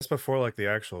before like the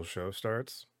actual show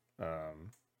starts,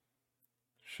 um,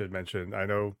 should mention I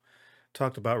know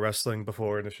talked about wrestling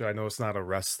before in the show. I know it's not a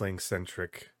wrestling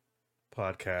centric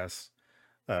podcast,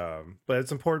 but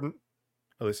it's important.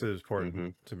 At least it is important Mm-hmm.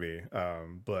 to me.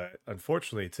 But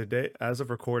unfortunately, today, as of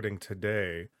recording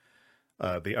today,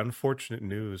 the unfortunate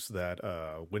news that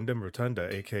Wyndham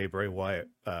Rotunda, aka Bray Wyatt,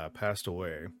 passed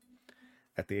away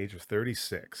at the age of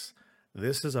 36.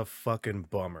 This is a fucking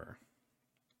bummer,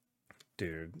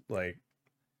 dude. Like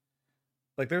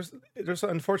there's an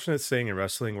unfortunate saying in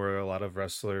wrestling where a lot of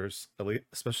wrestlers, at least,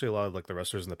 especially a lot of like the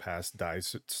wrestlers in the past, die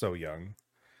so young.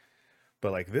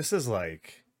 But like this is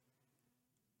like,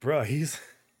 bruh, he's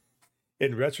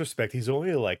in retrospect, he's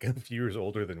only like a few years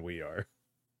older than we are.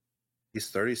 He's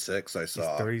 36, I He's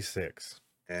saw. 36.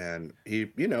 And he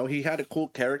had a cool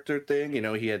character thing.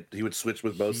 He would switch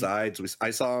with both sides. I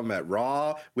saw him at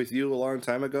Raw with you a long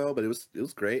time ago, but it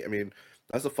was great. I mean,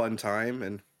 that was a fun time.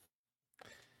 And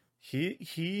he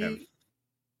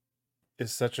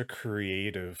is such a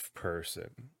creative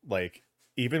person. Like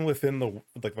even within the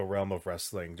realm of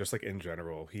wrestling, just like in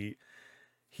general, he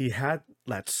had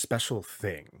that special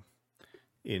thing.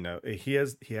 He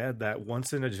had that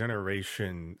once in a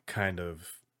generation kind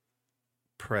of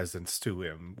presence to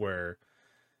him where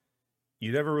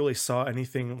you never really saw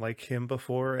anything like him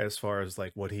before as far as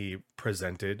like what he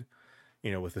presented,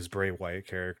 with his Bray Wyatt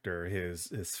character, his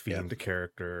Fiend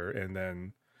character, and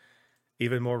then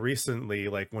even more recently,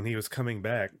 like when he was coming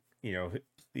back,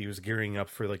 he was gearing up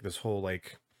for like this whole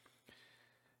like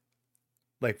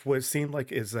what it seemed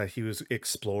like is that he was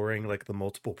exploring like the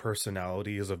multiple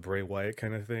personalities of Bray Wyatt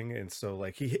kind of thing. And so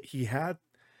like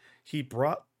he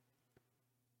brought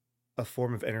a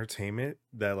form of entertainment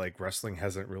that like wrestling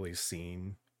hasn't really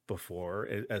seen before,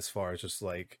 as far as just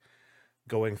like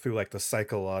going through like the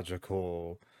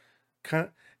psychological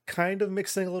kind of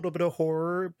mixing a little bit of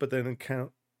horror, but then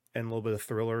and a little bit of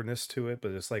thrillerness to it,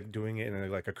 but it's like doing it in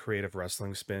like a creative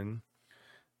wrestling spin.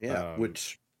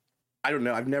 Which I don't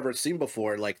know, I've never seen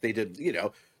before. Like they did,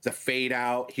 the fade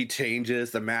out, he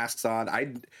changes the masks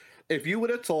on. If you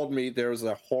would have told me there was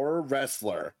a horror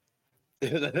wrestler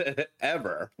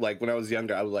ever, like when I was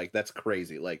younger, I was like, that's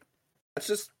crazy. Like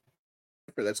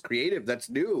that's creative, that's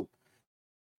new.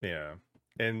 Yeah.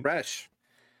 And fresh.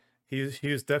 He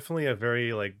was definitely a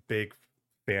very like big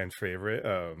fan favorite.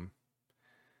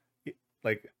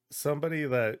 Like somebody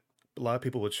that a lot of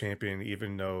people would champion,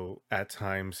 even though at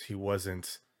times he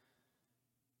wasn't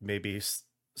maybe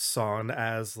sawn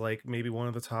as like maybe one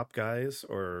of the top guys,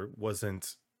 or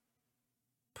wasn't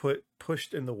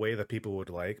pushed in the way that people would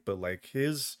like, but like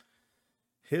his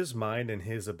mind and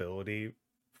his ability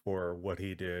for what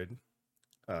he did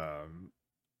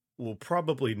will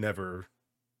probably never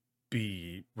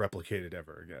be replicated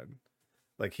ever again.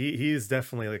 Like he is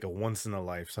definitely like a once in a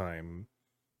lifetime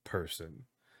person.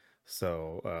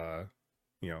 So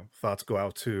thoughts go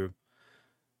out to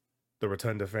the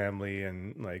Rotunda family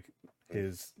and like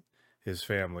his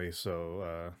family.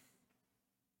 So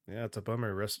yeah, it's a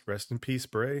bummer. Rest in peace,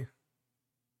 Bray.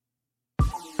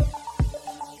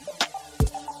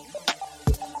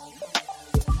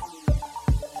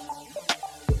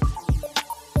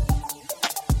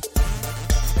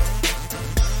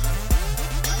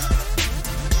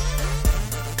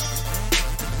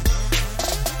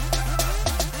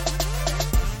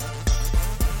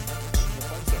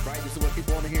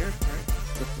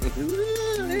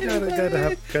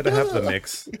 Gotta have the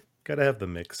mix. Gotta have the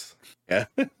mix. Yeah.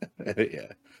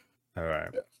 Yeah. All right.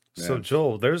 Yeah. So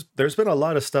Joel, there's been a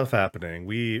lot of stuff happening.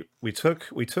 We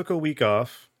took a week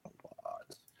off.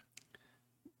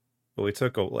 Well, I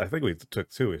think we took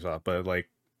 2 weeks off, but like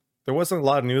there wasn't a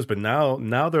lot of news, but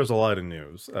now there's a lot of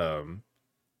news. And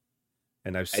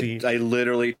I've seen I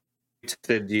literally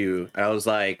texted you. I was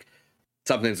like,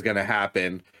 something's gonna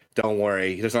happen. Don't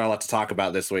worry. There's not a lot to talk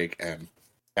about this week. And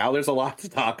now there's a lot to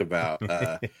talk about,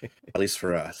 at least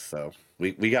for us. So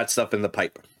we got stuff in the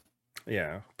pipe.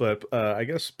 Yeah, but I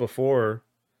guess before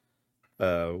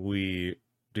we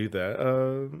do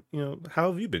that,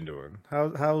 how have you been doing?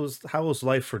 How's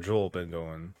life for Joel been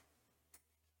going?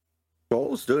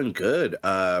 Joel's doing good.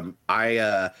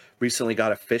 I recently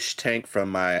got a fish tank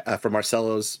from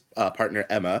Marcelo's partner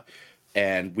Emma,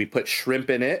 and we put shrimp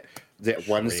in it. That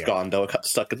one's gone though; it got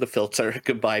stuck in the filter.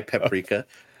 Goodbye, paprika.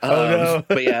 Oh no!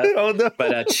 But yeah, oh no!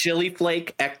 But chili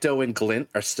flake, ecto, and glint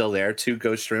are still there. 2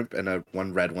 ghost shrimp and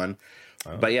one red one.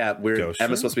 Oh, but yeah,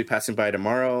 Emma's supposed to be passing by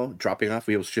tomorrow, dropping off.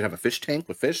 We should have a fish tank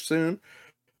with fish soon.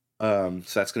 So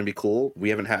that's gonna be cool.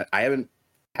 I haven't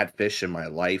had fish in my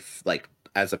life, like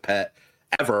as a pet,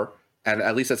 ever, and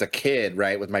at least as a kid,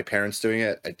 right? With my parents doing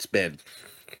it, it's been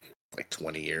like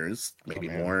 20 years, maybe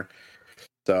man. more.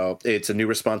 So it's a new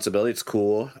responsibility. It's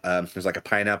cool. There's like a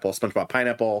pineapple, SpongeBob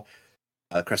pineapple,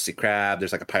 a Krusty Krab.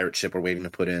 There's like a pirate ship we're waiting to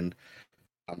put in.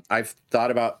 I've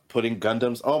thought about putting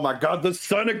Gundams. Oh my god, the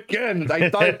sun again! I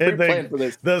thought I pre-planned for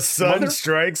this. The sun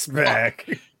strikes back.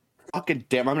 Fucking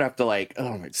damn! I'm gonna have to like.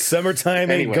 Oh my. Summertime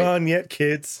ain't gone yet,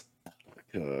 kids.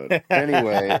 Good.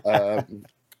 Anyway,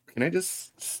 can I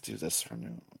just do this for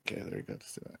now? Okay, there you go.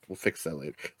 Let's do that. We'll fix that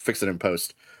later. Fix it in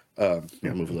post. Yeah,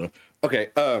 move a little. Okay.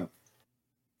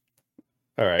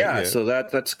 All right. Yeah, so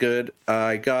that's good.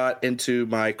 I got into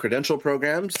my credential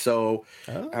program, so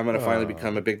I'm gonna finally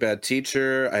become a big bad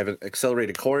teacher. I have an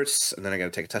accelerated course, and then I got to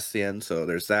take a test at the end. So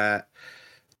there's that.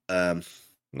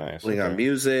 Nice. Playing on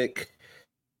music.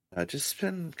 Just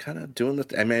been kind of doing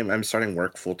the. I mean, I'm starting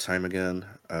work full time again.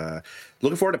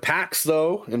 Looking forward to PAX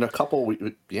though in a couple weeks.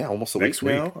 Yeah, almost a week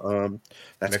now.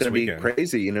 That's gonna be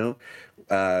crazy. You know,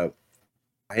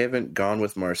 I haven't gone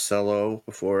with Marcelo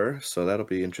before, so that'll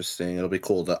be interesting. It'll be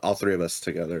cool, all three of us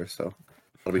together. So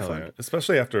it'll be fun,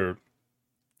 especially after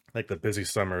like the busy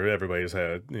summer everybody's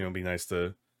had. You know, it'd be nice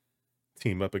to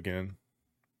team up again.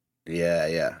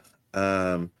 Yeah.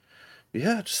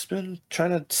 Yeah, just been trying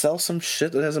to sell some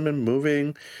shit that hasn't been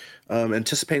moving.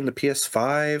 Anticipating the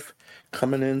PS5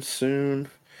 coming in soon.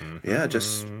 Mm-hmm. Yeah,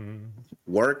 just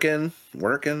working,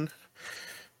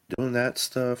 doing that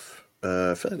stuff.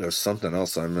 I feel like there's something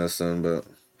else I'm missing, but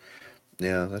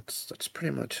yeah, that's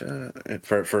pretty much it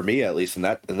for me, at least in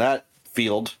that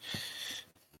field.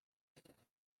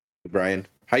 Brian,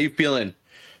 how you feeling?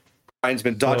 Brian's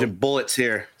been dodging bullets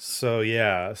here. So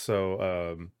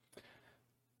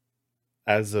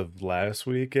as of last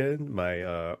weekend,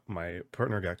 my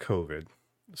partner got COVID,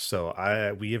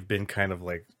 so we have been kind of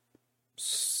like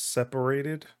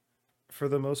separated for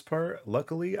the most part.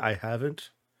 Luckily, I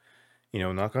haven't. You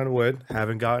know, knock on wood,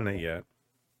 haven't gotten it yet.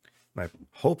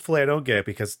 Hopefully I don't get it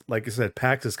because, like I said,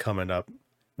 PAX is coming up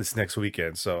this next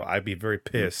weekend. So I'd be very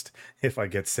pissed if I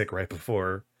get sick right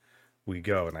before we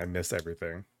go and I miss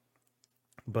everything.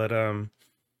 But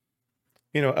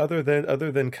you know, other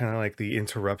than kind of like the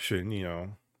interruption, you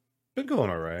know, been going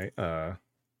all right.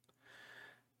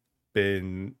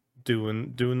 Been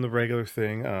doing the regular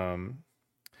thing.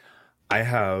 I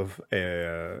have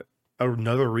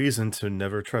another reason to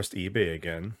never trust eBay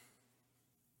again.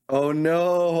 Oh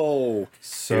no!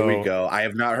 So here we go. I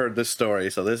have not heard this story,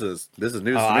 so this is news to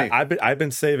me. I've been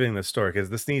saving this story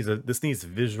because this needs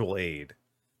visual aid.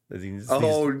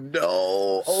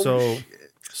 No!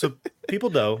 So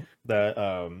people know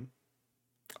that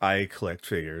I collect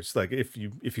figures. Like if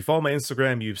you follow my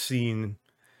Instagram, you've seen,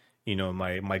 you know,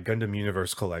 my Gundam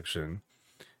Universe collection.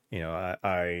 You know,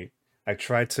 I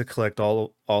tried to collect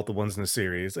all the ones in the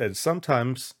series, and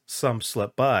sometimes some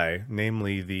slip by,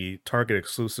 namely the Target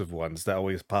exclusive ones that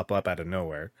always pop up out of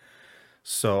nowhere.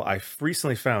 So I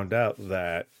recently found out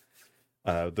that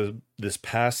this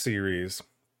past series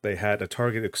they had a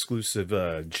Target exclusive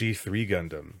G3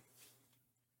 Gundam.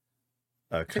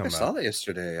 I think I saw that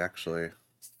yesterday, actually.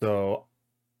 So,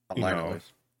 you know,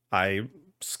 I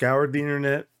scoured the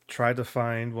internet, tried to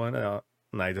find one out.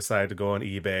 And I decided to go on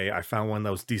eBay. I found one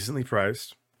that was decently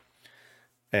priced.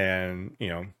 And, you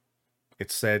know,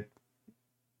 it said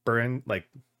brand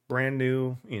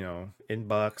new, you know,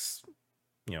 inbox,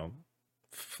 you know,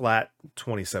 flat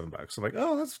 $27. I'm like,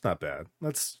 oh, that's not bad.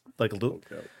 That's like a little,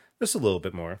 just a little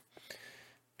bit more.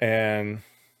 And,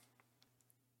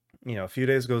 you know, a few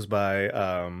days goes by,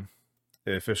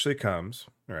 it officially comes,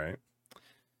 right?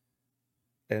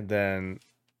 And then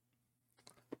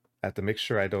I have to make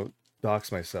sure I don't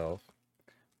dox myself,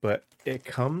 but it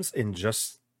comes in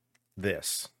just the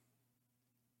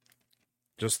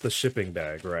shipping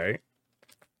bag, right?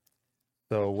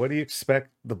 So what do you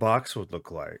expect the box would look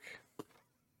like?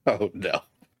 Oh no,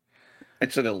 I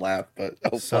shouldn't laugh, but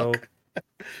fuck.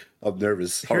 I'm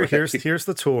nervous. Here's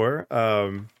the tour.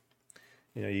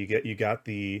 You know, you got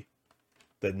the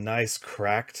nice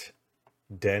cracked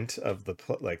dent of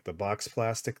the box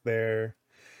plastic there.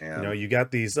 You know, you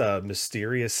got these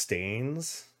mysterious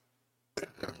stains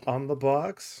on the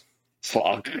box.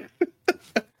 Fuck.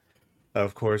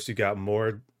 Of course, you got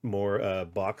more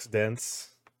box dents.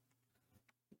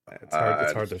 It's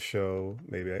hard to show.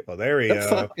 Maybe. Oh, there we go.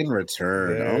 Fucking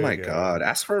return. There, oh my god.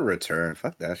 Ask for a return.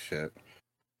 Fuck that shit.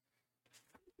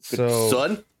 So,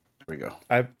 son. There we go.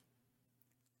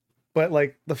 But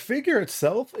like the figure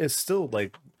itself is still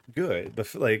like good.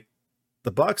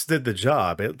 The box did the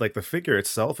job. The figure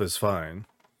itself is fine,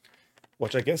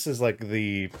 which I guess is like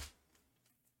the,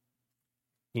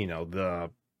 you know, the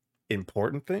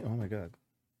important thing. Oh my god.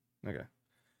 Okay.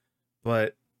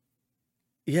 But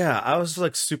yeah, I was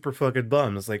like super fucking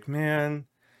bummed. It's like, man,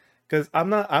 because I'm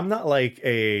not like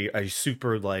a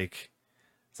super like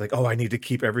it's like, oh, I need to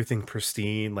keep everything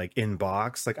pristine, like in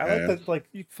box. Like I like Yeah, to like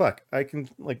you fuck. I can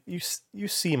like you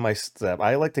see my step.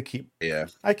 I like to keep. yeah,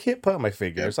 I can't put out my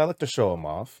yeah, figures. I like to show them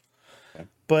off, yeah.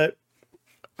 but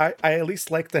I at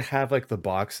least like to have like the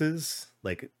boxes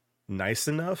like nice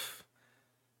enough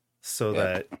so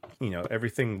Yeah. that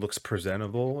everything looks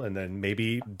presentable, and then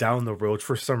maybe down the road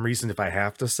for some reason if I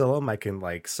have to sell them, I can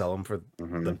like sell them for the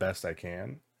Hmm. best I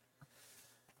can.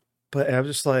 But I'm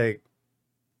just like,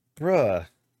 bruh,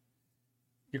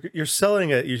 you're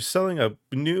selling a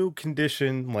new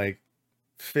condition like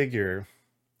figure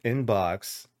in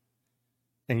box,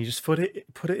 and you just put it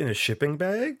in a shipping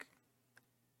bag,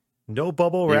 no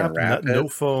bubble You gonna wrap, wrap no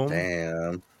it? foam.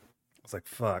 Damn. It's like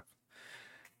fuck.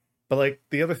 But like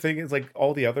the other thing is like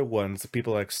all the other ones,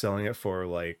 people like selling it for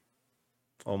like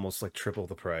almost like triple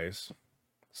the price.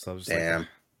 So I was just like, Damn.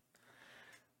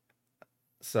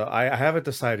 so I haven't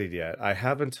decided yet. I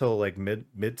have until like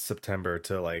mid September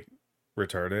to like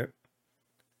return it.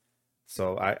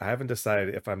 So I haven't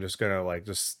decided if I'm just gonna like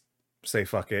just say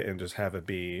fuck it and just have it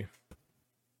be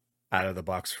out of the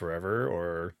box forever,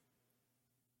 or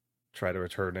try to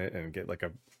return it and get like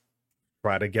a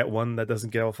try to get one that doesn't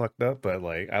get all fucked up. But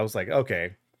like I was like,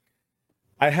 okay.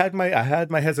 I had my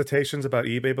hesitations about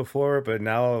eBay before, but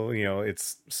now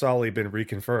it's solidly been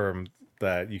reconfirmed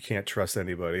that you can't trust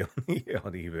anybody on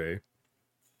eBay.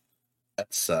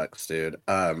 That sucks, dude.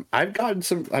 I've gotten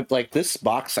some like this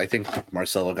box. I think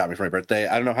Marcelo got me for my birthday.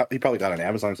 I don't know how he probably got it on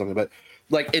Amazon or something, but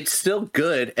like it's still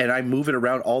good, and I move it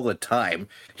around all the time.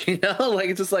 You know, like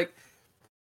it's just like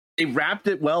they wrapped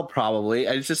it well, probably.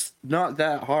 And it's just not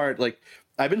that hard. Like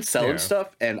I've been selling Yeah.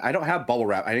 stuff, and I don't have bubble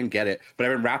wrap. I didn't get it, but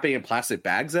I've been wrapping in plastic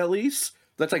bags at least.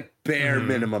 That's like bare Hmm.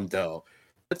 minimum, though.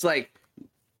 It's like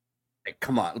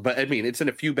come on. But I mean, it's in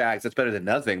a few bags. That's better than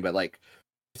nothing. But like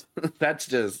that's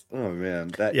just oh man,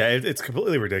 that Yeah, it's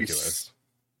completely ridiculous.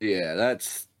 yeah,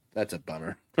 that's a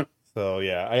bummer. So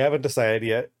yeah, I haven't decided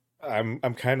yet. I'm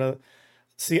kind of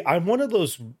see. I'm one of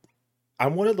those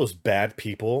bad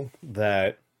people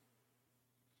that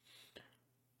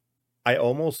I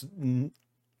almost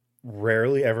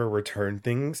rarely ever return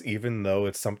things, even though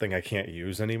it's something I can't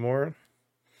use anymore.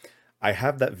 I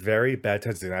have that very bad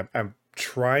tendency. And I'm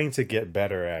trying to get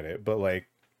better at it, but like,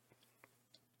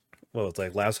 well, it's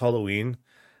like last Halloween,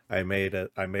 I made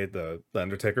the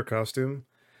Undertaker costume.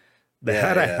 The Yeah,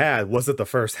 hat I yeah. had wasn't the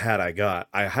first hat I got.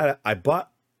 I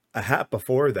bought a hat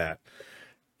before that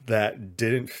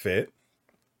didn't fit,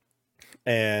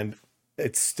 and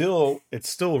it's still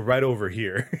right over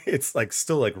here. It's like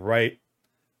still like right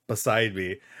beside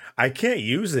me. I can't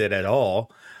use it at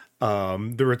all.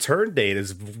 The return date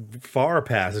is far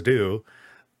past due.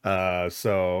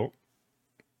 So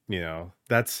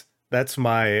that's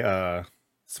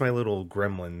my little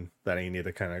gremlin that I need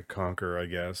to kind of conquer, I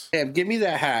guess. Damn, give me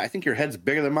that hat. I think your head's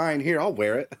bigger than mine. Here, I'll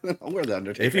wear it. I'll wear the If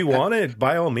Undertaker you hat. want it,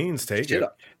 by all means, take Shit, it.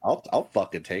 I'll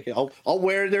fucking take it. I'll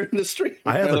wear it there in the street.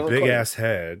 I When have I a big record. ass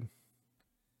head,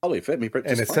 Probably fit me and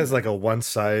just it says fine. like a one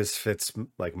size fits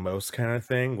like most kind of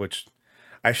thing, which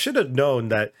I should have known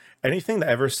that anything that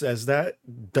ever says that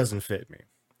doesn't fit me.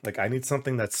 Like I need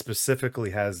something that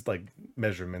specifically has like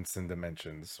measurements and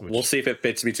dimensions, We'll which see if it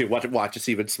fits me too. Watch, it's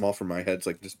even small for my head. It's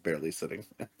like just barely sitting.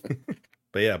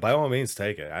 but yeah, by all means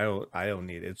take it. I don't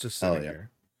need it. It's just Oh sitting yeah.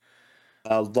 here.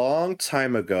 A long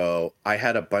time ago, I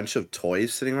had a bunch of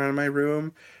toys sitting around in my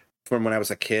room from when I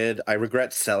was a kid. I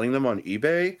regret selling them on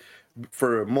eBay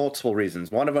for multiple reasons.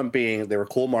 One of them being they were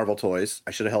cool Marvel toys.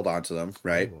 I should have held on to them,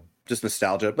 right? Oh. Just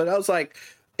nostalgia. But I was like,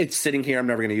 it's sitting here. I'm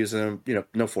never going to use them. You know,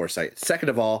 no foresight. Second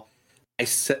of all, I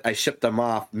shipped them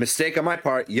off. Mistake on my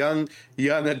part. Young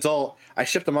adult. I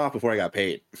shipped them off before I got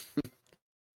paid.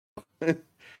 There's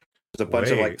a bunch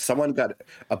of like Wait, someone got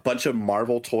a bunch of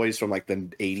Marvel toys from like the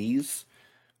 80s,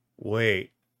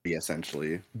 wait.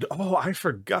 essentially. Oh, I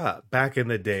forgot back in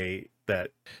the day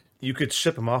that you could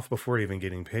ship them off before even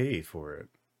getting paid for it.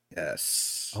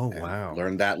 Yes, Oh, and wow.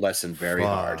 learned that lesson very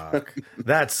hard. Fuck.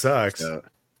 That sucks. So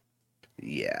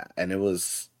yeah, and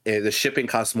the shipping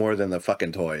costs more than the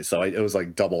fucking toy, so it was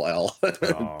like double L,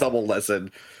 Oh. double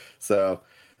lesson. So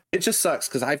it just sucks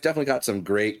because I've definitely got some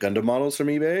great Gundam models from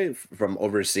eBay from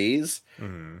overseas.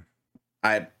 Mm.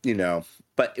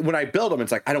 But when I build them,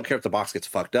 it's like I don't care if the box gets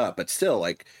fucked up, but still,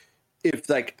 like if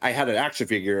like I had an action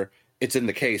figure, it's in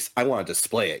the case. I want to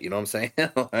display it. You know what I'm saying?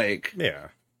 Like Yeah.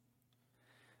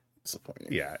 disappointing.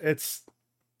 Yeah.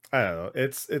 I don't know.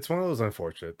 It's one of those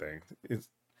unfortunate things.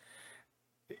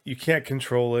 You can't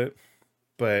control it,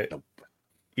 but Nope.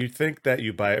 you'd think that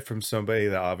you buy it from somebody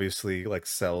that obviously like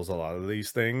sells a lot of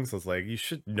these things. It's like you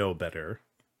should know better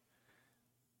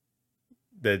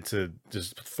than to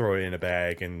just throw it in a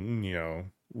bag and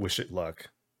wish it luck.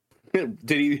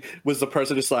 Was the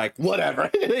person just like, whatever?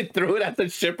 They threw it at the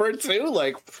shipper too?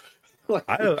 Like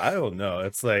I don't know.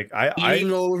 It's like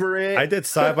eating over it. I did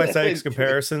side by side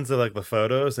comparisons of like the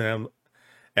photos, and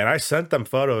I sent them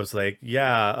photos like,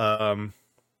 yeah,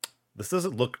 this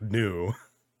doesn't look new.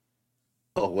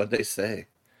 Oh, what'd they say?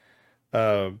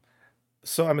 So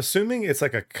I'm assuming it's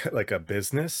like a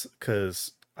business,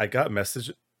 because I got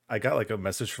like a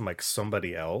message from like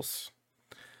somebody else.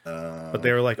 But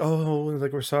they were like, "Oh,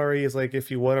 like we're sorry. It's like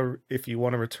if you want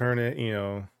to return it,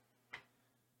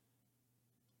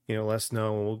 let us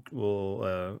know.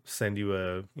 We'll send you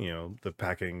the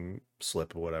packing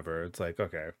slip or whatever." It's like,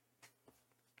 okay.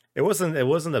 It wasn't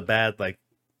a bad like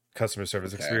customer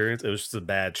service experience. It was just a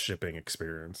bad shipping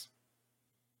experience.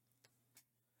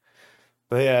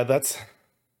 But yeah, that's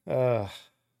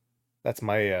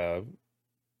my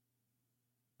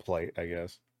plight, I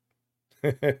guess.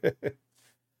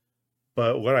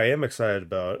 But what I am excited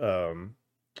about,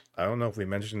 I don't know if we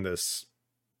mentioned this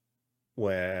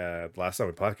when last time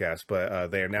we podcast,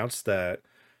 but they announced that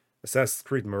Assassin's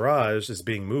Creed Mirage is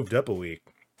being moved up a week.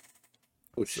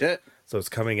 Oh shit! So it's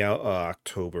coming out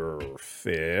October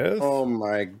 5th. Oh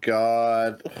my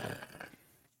god!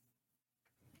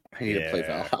 I need to play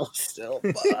Valhalla still.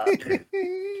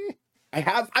 I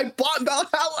bought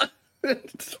Valhalla.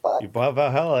 You bought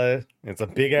Valhalla. It's a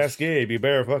big ass game. You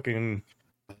better fucking.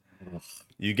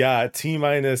 You got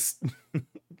T-minus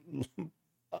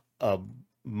a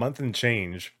month and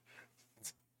change.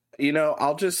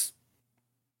 I'll just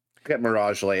get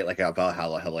Mirage late, like out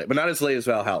Valhalla hell late, but not as late as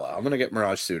Valhalla. I'm gonna get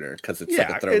Mirage sooner because it's like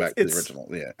a throwback to the original.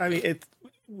 Yeah, I mean,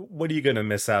 what are you gonna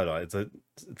miss out on?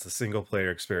 It's a single player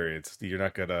experience. You're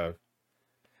not gonna.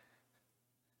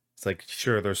 It's like,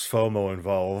 sure, there's FOMO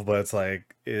involved, but it's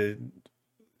like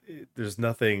there's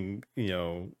nothing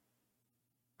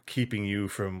keeping you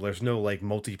from. There's no like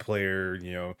multiplayer.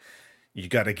 You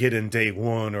got to get in day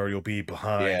one or you'll be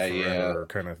behind forever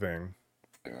kind of thing.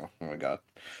 Oh my god.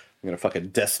 I'm gonna fucking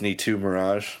Destiny 2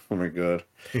 Mirage. Oh my god.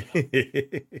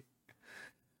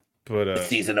 But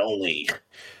season only.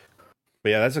 But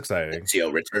yeah, that's exciting.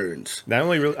 Ezio returns. I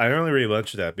only really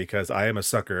mentioned that because I am a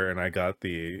sucker and I got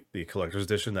the collector's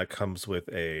edition that comes with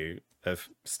a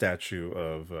statue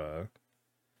of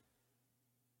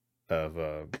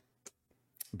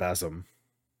Basim.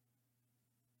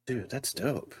 Dude, that's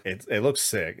dope. It looks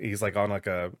sick. He's like on like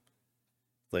a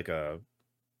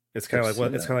it's kind of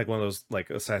like it's kind of like one of those like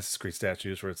Assassin's Creed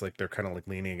statues where it's like they're kind of like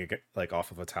leaning like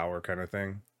off of a tower kind of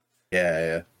thing.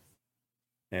 Yeah.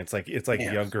 And it's like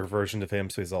a younger version of him,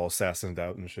 so he's all assassined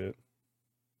out and shit.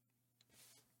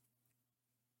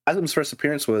 Basim's first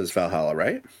appearance was Valhalla,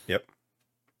 right? Yep.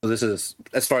 So this is,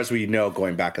 as far as we know,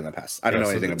 going back in the past. I don't know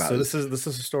anything about it. So this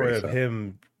is a story of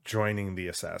him joining the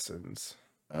assassins.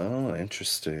 Oh,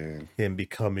 interesting. Him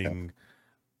becoming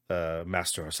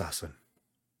master assassin.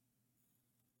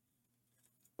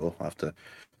 We'll have to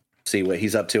see what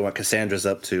he's up to, what Cassandra's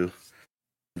up to.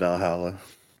 Valhalla.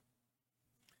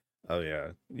 Oh yeah,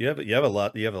 you have a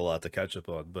lot to catch up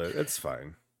on, but it's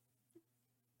fine.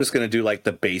 I'm just gonna do like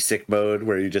the basic mode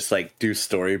where you just like do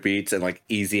story beats and like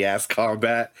easy ass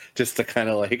combat just to kind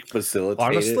of like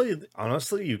facilitate.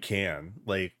 Honestly, you can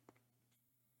like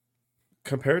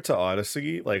compared to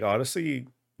Odyssey. Like Odyssey,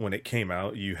 when it came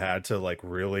out, you had to like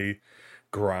really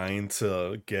grind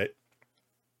to get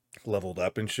leveled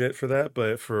up and shit for that.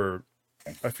 But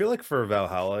I feel like for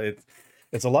Valhalla,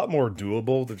 it's a lot more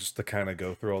doable to kind of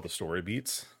go through all the story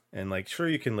beats. And like, sure,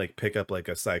 you can like pick up like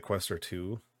a side quest or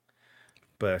two,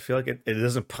 but I feel like it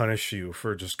doesn't punish you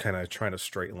for just kind of trying to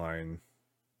straight line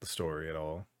the story at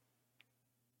all.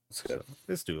 So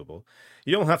it's doable.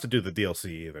 You don't have to do the DLC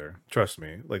either. Trust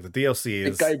me. Like the DLC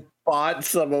is. I bought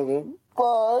some of them.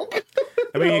 Fuck.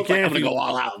 I mean, you can.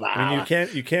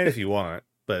 You can if you want,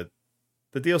 but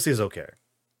the DLC is okay.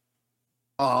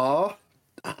 Oh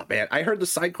man, I heard the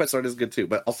side quests aren't as good too,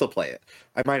 but I'll still play it.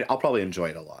 I'll probably enjoy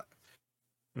it a lot.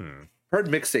 Heard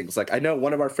mixed things. Like I know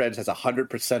one of our friends has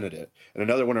 100%ed it, and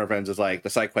another one of our friends is like the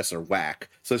side quests are whack.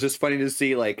 So it's just funny to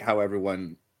see like how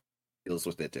everyone deals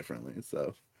with it differently.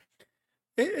 So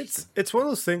it's one of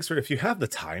those things where if you have the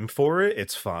time for it,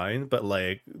 it's fine. But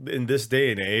like in this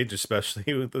day and age,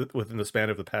 especially within the span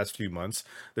of the past few months,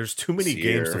 there's too many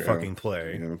games to fucking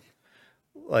play. Yeah.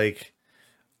 Like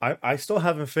I still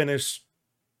haven't finished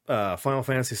Final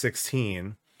Fantasy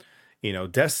 16.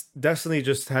 Destiny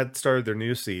just had started their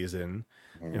new season.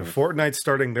 Fortnite's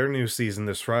starting their new season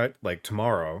this Friday, like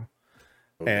tomorrow.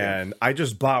 Okay. And I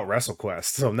just bought WrestleQuest,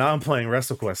 so now I'm playing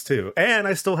WrestleQuest 2, and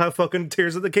I still have fucking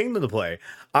Tears of the Kingdom to play.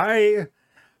 I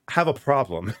have a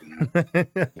problem.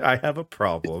 I have a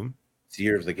problem. It's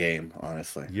year of the game,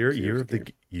 honestly. Year of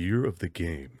the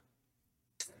game.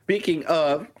 Speaking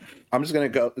of, I'm just gonna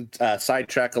go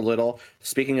sidetrack a little.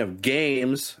 Speaking of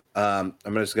games, I'm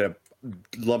just gonna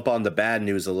lump on the bad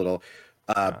news a little.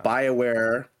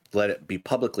 BioWare let it be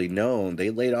publicly known they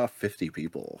laid off 50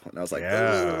 people, and I was like,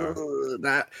 yeah,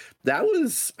 that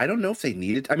was. I don't know if they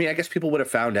needed. I mean, I guess people would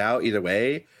have found out either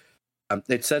way.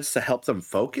 It says to help them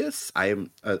focus.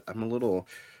 I'm a little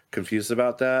confused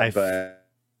about that, but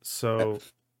so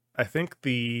I think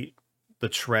the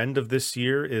trend of this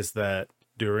year is that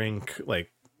during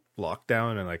like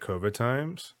lockdown and like COVID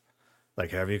times,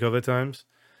 like heavy COVID times,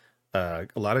 a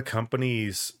lot of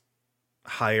companies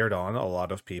hired on a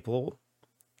lot of people,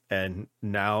 and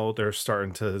now they're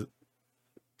starting to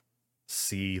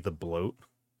see the bloat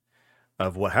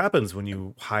of what happens when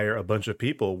you hire a bunch of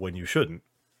people when you shouldn't.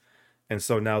 And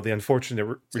so now the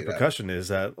unfortunate repercussion is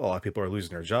that a lot of people are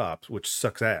losing their jobs, which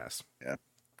sucks ass.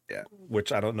 Yeah.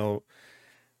 Which I don't know.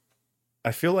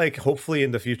 I feel like hopefully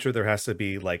in the future there has to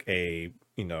be like a,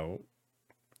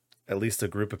 at least a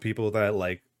group of people that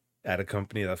like at a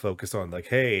company that focus on like,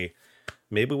 hey,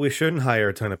 maybe we shouldn't hire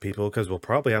a ton of people because we'll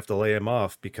probably have to lay them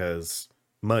off because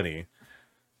money.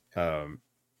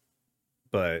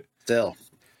 But still,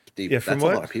 that's a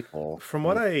lot of people. From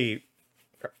what I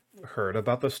heard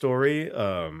about the story,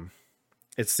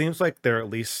 it seems like they're at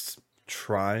least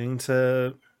trying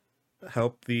to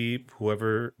help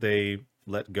whoever they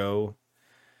let go.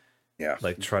 Yeah,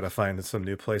 like try to find some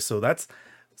new place. So it's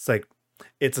like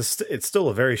it's still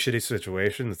a very shitty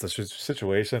situation. It's a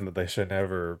situation that they should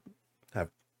never have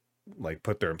like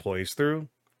put their employees through.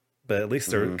 But at least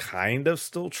they're kind of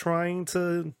still trying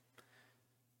to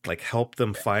like help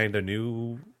them find a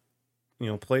new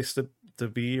place to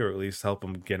be, or at least help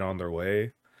them get on their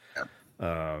way.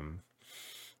 Yeah,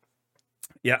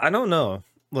 I don't know.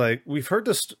 Like we've heard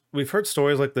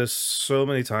stories like this so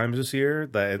many times this year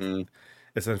that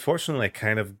it's unfortunately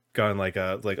kind of gone like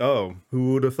oh,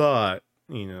 who would have thought,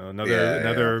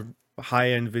 another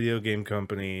high-end video game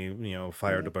company,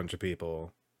 fired a bunch of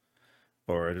people,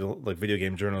 or like video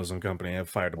game journalism company have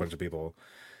fired a bunch of people.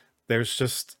 There's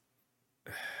just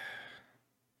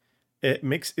it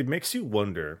makes you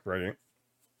wonder, right?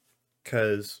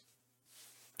 Because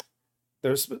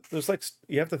there's like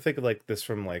you have to think of like this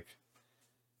from like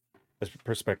a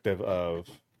perspective of,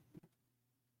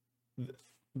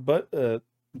 but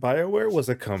BioWare was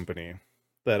a company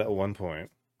that at one point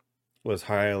was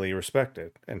highly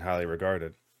respected and highly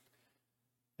regarded,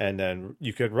 and then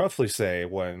you could roughly say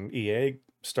when EA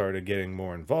started getting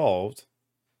more involved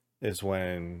is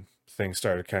when things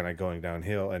started kind of going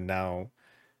downhill, and now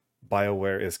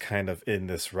BioWare is kind of in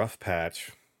this rough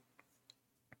patch.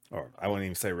 Or I wouldn't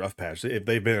even say rough patch. They've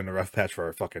been in a rough patch for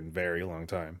a fucking very long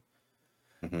time.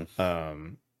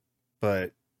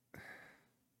 But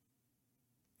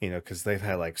because they've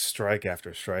had like strike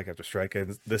after strike after strike,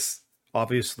 and this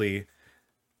obviously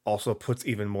also puts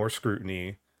even more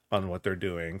scrutiny on what they're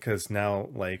doing. Because now,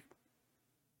 like,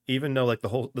 even though like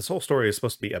this whole story is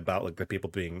supposed to be about like the people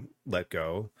being let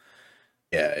go,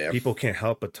 people can't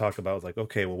help but talk about like,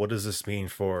 okay, well, what does this mean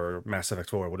for Mass Effect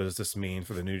 4? What does this mean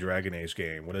for the new Dragon Age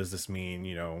game? What does this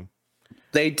mean?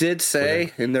 They did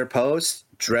say in their post,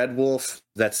 Dreadwolf,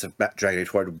 that's Dragon Age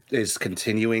 4, is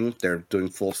continuing. They're doing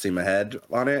full steam ahead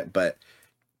on it, but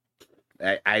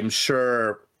I'm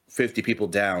sure 50 people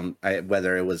down,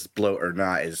 whether it was bloat or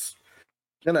not, is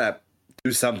gonna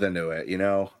do something to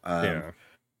it,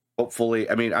 Hopefully,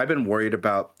 I mean, I've been worried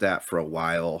about that for a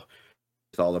while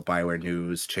with all the BioWare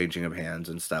news, changing of hands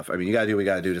and stuff. I mean, you gotta do what you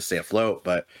gotta do to stay afloat,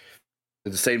 but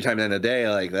at the same time, at the end of the day,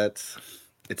 like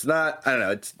it's not, I don't know,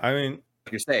 like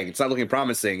you're saying, it's not looking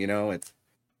promising,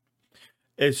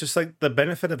 It's just like the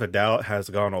benefit of a doubt has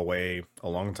gone away a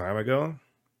long time ago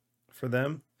for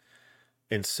them.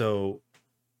 And so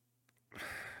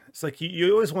it's like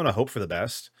you always want to hope for the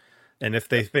best. And if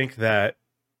they think that,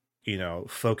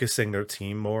 focusing their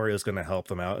team more is going to help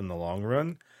them out in the long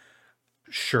run,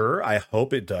 sure, I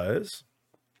hope it does.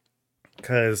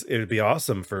 Because it would be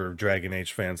awesome for Dragon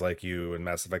Age fans like you and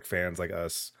Mass Effect fans like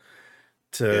us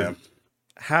to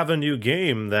have a new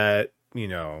game that,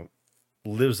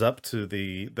 lives up to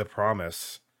the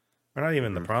promise. Or not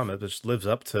even the promise, but just lives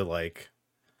up to like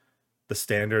the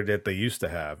standard that they used to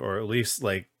have, or at least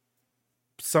like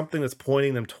something that's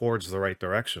pointing them towards the right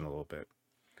direction a little bit.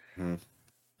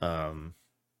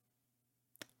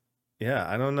 Yeah,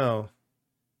 I don't know.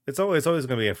 It's always going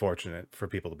to be unfortunate for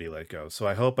people to be let go. So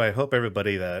I hope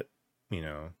everybody that,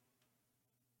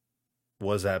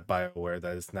 was at BioWare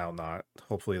that is now not.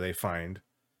 Hopefully they find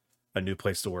a new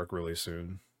place to work really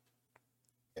soon.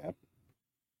 Yeah.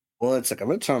 Well, it's like I'm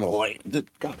gonna turn on the light.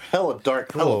 It got hella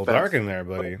dark. A little dark in there,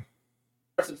 buddy.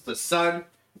 First it's the sun.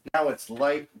 Now it's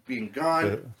light being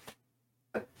gone.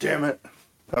 Damn it.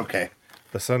 Okay.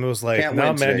 The sun was like,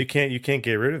 "No, man, you can't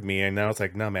get rid of me." And now it's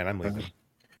like, "No, man, I'm leaving."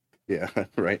 Yeah,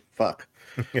 right. Fuck.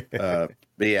 But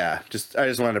yeah, I just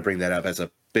wanted to bring that up as a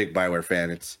big BioWare fan.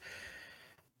 It's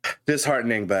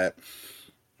disheartening, but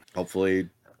hopefully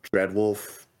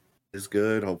Dreadwolf is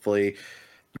good. Hopefully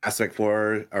Mass Effect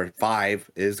 4 or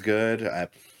 5 is good. We'll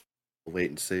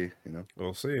wait and see, you know.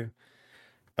 We'll see.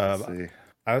 I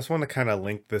just want to kind of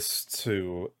link this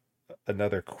to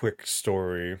another quick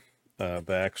story that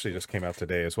actually just came out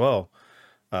today as well.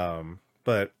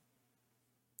 But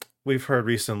we've heard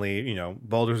recently, you know,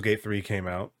 Baldur's Gate 3 came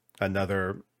out.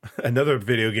 Another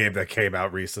video game that came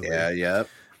out recently. Yeah.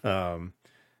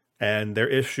 And their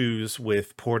issues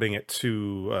with porting it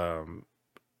to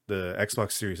the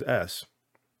Xbox Series S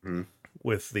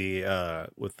with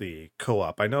the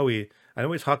co-op. I know we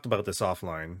talked about this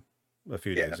offline a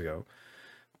few days ago,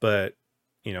 but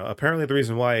you know, apparently the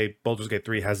reason why Baldur's Gate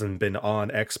 3 hasn't been on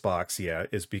Xbox yet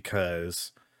is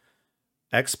because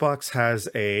Xbox has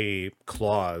a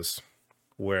clause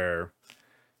where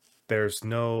there's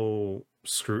no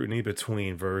scrutiny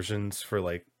between versions for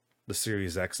like the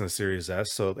Series X and the Series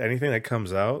S. So anything that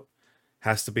comes out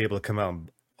has to be able to come out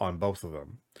on both of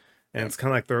them. And it's kind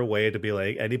of like their way to be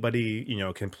like, anybody, you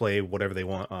know, can play whatever they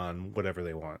want on whatever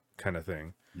they want kind of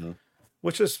thing,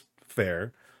 which is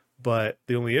fair. But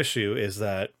the only issue is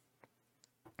that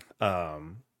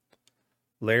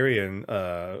Larian,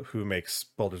 who makes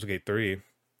Baldur's Gate 3,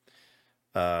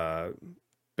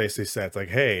 basically said, it's like,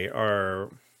 hey,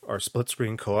 our split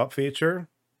screen co-op feature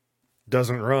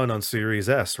doesn't run on Series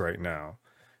S right now.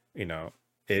 You know,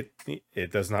 it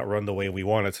does not run the way we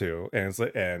want it to. And it's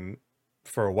like, and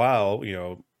for a while, you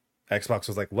know, Xbox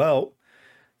was like, well,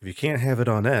 if you can't have it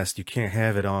on S, you can't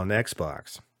have it on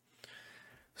Xbox.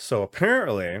 So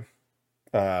apparently,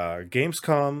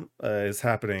 Gamescom is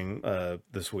happening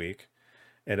this week,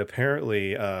 and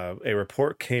apparently a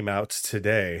report came out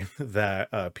today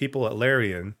that people at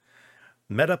Larian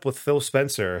met up with Phil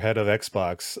Spencer, head of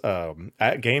Xbox,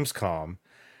 at Gamescom,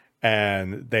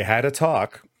 and they had a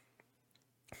talk,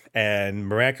 and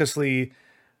miraculously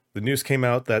the news came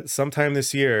out that sometime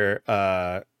this year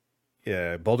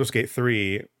Baldur's Gate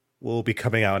 3 will be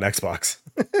coming out on Xbox.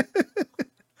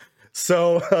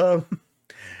 So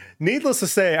needless to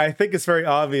say, I think it's very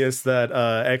obvious that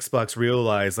Xbox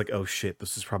realized, like, oh shit,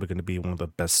 this is probably going to be one of the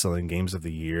best-selling games of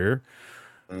the year.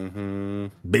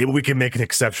 Maybe we can make an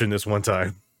exception this one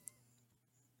time.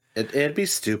 It'd be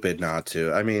stupid not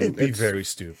to. I mean, it'd be very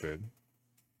stupid.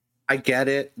 I get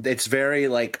it. It's very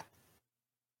like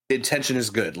the intention is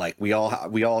good. Like we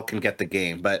all can get the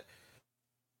game, but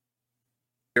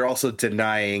you're also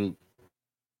denying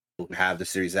who have the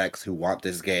Series X who want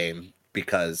this game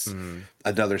because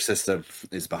another system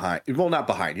is behind. Well, not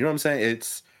behind. You know what I'm saying?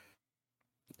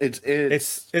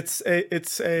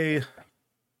 It's a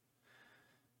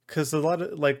because a lot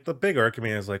of like the big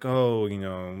argument is like, oh, you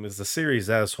know, is the Series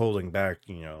S holding back,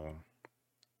 you know,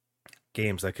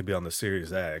 games that could be on the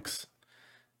Series X?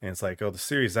 And it's like, oh, the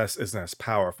Series S isn't as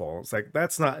powerful. It's like,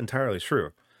 that's not entirely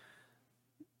true.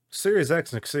 Series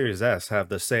X and Series S have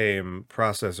the same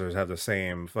processors, have the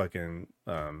same fucking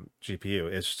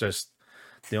GPU. It's just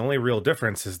the only real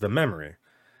difference is the memory.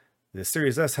 The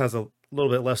Series S has a little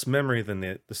bit less memory than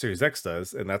the Series X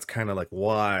does, and that's kind of like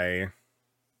why,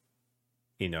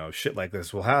 you know, shit like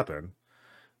this will happen.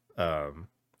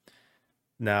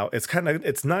 Now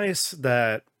it's nice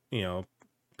that, you know,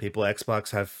 people at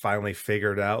Xbox have finally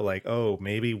figured out, like, oh,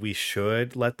 maybe we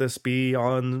should let this be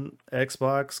on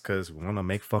Xbox because we want to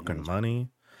make fucking money.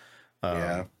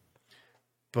 Yeah.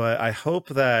 But I hope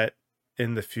that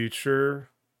in the future,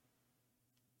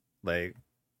 like,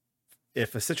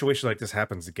 if a situation like this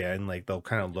happens again, like, they'll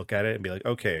kind of look at it and be like,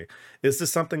 okay, is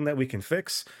this something that we can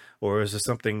fix? Or is this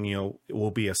something, you know, it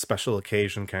will be a special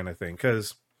occasion kind of thing?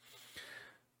 Because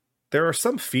there are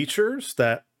some features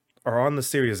that are on the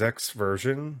Series X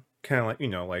version, kind of like, you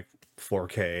know, like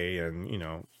 4K and, you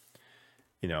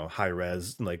know, high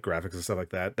res, like graphics and stuff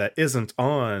like that, that isn't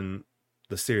on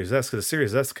the Series S, because the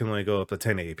Series S can only go up to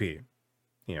 1080p,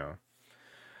 you know.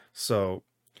 So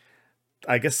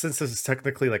I guess since this is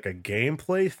technically like a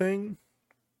gameplay thing,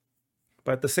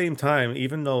 but at the same time,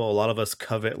 even though a lot of us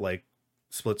covet like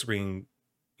split screen,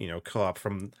 you know, co-op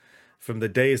from the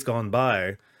days gone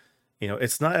by, you know,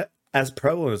 it's not as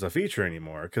prevalent as a feature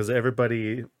anymore because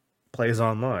everybody plays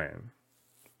online.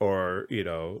 or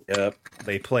Yep.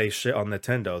 they play shit on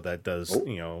Nintendo that does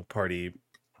Oh. party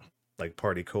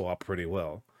co-op pretty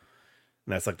well,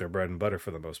 and that's like their bread and butter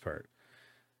for the most part.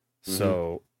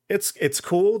 So it's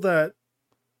cool that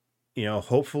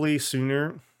hopefully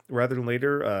sooner rather than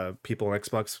later, people on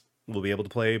Xbox will be able to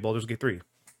play Baldur's Gate 3.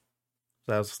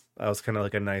 So that was kind of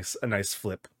like a nice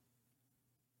flip.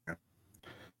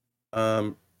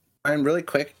 And really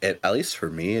quick, at least for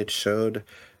me, it showed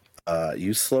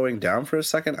you slowing down for a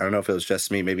second. I don't know if it was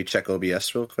just me. Maybe check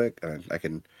OBS real quick, and I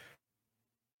can,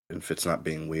 if it's not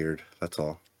being weird. That's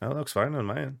all. Oh, that looks fine on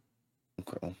my end.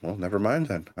 Okay, well, never mind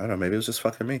then. I don't know. Maybe it was just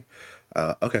fucking me.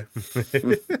 Okay.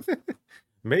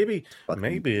 maybe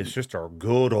it's just our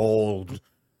good old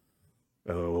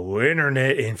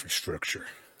internet infrastructure.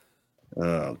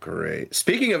 Oh, great.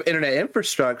 Speaking of internet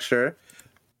infrastructure,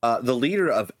 the leader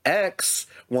of X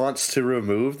wants to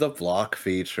remove the block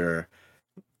feature.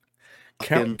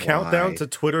 Countdown to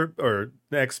Twitter or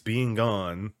X being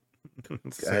gone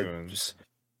soon.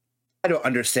 I don't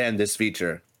understand this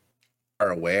feature. We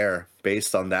are aware,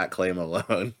 based on that claim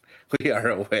alone. We are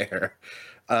aware.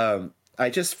 I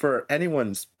just, for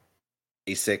anyone's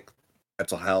basic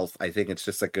mental health, I think it's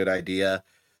just a good idea.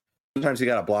 Sometimes you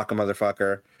gotta block a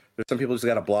motherfucker. There's some people who just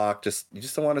gotta block. You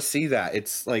just don't want to see that.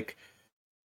 It's like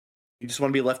you just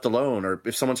want to be left alone, or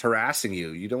if someone's harassing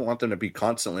you, you don't want them to be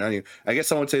constantly on you. I guess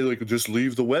someone would say like, just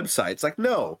leave the website. It's like,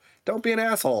 no, don't be an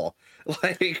asshole.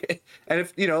 Like, and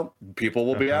if people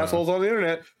will be assholes on the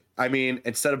internet. I mean,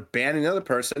 instead of banning the other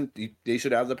person, they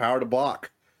should have the power to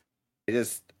block. The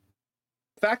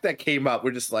fact that came up,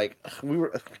 we're just like, we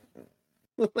were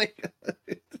like,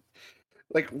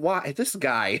 why this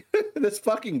guy, this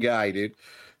fucking guy, dude?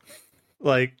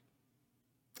 Like,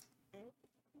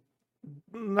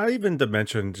 not even to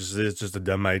mention, it's just a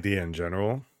dumb idea in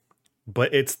general,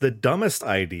 but it's the dumbest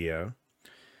idea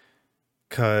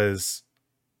because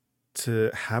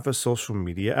to have a social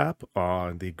media app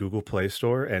on the Google Play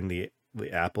Store and the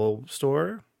Apple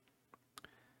Store,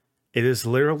 it is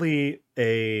literally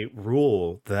a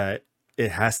rule that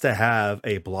it has to have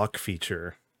a block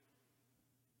feature.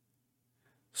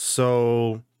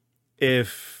 So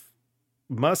if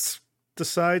Musk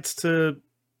decides to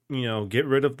get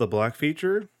rid of the block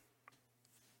feature,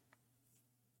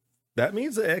 that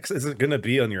means the X isn't going to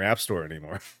be on your app store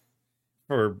anymore.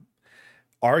 Or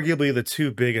arguably the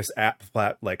two biggest app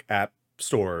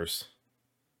stores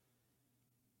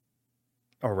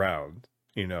around,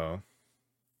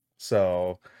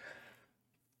 So,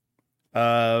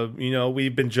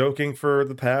 we've been joking for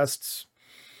the past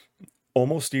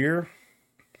almost year,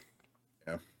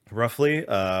 roughly,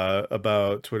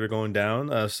 about Twitter going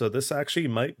down. So this actually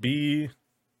might be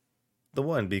the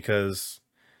one, because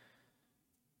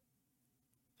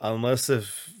unless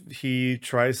if he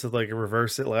tries to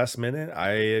reverse it last minute,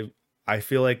 I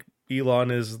feel like Elon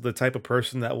is the type of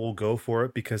person that will go for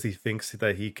it because he thinks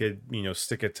that he could,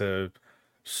 stick it to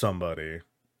somebody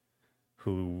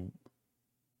who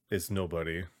is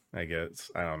nobody, I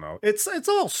guess. I don't know. It's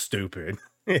all stupid.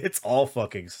 It's all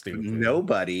fucking stupid.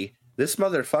 Nobody. This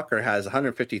motherfucker has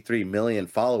 153 million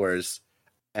followers,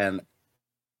 and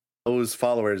those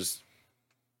followers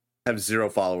have 0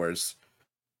 followers.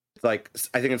 Like,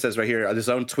 I think it says right here, on his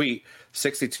own tweet,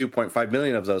 62.5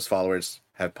 million of those followers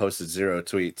have posted 0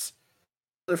 tweets.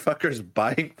 Motherfucker's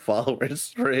buying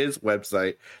followers for his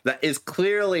website that is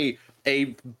clearly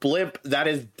a blimp that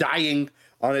is dying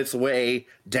on its way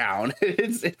down.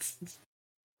 It's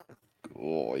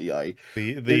oh yeah.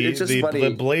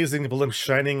 The blazing blimp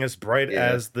shining as bright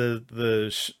as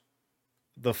the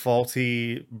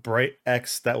faulty bright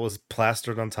X that was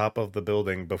plastered on top of the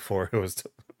building before it was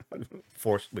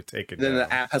forcibly taken down.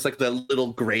 The app has the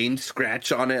little grain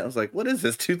scratch on it. I was like, what is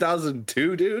this,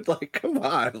 2002, dude? Like, come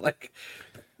on. Like,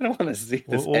 I don't want to see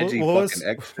this edgy fucking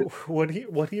X.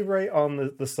 What he write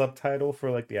on the subtitle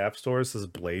for the app store says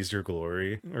 "Blaze Your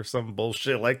Glory" or some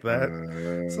bullshit like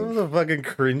that. Some of the fucking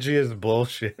cringiest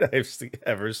bullshit I've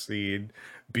ever seen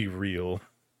be real.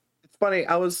 It's funny.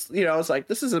 I was like,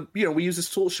 this is we use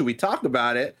this tool. Should we talk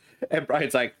about it? And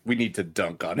Brian's like, we need to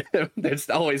dunk on him. There's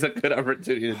always a good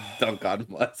opportunity to dunk on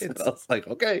us. I was like,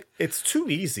 okay. It's too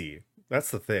easy. That's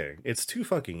the thing. It's too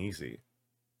fucking easy.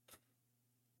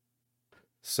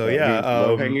 So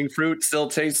low-hanging fruit still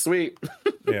tastes sweet.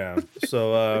 Yeah.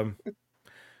 So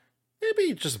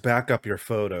maybe just back up your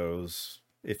photos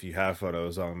if you have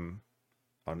photos on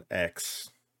X,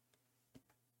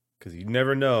 because you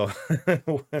never know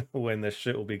when this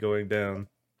shit will be going down.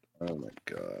 Oh my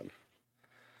god.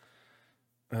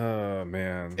 Oh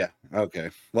man. Yeah. Okay.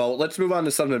 Well, let's move on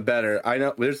to something better. I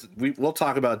know we'll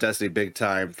talk about Destiny big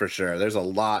time for sure. There's a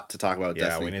lot to talk about. Yeah,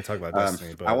 Destiny. we need to talk about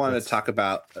Destiny, I but want to let's. talk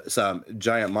about some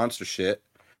giant monster shit.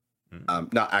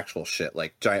 Not actual shit,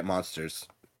 like giant monsters,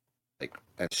 like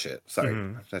and shit.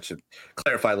 Sorry, that should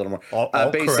clarify a little more.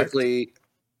 All Basically,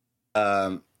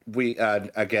 we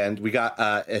again we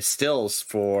got stills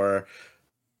for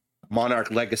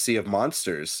Monarch Legacy of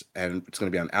Monsters, and it's going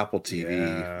to be on Apple TV.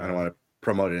 Yeah. I don't want to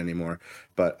promote it anymore,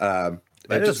 but that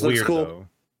it just looks weird, cool.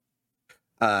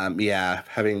 Though. Yeah,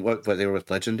 having what they were with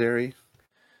Legendary.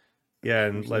 Yeah,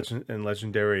 and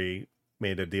Legendary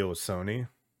made a deal with Sony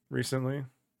recently,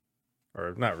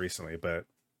 or not recently, but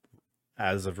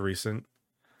as of recent.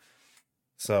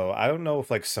 So I don't know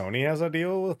if like Sony has a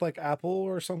deal with like Apple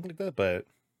or something like that, but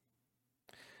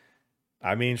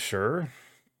I mean, sure.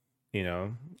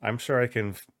 I'm sure I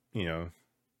can,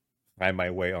 find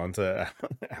my way onto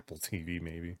Apple TV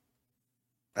maybe.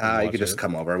 You could just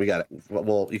come over. We got it.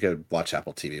 Well, you could watch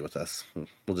Apple TV with us.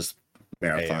 We'll just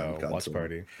marathon. Watch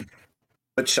party.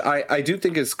 Which I do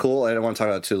think is cool. I don't want to talk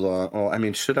about it too long. Oh, I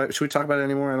mean, should we talk about it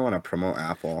anymore? I don't want to promote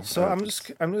Apple. So I'm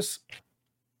just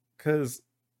because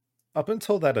up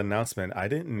until that announcement, I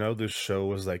didn't know this show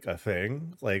was like a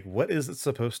thing. Like, what is it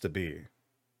supposed to be?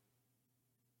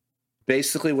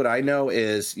 Basically, what I know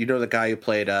is, the guy who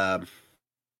played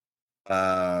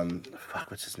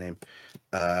what's his name?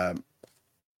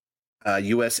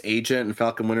 U.S. agent and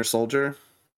Falcon Winter Soldier.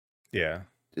 Yeah.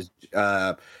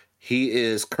 He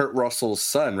is Kurt Russell's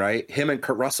son, right? Him and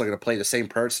Kurt Russell are going to play the same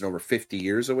person over 50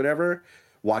 years or whatever,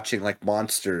 watching like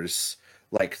monsters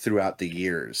like throughout the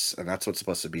years. And that's what's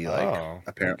supposed to be like,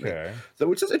 apparently. Okay. So,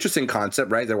 which is an interesting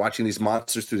concept, right? They're watching these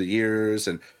monsters through the years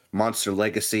and Monster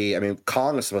Legacy. I mean,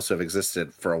 Kong is supposed to have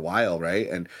existed for a while, right?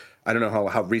 And I don't know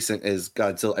how recent is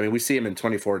Godzilla. I mean, we see him in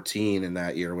 2014 in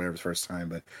that year, whatever the first time,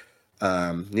 but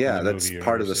yeah, that's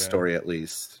part of the story at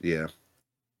least. Yeah.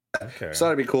 Okay. So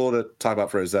that'd be cool to talk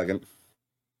about for a second.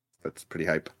 That's pretty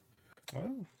hype.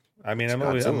 Well, I mean, I'm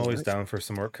always down for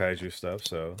some more kaiju stuff.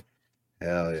 So,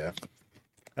 hell yeah!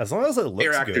 As long as it looks Pay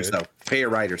your actors, good. Though. Pay your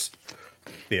writers.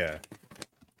 Yeah.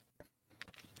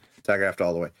 Telegraphed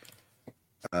all the way.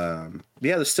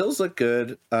 Yeah, the stills look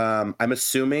good. I'm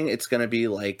assuming it's gonna be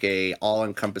like a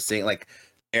all-encompassing, like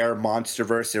their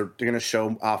MonsterVerse. They're gonna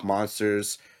show off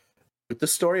monsters with the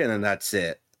story, and then that's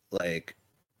it. Like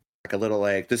a little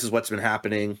like, this is what's been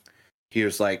happening.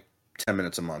 Here's like 10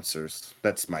 minutes of monsters.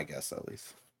 That's my guess, at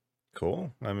least.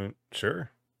 Cool. I mean,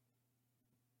 sure.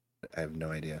 I have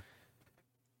no idea.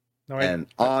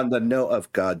 On the note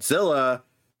of Godzilla,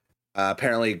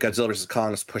 apparently Godzilla vs.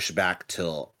 Kong is pushed back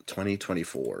till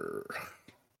 2024.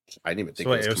 I didn't even think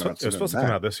it was supposed to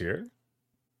come out this year.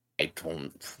 I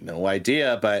don't, no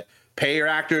idea, but pay your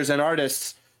actors and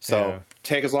artists. So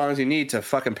take as long as you need to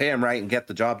fucking pay them right and get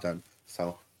the job done.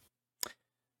 So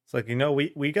it's like,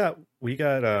 we got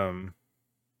what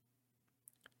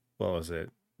was it?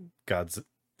 God's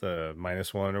the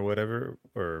 -1 or whatever,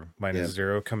 or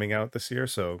 -0 coming out this year.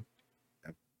 So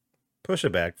push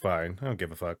it back, fine. I don't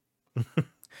give a fuck.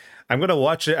 I'm gonna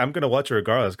watch it. I'm gonna watch it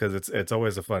regardless because it's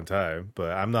always a fun time.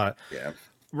 But I'm not. Yeah.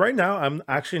 Right now, I'm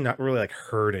actually not really like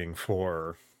hurting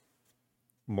for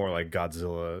more like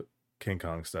Godzilla, King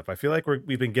Kong stuff. I feel like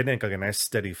we've been getting like a nice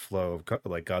steady flow of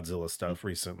like Godzilla stuff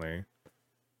recently.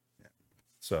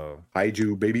 So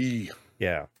Kaiju, baby.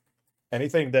 Yeah.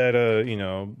 Anything that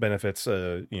benefits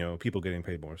people getting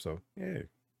paid more. So yeah.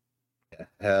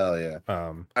 Hell yeah.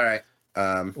 All right.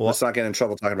 Let's not get in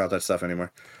trouble talking about that stuff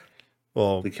anymore.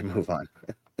 Well, we can move on.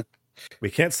 We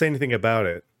can't say anything about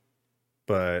it,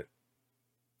 but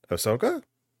Ahsoka?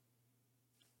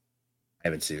 I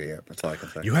haven't seen it yet. That's all I can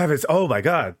say. You haven't? Oh my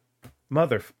god.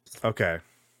 Okay.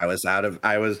 Yesterday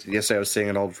I was seeing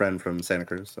an old friend from Santa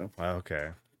Cruz, so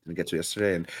okay. Didn't get to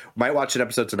yesterday, and might watch an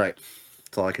episode tonight.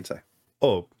 That's all I can say.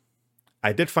 Oh,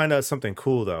 I did find out something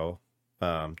cool though,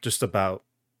 just about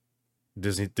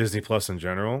Disney Plus in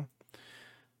general.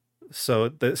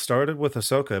 So it started with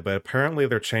Ahsoka, but apparently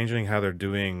they're changing how they're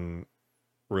doing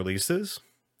releases.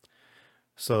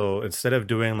 So instead of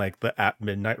doing like the at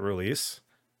midnight release,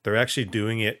 they're actually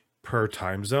doing it per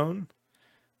time zone.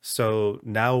 So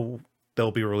now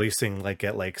they'll be releasing like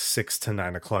at like 6 to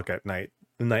 9 o'clock at night,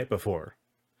 the night before.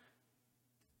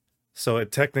 So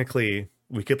it technically,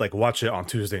 we could like watch it on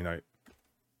Tuesday night.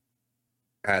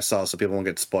 I saw, so people won't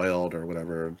get spoiled or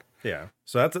whatever. Yeah.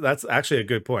 So that's actually a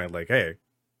good point. Like, hey,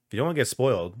 if you don't want to get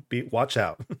spoiled, watch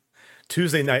out.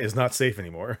 Tuesday night is not safe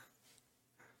anymore.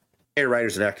 Hey,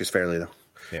 writers and actors fairly though.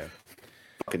 Yeah.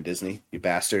 Fucking Disney, you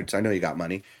bastards. I know you got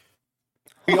money.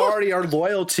 We already are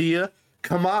loyal to you.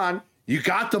 Come on. You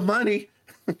got the money.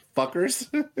 fuckers.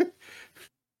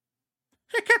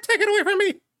 I can't take it away from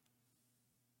me.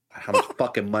 How much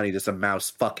fucking money does a mouse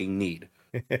fucking need?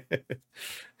 He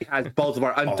has both of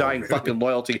our undying fucking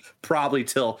loyalty, probably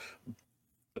till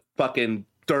the fucking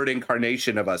third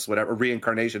incarnation of us, whatever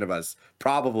reincarnation of us,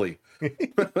 probably.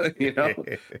 You know, how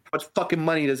much fucking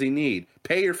money does he need?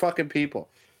 Pay your fucking people.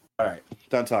 All right,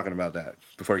 done talking about that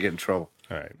before I get in trouble.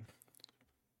 All right.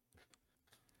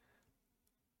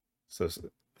 So,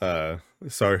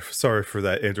 sorry for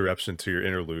that interruption to your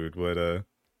interlude. What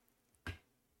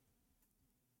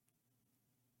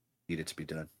needed to be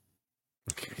done.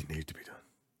 It needed to be done.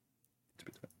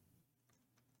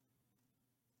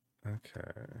 Okay.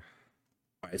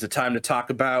 All right, is it time to talk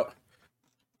about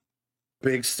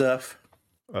big stuff?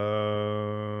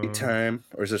 Time,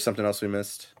 or is there something else we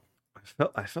missed?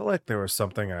 I felt like there was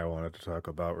something I wanted to talk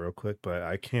about real quick, but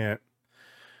I can't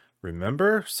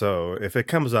remember. So if it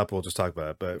comes up, we'll just talk about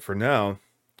it. But for now,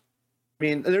 I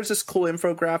mean, there's this cool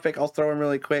infographic I'll throw in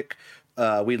really quick.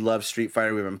 We love Street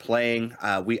Fighter. We've been playing.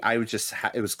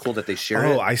 It was cool that they shared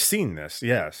it. Oh, I seen this.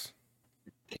 Yes.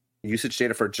 Usage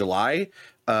data for July.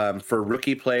 For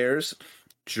rookie players,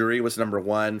 Juri was number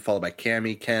 1, followed by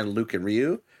Cammy, Ken, Luke, and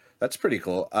Ryu. That's pretty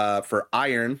cool. For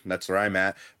Iron, that's where I'm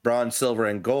at. Bronze, Silver,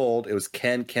 and Gold, it was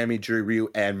Ken, Cammy, Juri, Ryu,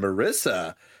 and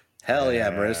Marissa. Hell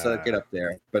yeah, Marissa, get up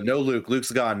there. But no Luke.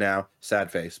 Luke's gone now.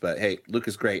 Sad face. But hey, Luke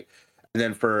is great. And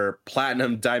then for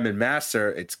Platinum, Diamond,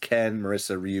 Master, it's Ken,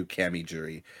 Marissa, Ryu, Cammy,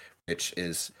 Juri, which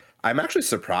is... I'm actually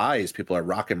surprised people are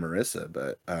rocking Marissa,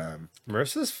 but...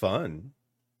 Marissa's fun.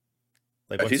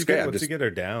 Like, once you get her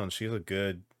down, she's a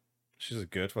good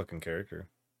fucking character.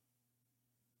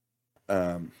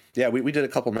 Yeah, we did a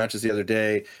couple matches the other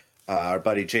day. Our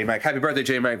buddy J Mike, happy birthday,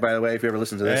 J Mike, by the way, if you ever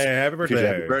listen to this. Hey, happy birthday.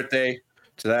 Happy birthday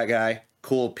to that guy.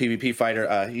 Cool PvP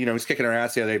fighter. He's kicking our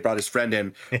ass the other day, brought his friend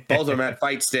in. Both of them had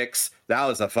fight sticks. That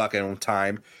was a fucking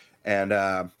time. And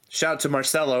shout out to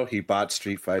Marcelo, he bought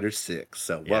Street Fighter 6.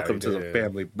 So welcome to the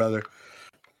family, brother.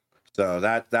 So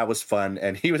that was fun.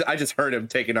 And I just heard him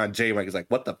taking on J Mike. He's like,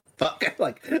 what the fuck?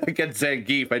 Like, against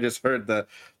Zangief. I just heard the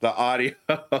audio.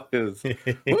 Is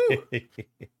woo!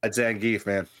 At Zangief,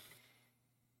 man.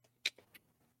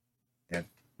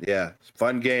 Yeah.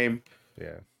 Fun game.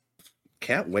 Yeah.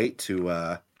 Can't wait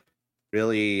to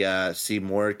really see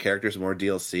more characters, more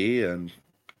DLC, and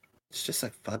it's just a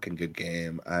fucking good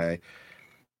game. I'm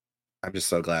just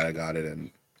so glad I got it, and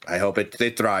I hope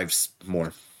it thrives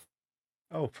more.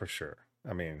 Oh, for sure.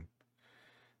 I mean,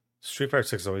 Street Fighter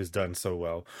 6 has always done so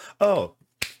well. Oh,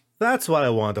 that's what I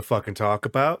wanted to fucking talk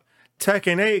about.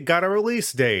 Tekken 8 got a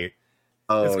release date.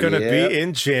 Oh, it's going to be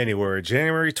in January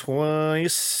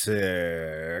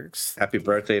 26th. Happy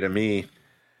birthday to me.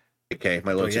 Okay,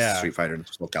 my little Street Fighter and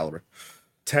Soul Calibur.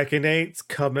 Tekken 8's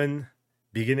coming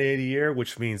beginning of the year,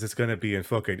 which means it's going to be in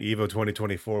fucking EVO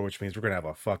 2024, which means we're going to have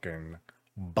a fucking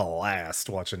blast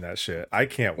watching that shit. I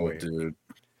can't wait. Dude.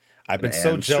 I've been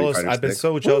so jealous. I've been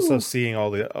so jealous of seeing all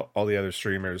the other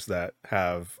streamers that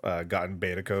have gotten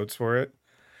beta codes for it.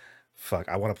 Fuck,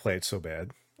 I want to play it so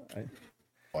bad. I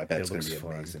bet it's going to be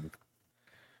amazing.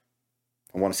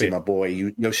 I want to see my boy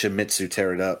Yoshimitsu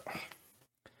tear it up.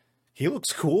 He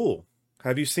looks cool.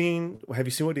 Have you seen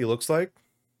what he looks like?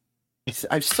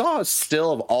 I saw a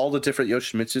still of all the different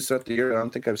Yoshimitsu throughout the year. I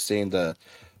don't think I've seen the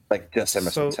just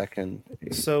Tekken.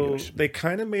 So they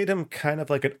kind of made him kind of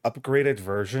like an upgraded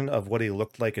version of what he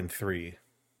looked like in 3.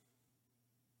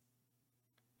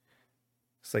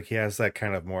 It's like he has that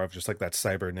kind of more of just like that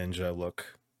cyber ninja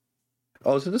look.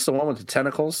 Oh, is this the one with the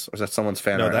tentacles, or is that someone's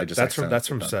fan art? No, that's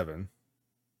from 7.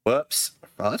 Whoops!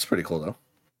 Oh, that's pretty cool though.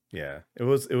 Yeah, it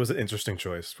was an interesting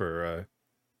choice for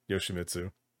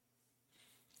Yoshimitsu.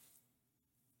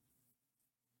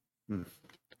 But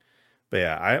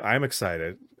yeah, I'm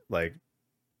excited. Like,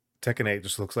 Tekken 8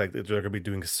 just looks like they're going to be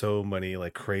doing so many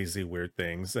like crazy weird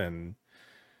things, and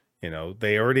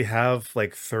they already have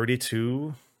like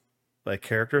 32 like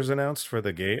characters announced for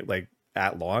the game like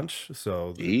at launch.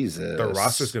 So Jesus, the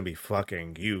roster's going to be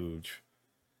fucking huge.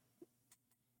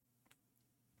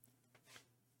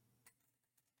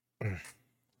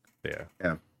 Yeah, it's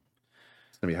gonna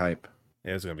be hype.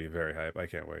 Yeah, it's gonna be very hype. I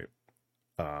can't wait.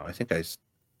 I think that's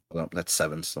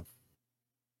 7 still.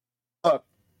 Oh,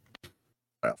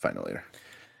 I'll find it later.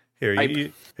 Here,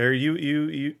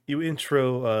 you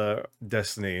intro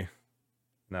Destiny.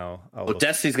 Now,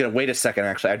 Destiny's gonna wait a second.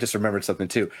 Actually, I just remembered something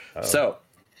too. Oh. So,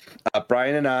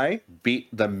 Brian and I beat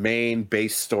the main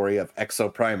base story of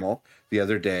Exo Primal the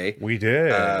other day. We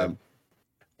did.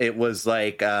 It was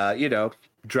like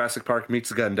Jurassic Park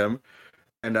meets Gundam,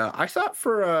 and I thought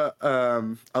for a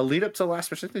lead up to the last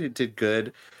mission, they did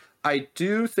good. I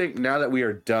do think now that we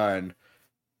are done,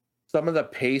 some of the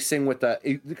pacing with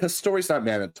because story's not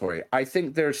mandatory. I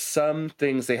think there's some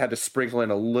things they had to sprinkle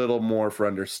in a little more for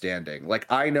understanding. Like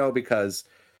I know because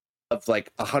of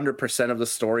like 100% of the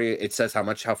story, it says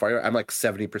how far I'm like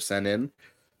 70% in.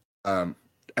 And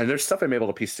there's stuff I'm able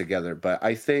to piece together, but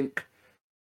I think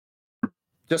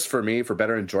just for me, for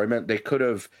better enjoyment,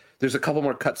 there's a couple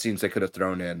more cutscenes they could have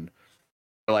thrown in.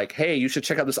 Like, hey, you should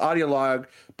check out this audio log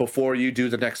before you do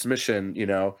the next mission,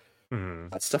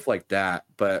 stuff like that.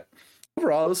 But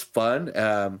overall, it was fun.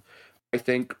 I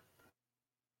think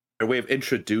their way of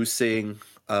introducing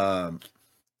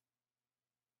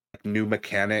new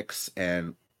mechanics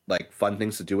and like fun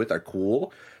things to do with are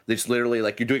cool. They just literally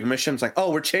like you're doing missions like,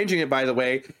 oh, we're changing it by the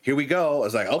way. Here we go. I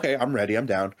was like, okay, I'm ready. I'm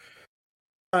down.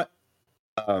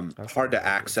 Hard to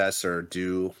access or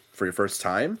do for your first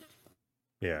time.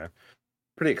 Yeah.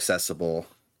 Pretty accessible.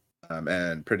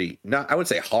 And pretty I would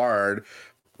say hard,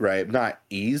 right? Not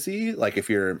easy. Like if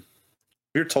you're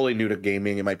totally new to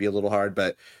gaming, it might be a little hard,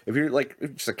 but if you're like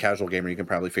just a casual gamer, you can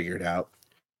probably figure it out.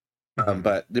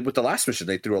 But with the last mission,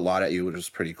 they threw a lot at you, which was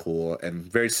pretty cool and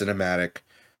very cinematic.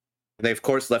 They of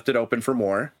course left it open for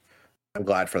more. I'm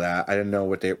glad for that. I didn't know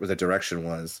what the direction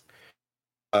was.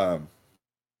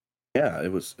 Yeah,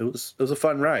 it was a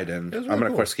fun ride, and really I'm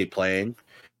gonna of course keep playing.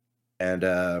 And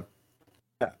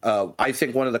I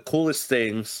think one of the coolest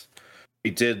things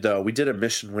we did a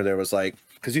mission where there was like,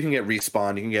 because you can get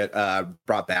respawned, you can get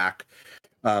brought back.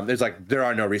 There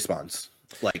are no respawns.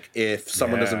 Like if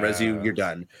someone doesn't res you, you're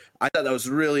done. I thought that was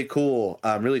really cool,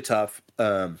 really tough.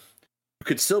 You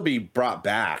could still be brought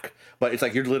back, but it's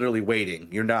like you're literally waiting.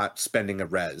 You're not spending a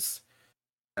res.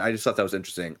 I just thought that was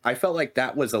interesting. I felt like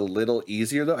that was a little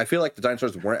easier though. I feel like the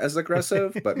dinosaurs weren't as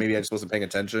aggressive, but maybe I just wasn't paying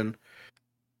attention.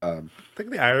 I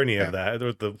think the irony of that,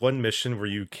 the one mission where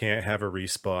you can't have a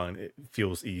respawn, it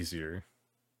feels easier.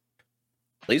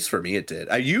 At least for me, it did.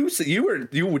 You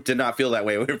did not feel that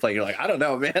way when we were playing. You're like, I don't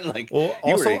know, man. Like, well,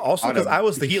 also because I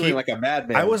was the healing like a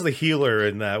madman. I was the healer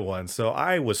in that one, so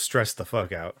I was stressed the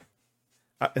fuck out,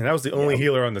 and I was the only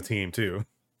healer on the team too.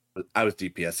 I was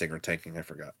DPSing or tanking. I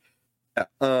forgot.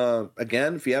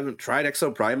 Again, if you haven't tried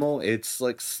Exo Primal, it's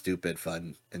like stupid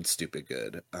fun and stupid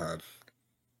good. I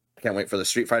can't wait for the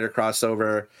Street Fighter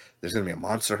crossover. There's gonna be a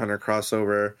Monster Hunter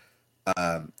crossover.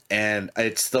 And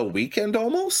it's the weekend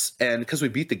almost, and because we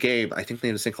beat the game, I think they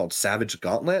have this thing called Savage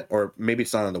Gauntlet, or maybe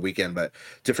it's not on the weekend, but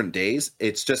different days.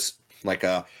 It's just like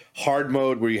a hard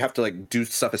mode where you have to like do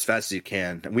stuff as fast as you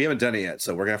can. And we haven't done it yet,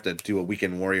 so we're gonna have to do a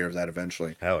weekend warrior of that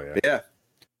eventually. Hell yeah. But yeah.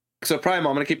 So Primal,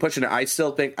 I'm gonna keep pushing it. I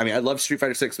still think, I love Street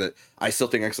Fighter 6, but I still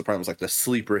think Exo Primal is like the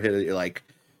sleeper hit. You're like,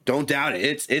 don't doubt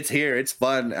it. It's here. It's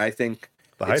fun. I think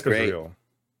the hype is real.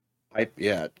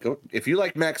 Go if you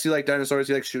like mechs, you like dinosaurs,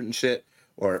 you like shooting shit,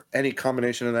 or any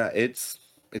combination of that. It's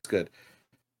good.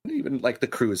 Even like the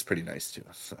crew is pretty nice too.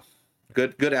 So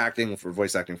good acting for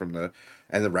voice acting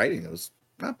and the writing. It was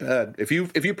not bad. If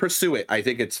you pursue it, I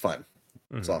think it's fun.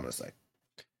 That's all I'm gonna say.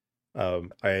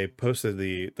 I posted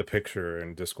the picture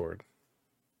in Discord.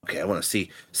 Okay, I want to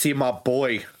see my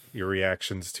boy. Your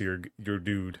reactions to your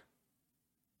dude.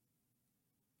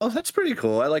 Oh, that's pretty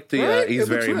cool. I like the right? He's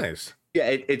very nice. Yeah,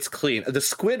 it's clean. The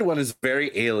squid one is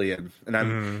very alien,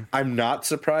 and I'm not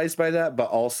surprised by that. But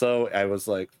also, I was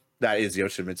like, that is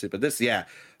Yoshimitsu. But this, I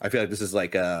feel like this is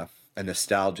like a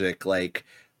nostalgic, like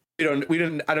we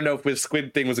didn't. I don't know if the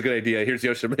squid thing was a good idea. Here's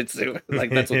Yoshimitsu. Like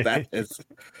that's what that is.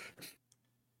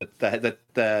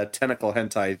 The tentacle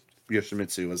hentai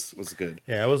Yoshimitsu was good.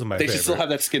 Yeah, it wasn't my favorite. They should still have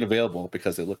that skin available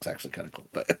because it looks actually kind of cool.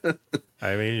 But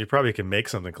I mean, you probably can make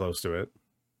something close to it.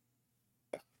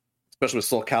 Especially with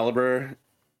Soul Calibur,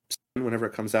 whenever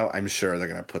it comes out, I'm sure they're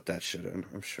gonna put that shit in.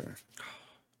 I'm sure.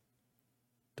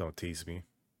 Don't tease me.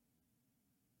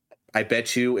 I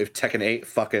bet you if Tekken 8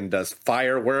 fucking does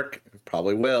firework, it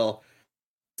probably will.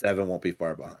 7 won't be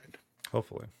far behind.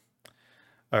 Hopefully.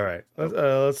 All right,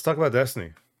 let's talk about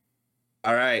Destiny.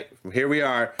 All right, here we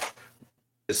are.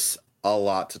 There's a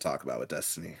lot to talk about with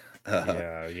Destiny.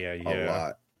 Yeah. A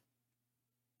lot.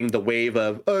 The wave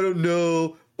of I don't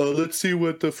know. Let's see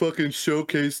what the fucking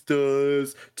showcase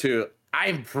does. To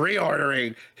I'm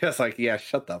pre-ordering. Just like, yeah,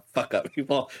 shut the fuck up,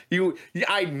 people.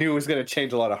 I knew it was gonna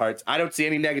change a lot of hearts. I don't see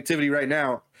any negativity right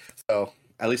now. So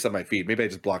at least on my feed. Maybe I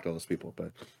just blocked all those people,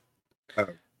 but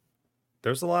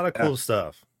there's a lot of cool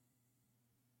stuff.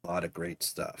 A lot of great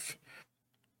stuff.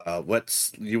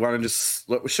 What's you want to just?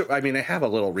 I mean, I have a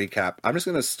little recap. I'm just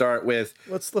gonna start with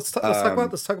let's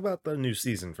talk about the new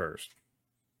season first.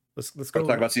 Let's go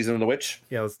talk about Season of the Witch.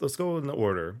 Yeah, let's go in the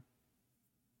order.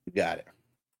 You got it.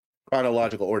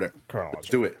 Chronological order. Let's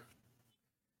do it.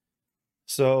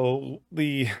 So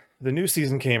the new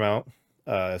season came out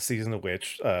season of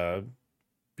which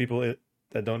people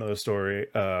that don't know the story,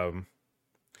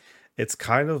 it's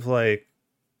kind of like,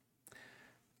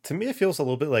 to me, it feels a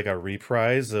little bit like a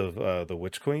reprise of the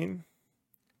Witch Queen,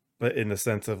 but in the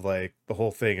sense of like the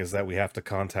whole thing is that we have to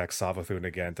contact Savathun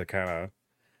again to kind of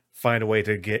find a way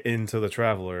to get into the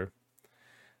Traveler,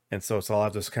 and so it's all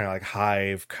of this kind of like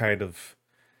hive kind of,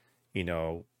 you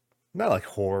know, not like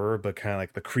horror, but kind of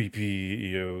like the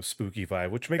creepy, spooky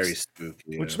vibe, Very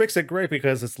spooky. which makes it great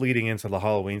because it's leading into the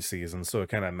Halloween season, so it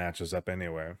kind of matches up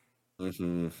anyway.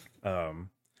 Mm-hmm.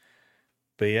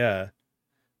 But yeah,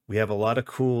 we have a lot of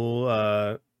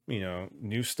cool,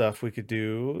 new stuff we could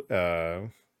do.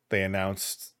 They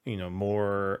announced,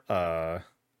 more. They're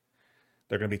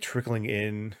going to be trickling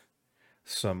in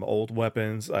some old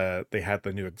weapons. They had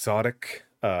the new exotic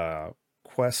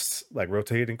quests, like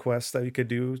rotating quests that you could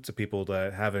do to people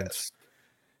that haven't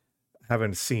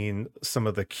seen some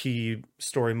of the key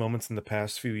story moments in the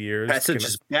past few years. Passage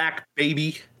is back,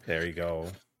 baby. There you go.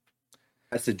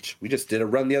 Passage. We just did a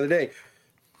run the other day.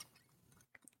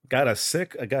 I got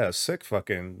a sick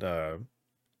fucking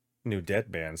new dead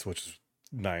bands, which is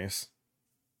nice.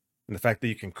 And the fact that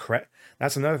you can craft,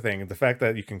 that's another thing. The fact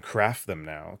that you can craft them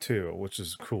now too, which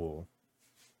is cool.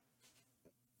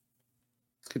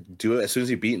 Could do it as soon as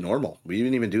you beat normal. We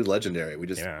didn't even do legendary. We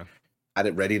just had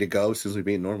it ready to go as soon as we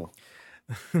beat normal.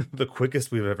 The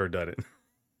quickest we've ever done it.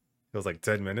 It was like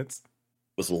 10 minutes.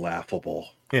 It was laughable.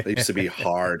 It used to be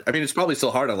hard. I mean, it's probably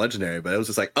still hard on legendary, but it was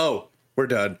just like, oh, we're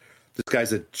done. This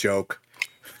guy's a joke.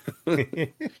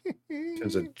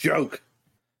 It's a joke.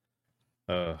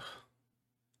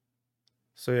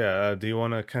 So yeah, do you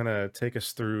want to kind of take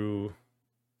us through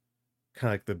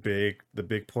kind of like the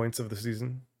big points of the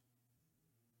season?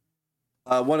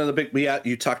 One of the big,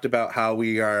 you talked about how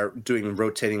we are doing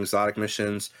rotating exotic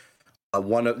missions.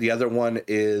 The other one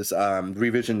is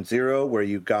Revision Zero, where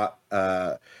you got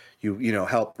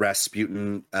help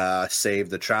Rasputin save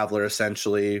the Traveler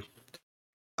essentially.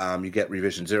 You get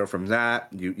Revision Zero from that.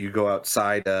 You go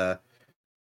outside.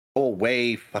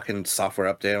 Way fucking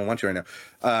software update. I don't want you right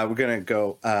now. We're gonna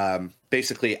go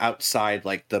basically outside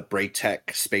like the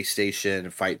Braytech space station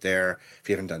and fight there if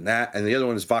you haven't done that. And the other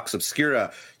one is Vox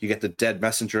Obscura. You get the Dead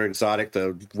Messenger exotic,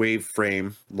 the wave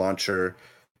frame launcher,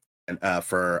 and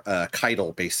for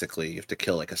Keitel, basically you have to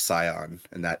kill like a Scion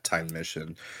in that time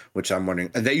mission, which I'm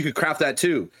wondering. And then you could craft that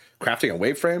too. Crafting a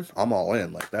wave frame, I'm all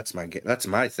in. Like that's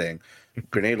my thing.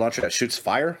 Grenade launcher that shoots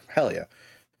fire, hell yeah.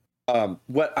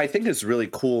 What I think is really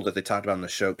cool that they talked about in the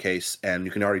showcase, and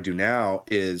you can already do now,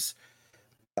 is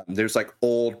there's like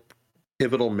old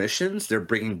pivotal missions they're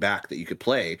bringing back that you could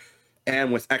play,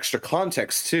 and with extra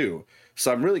context too.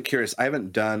 So I'm really curious. I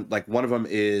haven't done, like, one of them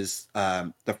is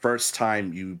the first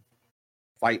time you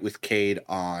fight with Cade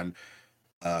on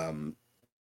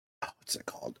what's it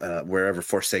called? Wherever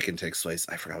Forsaken takes place.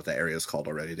 I forgot what that area is called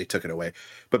already. They took it away.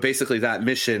 But basically that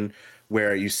mission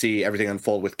where you see everything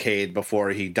unfold with Cade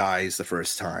before he dies the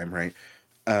first time, right?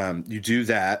 You do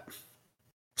that.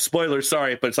 Spoilers,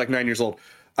 sorry, but it's like 9 years old.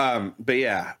 But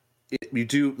yeah, you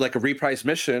do like a reprise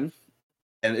mission,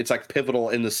 and it's like pivotal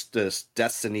in this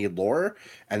Destiny lore,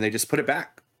 and they just put it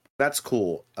back. That's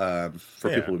cool for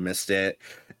people who missed it.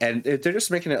 And they're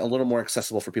just making it a little more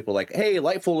accessible for people like, hey,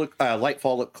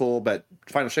 Lightfall look cool, but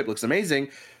Final Shape looks amazing.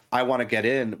 I want to get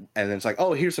in. And then it's like,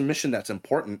 oh, here's a mission that's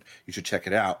important. You should check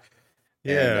it out.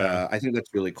 Yeah. And I think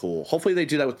that's really cool. Hopefully they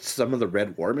do that with some of the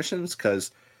Red War missions,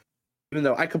 because even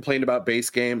though I complained about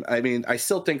base game, I mean, I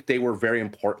still think they were very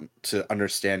important to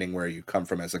understanding where you come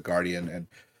from as a Guardian. And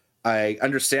I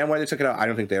understand why they took it out. I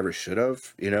don't think they ever should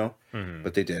have,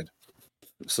 but they did.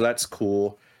 So that's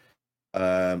cool.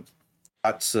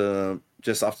 Got some,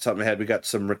 just off the top of my head, we got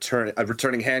some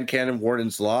returning hand cannon,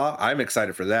 Warden's Law. I'm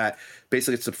excited for that.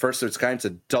 Basically, it's the first of its kind. It's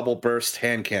a double burst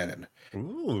hand cannon.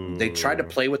 Ooh. They tried to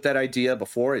play with that idea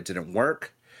before. It didn't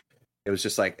work. It was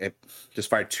just like, it just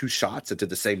fired 2 shots. It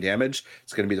did the same damage.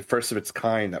 It's going to be the first of its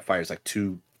kind that fires like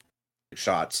 2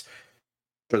 shots.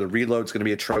 For the reload, it's going to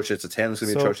be atrocious. Its handling's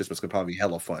going to be atrocious, but it's going to probably be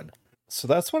hella fun. So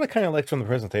that's what I kind of liked from the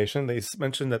presentation. They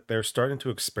mentioned that they're starting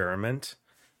to experiment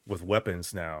with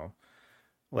weapons now.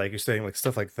 Like you're saying, like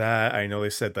stuff like that. I know they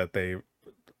said that they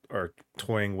are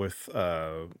toying with,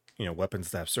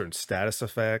 weapons that have certain status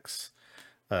effects,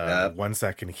 ones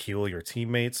that can heal your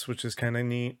teammates, which is kind of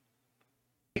neat.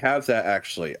 We have that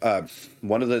actually.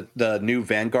 One of the new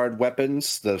Vanguard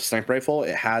weapons, the sniper rifle,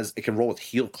 it can roll with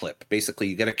heal clip. Basically,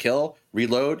 you get a kill,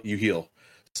 reload, you heal.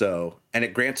 So, and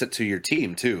it grants it to your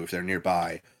team too if they're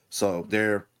nearby. So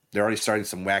they're already starting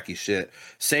some wacky shit.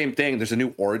 Same thing. There's a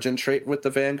new origin trait with the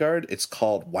Vanguard. It's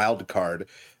called Wild Card.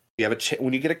 You have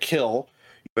when you get a kill,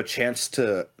 you have a chance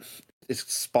to. it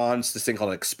spawns this thing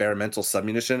called an experimental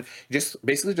submunition. You just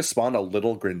basically just spawn a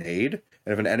little grenade,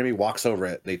 and if an enemy walks over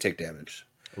it, they take damage.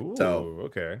 Ooh, So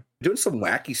okay. Doing some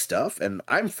wacky stuff, and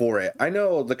I'm for it. I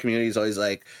know the community is always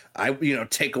like,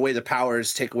 take away the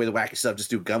powers, take away the wacky stuff, just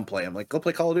do gunplay. I'm like, go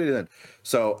play Call of Duty then.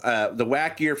 So the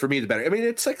wackier for me, the better. I mean,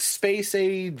 it's like space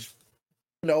age,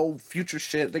 future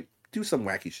shit. Like, do some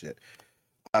wacky shit.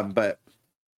 But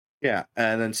yeah,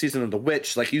 and then Season of the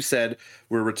Witch, like you said,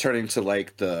 we're returning to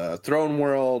like the throne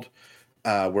world.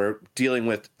 We're dealing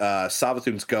with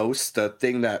Savathun's ghost, the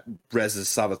thing that reses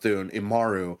Savathun,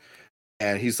 Imaru,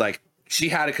 and he's like, she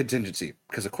had a contingency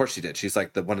because of course she did. She's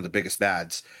like one of the biggest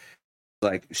bads.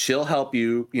 Like, she'll help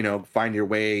you, find your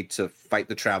way to fight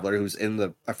the traveler who's in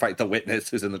the fight the witness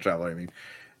who's in the traveler. I mean,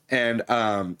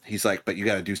 and he's like, but you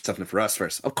got to do something for us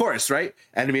first, of course, right?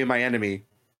 Enemy of my enemy,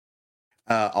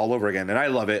 all over again, and I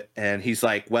love it. And he's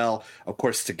like, well, of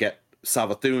course, to get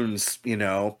Savathun's,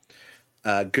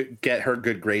 get her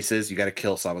good graces, you got to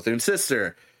kill Savathun's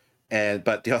sister.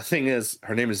 But the other thing is,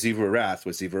 her name is Xivu Arath.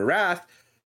 With Xivu Arath,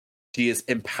 she is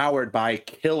empowered by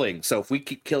killing. So if we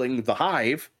keep killing the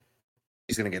hive,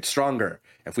 she's going to get stronger.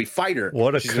 If we fight her,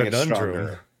 what a she's going to get conundrum,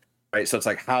 stronger. Right? So it's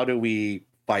like, how do we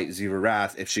fight Xivu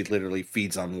Arath if she literally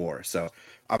feeds on war? So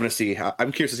I'm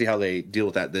curious to see how they deal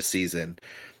with that this season.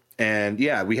 And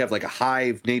yeah, we have like a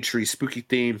hive, naturey, spooky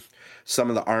theme. Some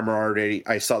of the armor already,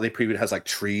 I saw they previewed has like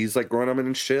trees like growing on them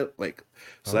and shit. Like,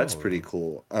 so that's pretty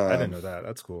cool. I didn't know that.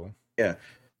 That's cool. Yeah.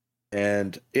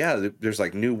 And yeah, there's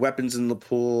like new weapons in the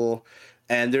pool,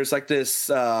 and there's like this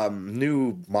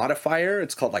new modifier.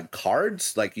 It's called like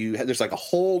cards. Like there's like a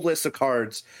whole list of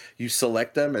cards. You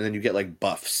select them, and then you get like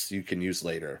buffs you can use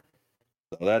later.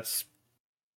 So that's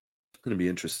gonna be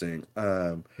interesting.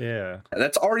 Yeah,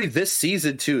 that's already this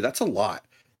season too. That's a lot,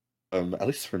 at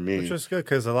least for me. Which is good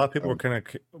because a lot of people were kind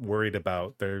of worried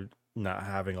about they're not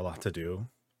having a lot to do.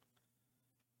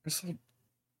 There's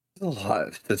a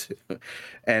lot to do.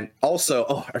 And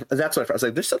also, that's what I was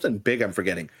like, there's something big I'm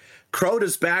forgetting.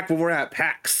 Crota's back when we're at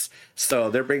PAX.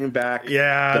 So they're bringing back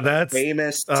that's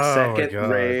famous second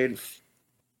raid,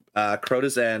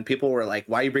 Crota's End. People were like,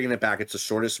 why are you bringing it back? It's the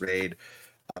shortest raid.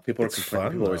 People are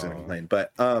complaining. People are always going to complain.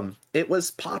 But it was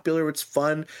popular. It's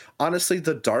fun. Honestly,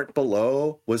 the Dark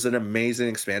Below was an amazing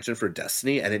expansion for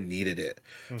Destiny, and it needed it.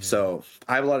 Mm-hmm. So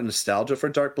I have a lot of nostalgia for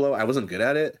Dark Below. I wasn't good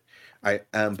at it.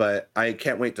 But I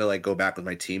can't wait to like go back with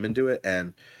my team and do it.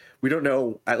 And we don't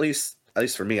know, at least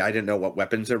for me, I didn't know what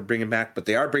weapons they're bringing back, but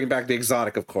they are bringing back the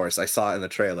exotic, of course. I saw it in the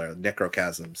trailer,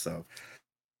 Necrochasm. So,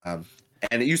 and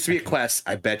it used to be a quest.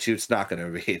 I bet you it's not going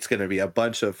to be. It's going to be a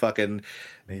bunch of fucking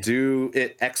do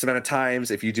it X amount of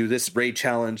times. If you do this raid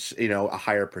challenge, a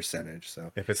higher percentage.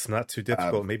 So if it's not too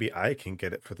difficult, maybe I can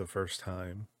get it for the first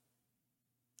time.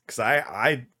 Because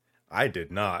I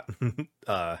did not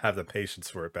have the patience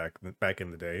for it back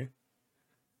in the day.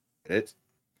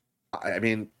 I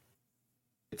mean,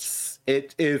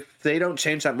 if they don't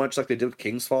change that much like they did with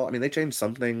King's Fall. I mean, they changed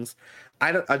some things.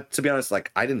 To be honest,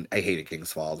 like I hated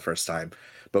King's Fall the first time,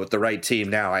 but with the right team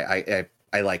now,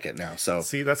 I like it now. So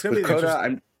see, that's gonna be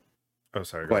Crota. Oh,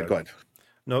 sorry. Go ahead.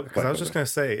 No, because I was just gonna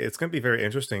say it's gonna be very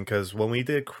interesting because when we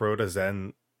did Crota's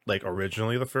End like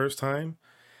originally the first time.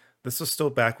 This was still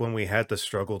back when we had to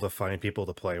struggle to find people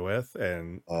to play with,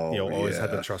 and always had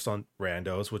to trust on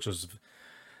randos, which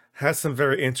has some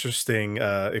very interesting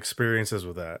experiences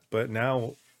with that. But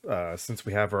now, since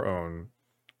we have our own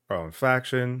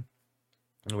faction,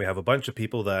 and we have a bunch of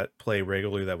people that play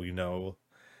regularly that we know,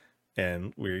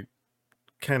 and we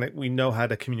know how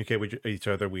to communicate with each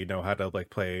other. We know how to like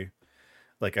play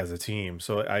like as a team.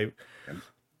 So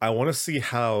I want to see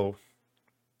how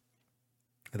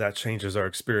that changes our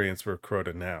experience for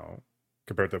Crota now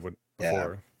compared to what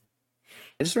before.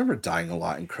 I just remember dying a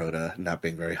lot in Crota, not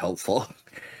being very helpful,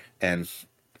 and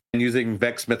using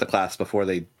Vex Mythoclast before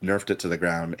they nerfed it to the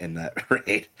ground in that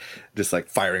raid, just like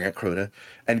firing at Crota.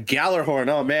 And Gallarhorn,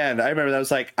 oh man, I remember that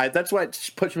was like, that's what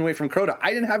pushed me away from Crota. I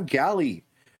didn't have Galley,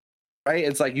 right?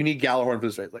 It's like, you need Gallarhorn for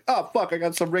this raid. It's like, oh fuck, I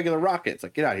got some regular rockets.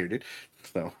 Like, get out of here, dude.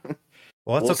 So...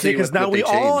 Well, that's okay because now we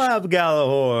all have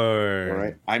Galahorn. All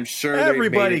right, I'm sure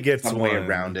everybody gets some way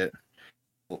around it.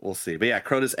 We'll see. But yeah,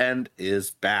 Crota's End is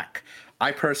back.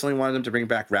 I personally wanted them to bring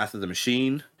back Wrath of the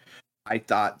Machine. I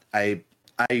thought I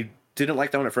didn't like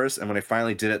that one at first, and when I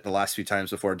finally did it the last few times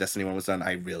before Destiny 1 was done,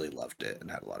 I really loved it and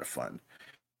had a lot of fun.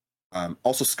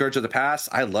 Also, Scourge of the Past.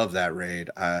 I love that raid.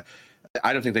 I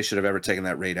don't think they should have ever taken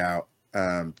that raid out.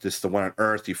 Just the one on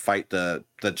Earth. You fight the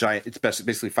giant. It's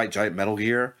basically fight giant Metal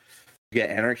Gear. Get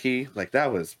Anarchy, like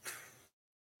that was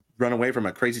run away from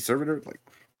a crazy servitor. Like,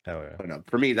 hell yeah. I don't know.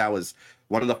 For me, that was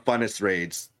one of the funnest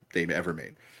raids they've ever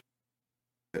made.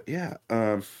 Yeah.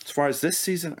 As far as this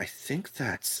season, I think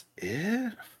that's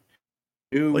it. At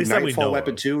New least that we Nightfall know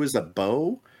weapon of. 2 is a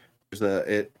bow. There's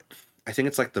a it. I think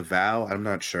it's like the Vow. I'm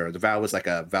not sure. The Vow was like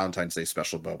a Valentine's Day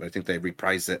special bow, but I think they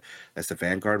reprised it as the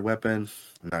Vanguard weapon.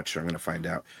 I'm not sure. I'm gonna find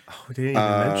out. Oh, we didn't even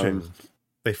Um. mention.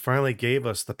 They finally gave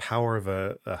us the power of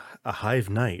a hive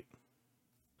knight.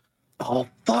 Oh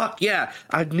fuck yeah!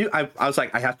 I knew. I was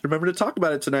like, I have to remember to talk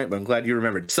about it tonight, but I'm glad you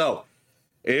remembered. So,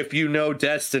 if you know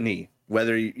Destiny,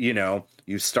 whether you know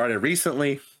you started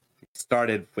recently,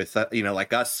 started with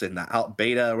like us in the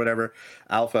beta or whatever,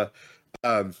 alpha.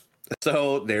 Um,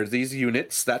 so there's these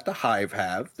units that the Hive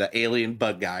have, the alien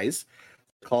bug guys,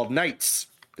 called Knights.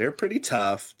 They're pretty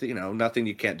tough, nothing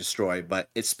you can't destroy, but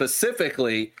it's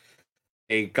specifically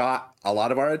it got a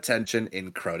lot of our attention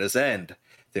in Crota's End.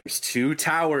 There's 2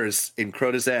 towers in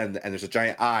Crota's End, and there's a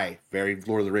giant eye, very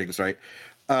Lord of the Rings, right?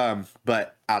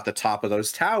 But at the top of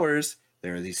those towers,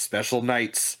 there are these special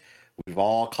knights. We've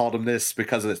all called them this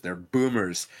because of this. They're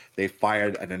boomers. They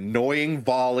fired an annoying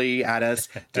volley at us,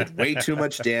 did way too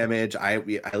much damage.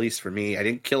 At least for me, I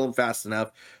didn't kill them fast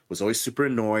enough. Was always super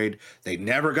annoyed. They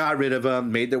never got rid of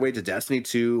them. Made their way to Destiny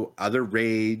 2, other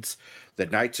raids. The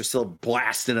knights are still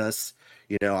blasting us.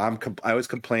 I always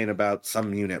complain about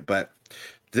some unit, but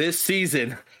this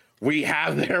season we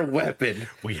have their weapon.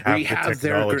 We have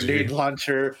Their technology. grenade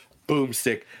launcher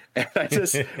boomstick. And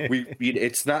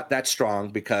it's not that strong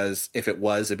because if it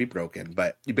was, it'd be broken.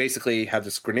 But you basically have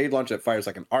this grenade launcher that fires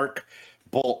like an arc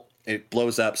bolt. It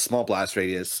blows up, small blast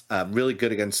radius. Really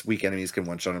good against weak enemies, can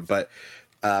one-shot them. But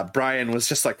Brian was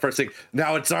just like, first thing,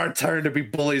 now it's our turn to be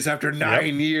bullies after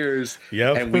 9 years.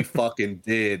 Yep. And we fucking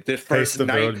did. This first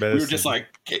night, we were just like,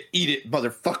 eat it,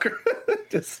 motherfucker.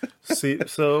 See,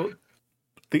 so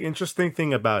the interesting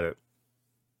thing about it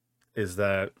is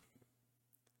that,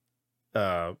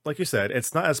 like you said,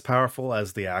 it's not as powerful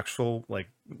as the actual like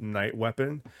knight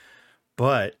weapon,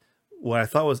 but what I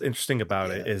thought was interesting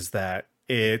about it is that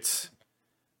it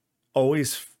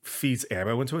always feeds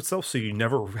ammo into itself, so you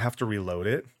never have to reload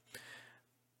it.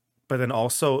 But then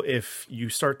also, if you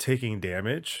start taking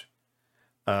damage,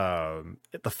 the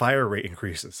fire rate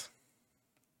increases.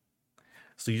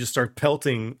 So you just start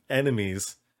pelting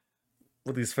enemies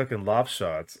with these fucking lob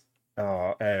shots.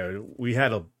 And we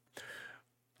had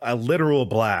a literal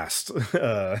blast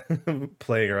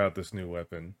playing around this new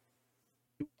weapon.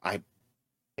 I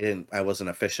wasn't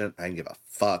efficient. I didn't give a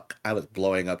fuck. I was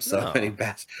blowing up so many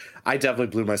bats. I definitely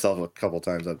blew myself a couple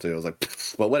times up too. I was like,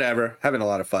 but whatever, having a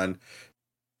lot of fun.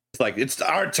 It's like, it's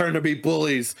our turn to be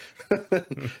bullies.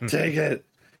 Take it.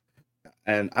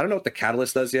 And I don't know what the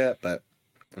catalyst does yet, but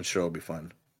I'm sure it'll be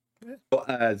fun.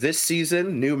 So, this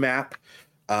season, new map.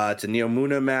 It's a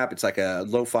Neomuna map. It's like a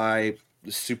lo-fi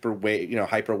super wave,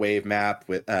 hyper wave map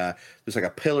with there's like a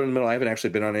pillar in the middle. I haven't actually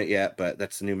been on it yet, but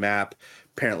that's the new map.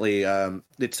 Apparently,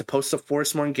 it's supposed to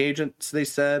force more engagements, they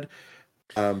said.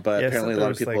 But apparently a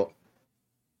lot of people like,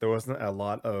 there wasn't a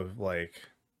lot of like,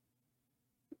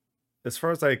 as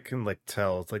far as I can like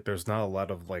tell, it's like there's not a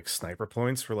lot of like sniper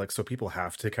points for like, so people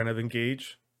have to kind of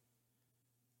engage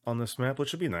on this map,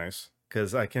 which would be nice,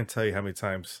 because I can't tell you how many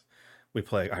times we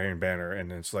play Iron Banner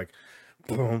and it's like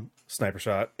boom, sniper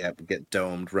shot. Yeah, get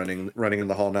domed running in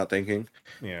the hall, not thinking.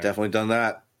 Yeah, definitely done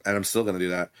that, and I'm still gonna do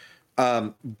that.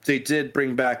 They did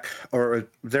bring back, or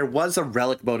there was a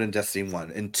relic mode in Destiny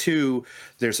 1 and 2.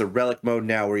 There's a relic mode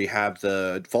now where you have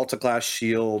the Vault of Glass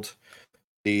shield,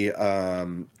 the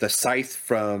scythe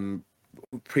from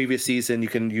previous season you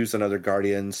can use on other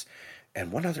Guardians,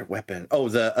 and one other weapon. Oh,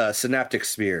 the synaptic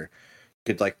spear.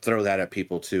 You could like throw that at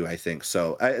people too, I think.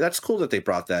 So that's cool that they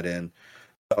brought that in.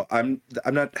 So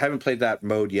haven't played that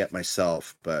mode yet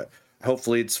myself, but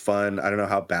hopefully it's fun. I don't know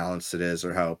how balanced it is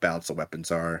or how balanced the weapons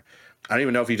are. I don't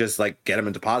even know if you just like get them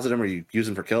and deposit them or you use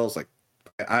them for kills. Like,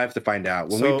 I have to find out.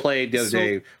 When we played the other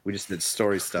day, we just did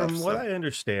story stuff. From what I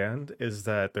understand is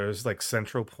that there's like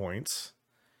central points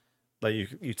that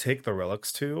you take the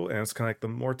relics to, and it's kind of like the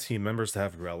more team members that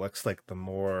have relics, like the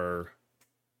more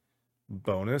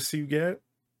bonus you get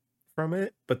from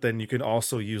it. But then you can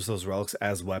also use those relics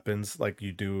as weapons like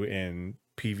you do in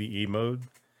PvE mode.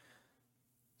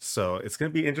 So it's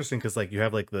gonna be interesting because like you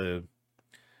have like the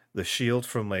shield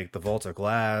from like the Vault of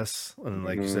Glass, and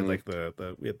like you said, like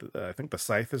I think the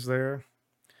scythe is there.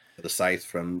 The scythe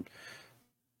from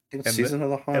Season of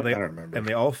the Hawk. I don't remember. And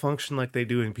they all function like they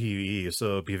do in PvE,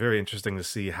 so it'd be very interesting to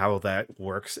see how that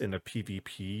works in a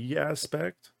PvP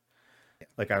aspect.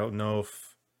 Like, I don't know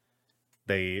if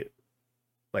they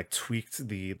like tweaked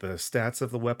the stats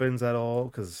of the weapons at all,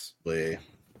 because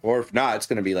or if not, it's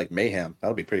gonna be like mayhem.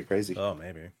 That'll be pretty crazy. Oh,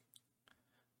 maybe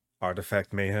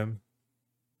artifact mayhem.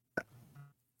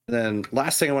 Then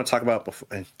last thing I want to talk about before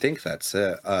I think that's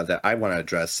it that I want to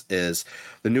address is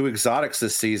the new exotics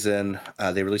this season.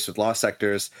 They released with Lost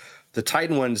Sectors. The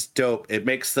Titan one's dope. It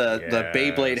makes the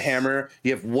Beyblade Yes. hammer.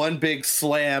 You have one big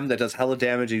slam that does hella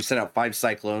damage, and you send out 5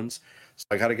 cyclones. So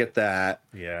I got to get that.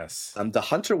 Yes. The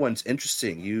Hunter one's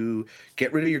interesting. You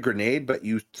get rid of your grenade, but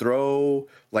you throw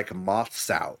like moths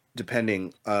out,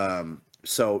 depending.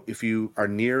 So if you are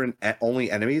near only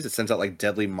enemies, it sends out like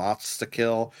deadly moths to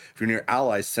kill. If you're near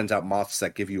allies, it sends out moths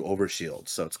that give you overshield.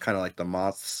 So it's kind of like the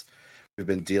moths we've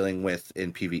been dealing with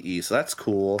in PvE. So that's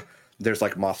cool. There's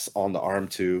like moths on the arm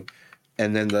too.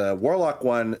 And then the Warlock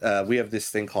one, we have this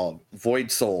thing called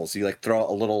Void Souls. You like throw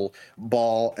a little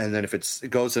ball, and then if it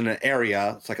goes in an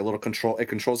area, it's like a little control. It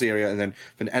controls the area, and then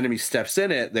if an enemy steps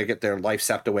in it, they get their life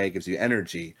sapped away. It gives you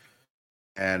energy.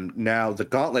 And now the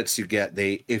gauntlets you get,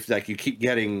 if like you keep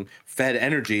getting fed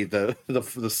energy, the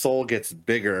soul gets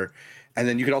bigger, and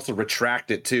then you can also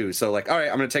retract it too. So like, all right,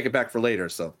 I'm gonna take it back for later.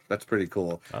 So that's pretty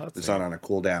cool. It's not on a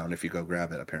cooldown if you go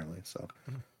grab it, apparently. So,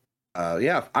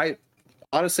 yeah, I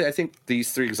think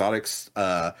these 3 exotics.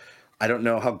 I don't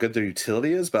know how good their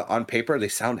utility is, but on paper they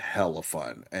sound hella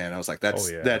fun, and I was like,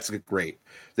 that's great.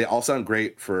 They all sound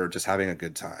great for just having a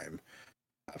good time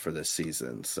for this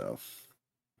season. So.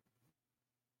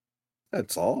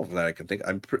 That's all that I can think.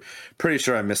 I'm pretty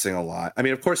sure I'm missing a lot. I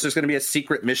mean, of course, there's going to be a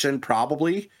secret mission,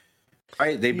 probably.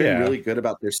 Right? They've been really good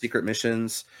about their secret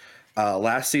missions.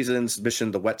 Last season's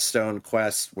mission, the Whetstone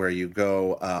quest, where you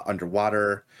go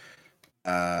underwater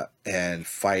and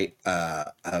fight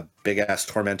a big ass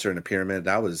tormentor in a pyramid.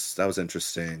 That was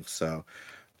interesting. So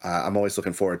I'm always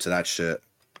looking forward to that shit.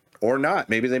 Or not.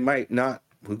 Maybe they might not.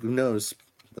 Who knows?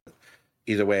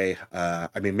 Either way,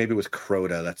 I mean, maybe with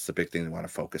Crota, that's the big thing they want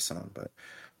to focus on. But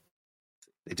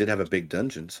they did have a big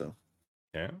dungeon, so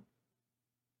yeah.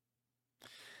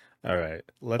 All right,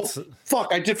 let's.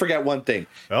 Fuck! I did forget one thing.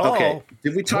 Okay,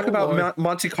 did we talk about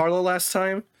Monte Carlo last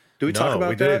time? Did we talk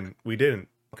about that? We didn't.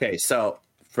 Okay, so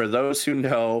for those who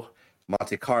know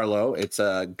Monte Carlo, it's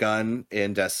a gun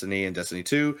in Destiny and Destiny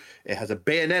 2. It has a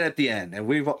bayonet at the end, and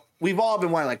we've all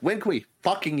been wanting, like, when can we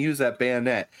fucking use that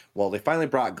bayonet? Well, they finally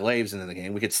brought glaives into the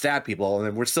game. We could stab people, and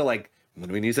then we're still like, when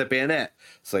do we use that bayonet?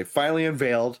 So they finally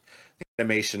unveiled the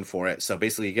animation for it. So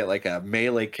basically, you get like a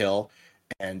melee kill,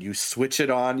 and you switch it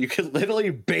on. You can literally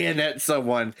bayonet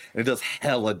someone, and it does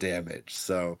hella damage.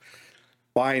 So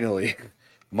finally,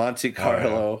 Monte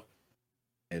Carlo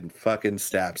and fucking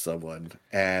stab someone,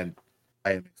 and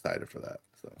I am excited for that.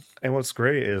 So, and what's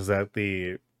great is that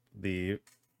the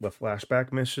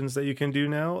flashback missions that you can do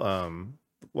now,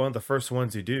 one of the first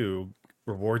ones you do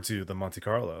rewards you the Monte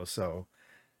Carlo. So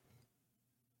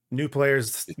new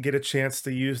players get a chance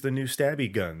to use the new stabby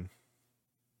gun.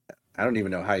 I don't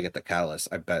even know how you get the catalyst.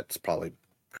 I bet it's probably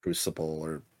Crucible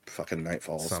or fucking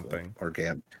Nightfall something, or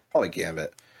Gambit. Probably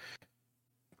Gambit.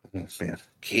 Oh, man,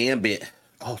 Gambit.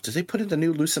 Oh, did they put in the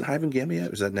new Lucent Hive in Gambit yet?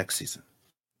 Or is that next season?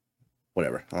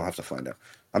 Whatever. I'll have to find out.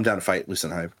 I'm down to fight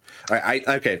Lucent Hive. All right,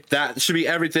 okay. That should be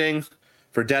everything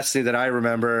for Destiny that I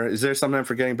remember. Is there something I'm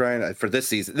forgetting, Brian? For this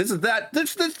season. This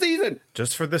season.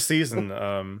 Just for this season.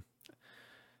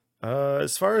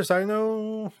 As far as I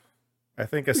know, I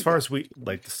think as far as we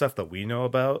like the stuff that we know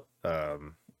about,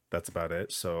 that's about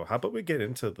it. So how about we get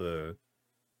into the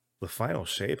final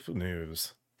shape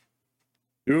news?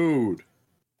 Dude.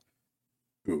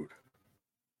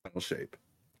 Final shape.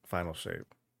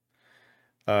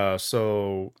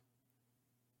 So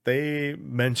they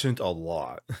mentioned a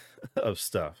lot of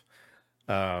stuff.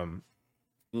 So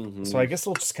I guess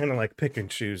we'll just kind of like pick and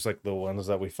choose like the ones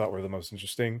that we thought were the most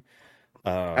interesting.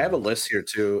 I have a list here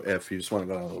too, if you just want to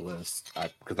go down the list,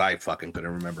 because I fucking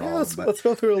couldn't remember all of them. But let's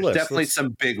go through a list. Definitely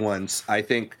some big ones. I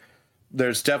think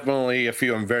there's definitely a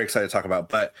few I'm very excited to talk about.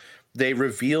 But they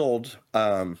revealed,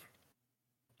 well,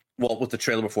 with the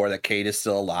trailer before, that Cade is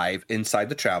still alive inside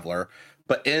the Traveler.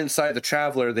 But inside the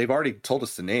Traveler, they've already told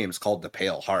us the name. It's called the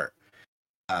Pale Heart.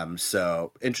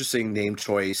 So interesting name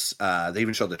choice. They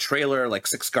even showed the trailer, like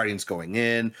 6 Guardians going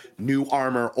in, new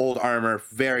armor, old armor,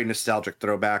 very nostalgic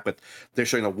throwback. But they're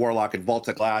showing the Warlock in Vault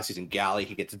of Glass. He's in Galley.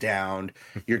 He gets downed.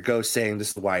 Your Ghost saying, "This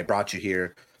is why I brought you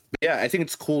here." But yeah, I think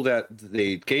it's cool that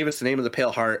they gave us the name of the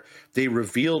Pale Heart. They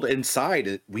revealed inside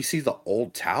it. We see the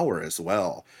old tower as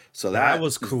well. So that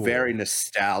was cool. Very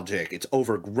nostalgic. It's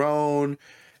overgrown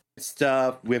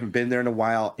stuff. We haven't been there in a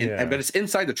while, but it's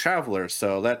inside the Traveler,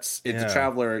 so it's a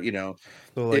Traveler, so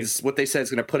like, it's what they said is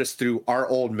going to put us through our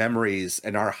old memories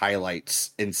and our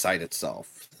highlights inside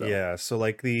itself. So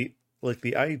like the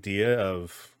idea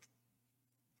of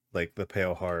like the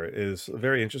Pale Heart is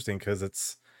very interesting, because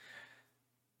it's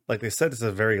like they said, it's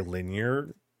a very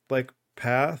linear like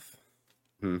path,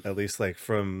 at least like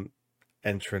from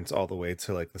entrance all the way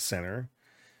to like the center.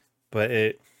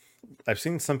 But I've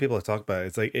seen some people talk about it.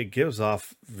 It's like it gives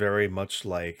off very much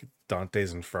like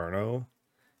Dante's Inferno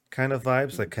kind of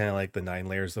vibes, like kind of like the 9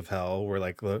 layers of hell, where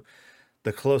like the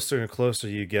closer and closer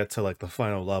you get to like the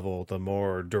final level, the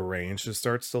more deranged it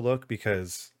starts to look,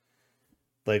 because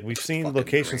like we've seen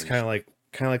locations kind of like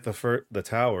the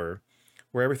tower,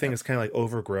 where everything is kind of like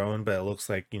overgrown, but it looks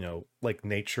like, you know, like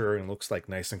nature, and looks like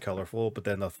nice and colorful. But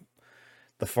then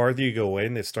the farther you go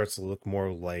in, it starts to look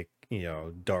more like, you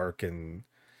know, dark and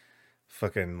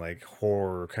fucking like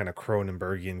horror, kind of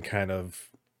Cronenbergian kind of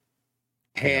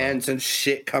hands and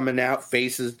shit coming out,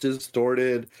 faces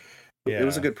distorted. Yeah. It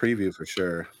was a good preview for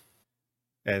sure.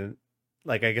 And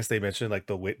like I guess they mentioned like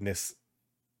the witness,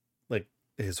 like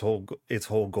its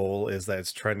whole goal is that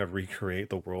it's trying to recreate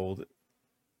the world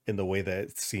in the way that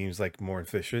it seems like more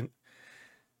efficient.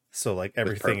 So like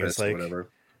everything is like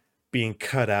being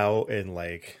cut out and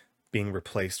like being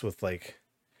replaced with like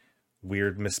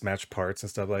weird mismatched parts and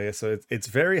stuff like that. So it's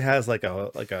very has like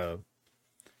a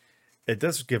it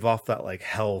does give off that like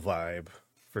hell vibe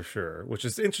for sure, which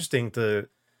is interesting to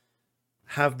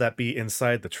have that be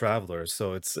inside the Travelers.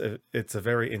 So it's a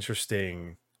very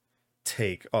interesting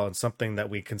take on something that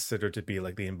we consider to be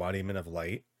like the embodiment of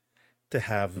light, to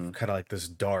have kind of like this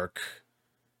dark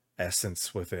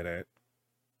essence within it.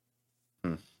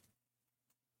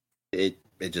 It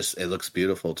looks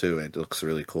beautiful too. It looks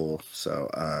really cool. So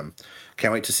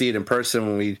can't wait to see it in person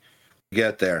when we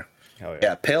get there. Oh,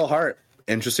 yeah, Pale Heart,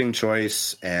 interesting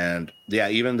choice. And yeah,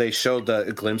 even they showed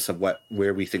a glimpse of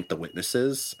where we think the witness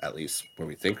is, at least where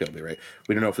we think it'll be, right?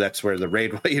 We don't know if that's where the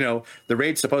raid, you know, the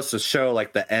raid's supposed to show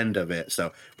like the end of it,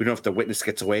 so we don't know if the witness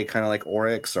gets away kind of like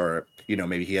Oryx, or, you know,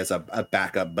 maybe he has a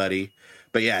backup buddy.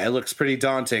 But yeah, it looks pretty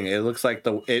daunting. It looks like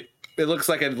it looks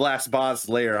like a last boss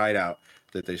layer hideout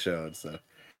that they showed, so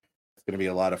it's gonna be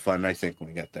a lot of fun, I think, when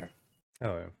we get there.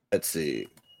 Oh yeah. Let's see.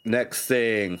 Next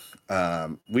thing,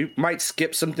 we might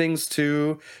skip some things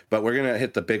too, but we're gonna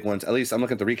hit the big ones. At least I'm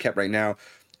looking at the recap right now.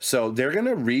 So they're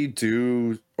gonna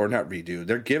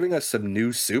they're giving us some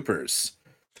new supers.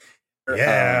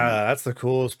 Yeah, that's the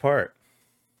coolest part.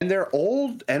 And they're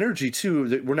old energy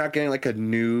too. We're not getting like a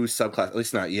new subclass, at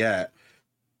least not yet.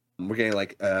 We're getting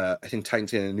like I think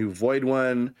Titan's getting a new Void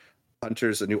one,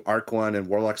 Hunter's a new Arc one, and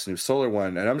Warlock's a new Solar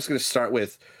one. And I'm just gonna start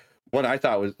with what I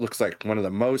thought looks like one of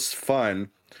the most fun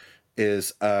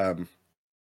is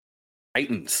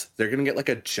Titans. They're gonna get like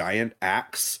a giant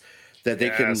axe that they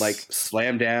can like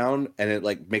slam down, and it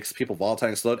like makes people volatile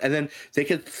and slowed, and then they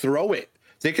can throw it.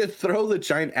 They could throw the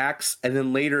giant axe, and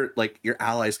then later like your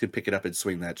allies could pick it up and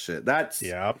swing that shit.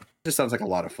 Just sounds like a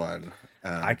lot of fun.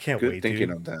 I can't wait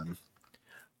thinking of them.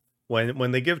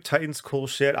 When they give Titans cool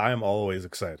shit, I am always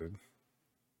excited.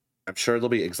 I'm sure there'll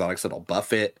be exotics that'll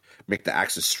buff it, make the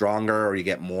axes stronger, or you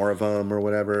get more of them or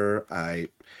whatever.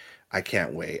 I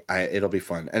can't wait. It'll be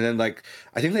fun. And then like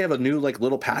I think they have a new like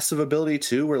little passive ability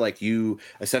too, where like you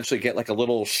essentially get like a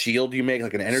little shield you make,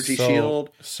 like an energy shield.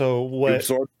 So what? You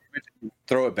absorb it,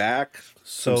 throw it back.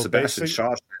 So basically,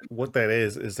 what that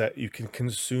is that you can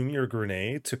consume your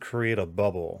grenade to create a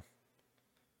bubble,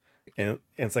 and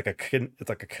it's like a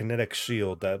kinetic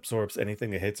shield that absorbs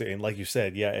anything that hits it. And like you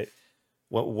said, yeah,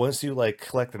 once you like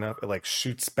collect enough, it like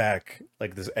shoots back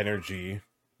like this energy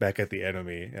back at the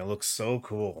enemy, and it looks so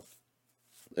cool.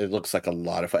 It looks like a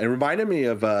lot of fun. It reminded me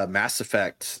of Mass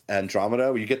Effect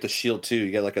Andromeda, where you get the shield too.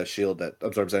 You get like a shield that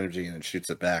absorbs energy and it shoots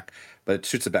it back, but it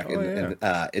shoots it back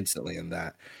instantly in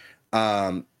that.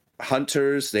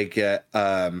 Hunters, they get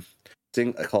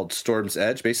thing called Storm's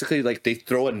Edge. Basically, like they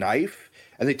throw a knife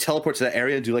and they teleport to that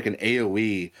area and do like an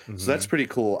AoE. So that's pretty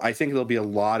cool. I think there'll be a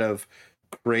lot of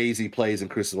crazy plays in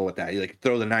Crucible with that. You like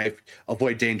throw the knife,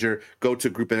 avoid danger, go to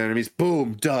a group of enemies,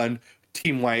 boom, done,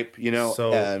 team wipe. You know,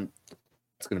 and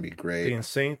it's gonna be great. The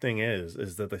insane thing is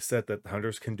that they said that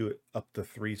Hunters can do it up to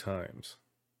 3 times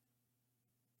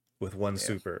with one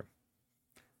super.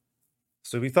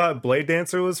 So we thought Blade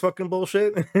Dancer was fucking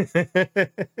bullshit.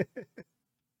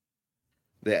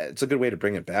 Yeah, it's a good way to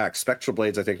bring it back. Spectral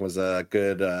Blades, I think, was a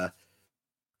good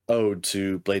ode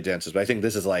to Blade Dancers, but I think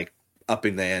this is like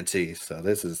upping the ante. So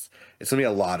it's gonna be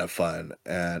a lot of fun,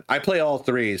 and I play all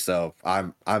 3, so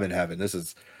I'm in heaven. This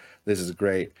is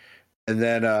great. And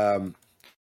then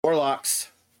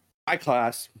Warlocks, my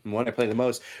class, one I play the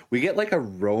most. We get like a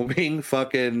roaming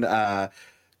fucking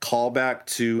callback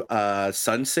to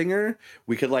Sunsinger.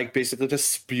 We could like basically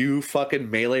just spew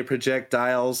fucking melee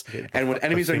projectiles, and when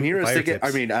enemies are near us,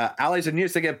 allies are near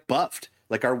us, they get buffed.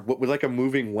 Like with like a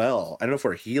moving well. I don't know if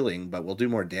we're healing, but we'll do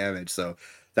more damage. So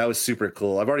that was super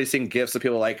cool. I've already seen gifs of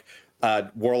people like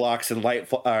warlocks in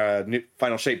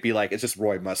final shape be like, it's just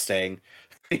Roy Mustang,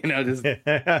 just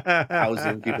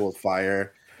housing people with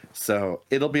fire. So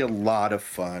it'll be a lot of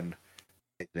fun,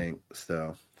 I think.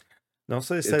 So and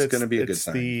also they said it's going to be a good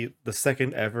time. The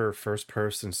second ever first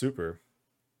person super.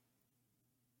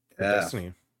 For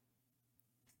Destiny.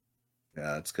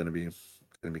 Yeah, it's gonna be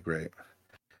great.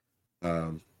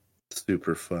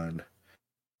 Super fun.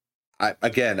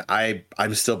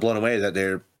 I'm still blown away that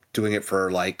they're doing it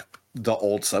for like the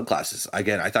old subclasses.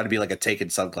 Again, I thought it'd be like a taken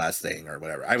subclass thing or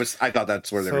whatever. I thought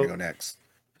that's where they're gonna go next.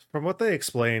 From what they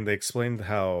explained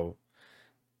how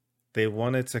they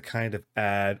wanted to kind of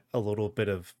add a little bit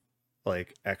of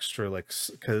like extra, like,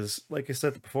 because like I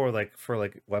said before, like for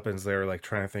like weapons, they're like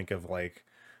trying to think of like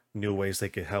new ways they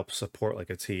could help support like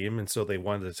a team, and so they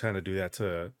wanted to kind of do that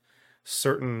to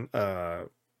certain kind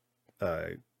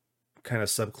of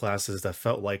subclasses that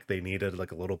felt like they needed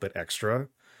like a little bit extra.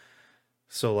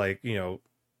 So like,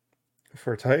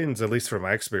 for Titans, at least from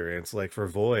my experience, like for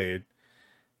Void,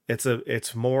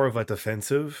 it's more of a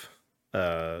defensive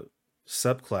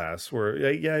subclass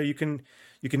where yeah, you can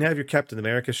have your Captain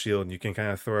America shield and you can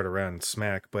kind of throw it around and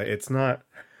smack, but it's not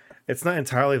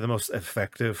entirely the most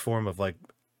effective form of like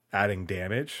adding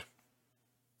damage.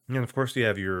 And of course you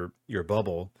have your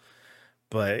bubble,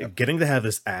 but getting to have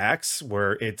this axe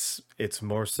where it's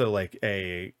more so like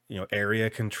a area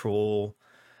control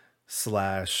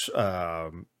slash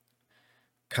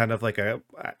kind of like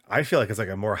I feel like it's like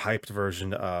a more hyped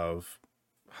version of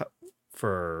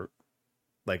for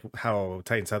like how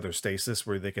Titans have their stasis,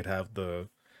 where they could have the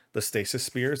stasis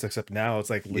spears, except now it's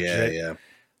like legit.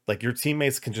 Like your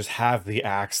teammates can just have the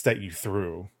axe that you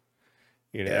threw.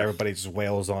 Everybody just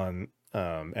wails on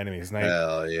enemies. And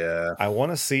hell yeah! I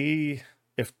want to see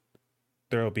if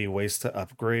there will be ways to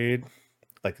upgrade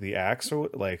like the axe, or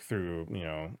like through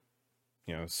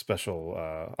special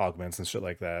augments and shit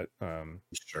like that. I'm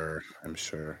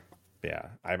sure. Yeah,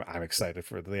 I'm excited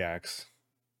for the axe.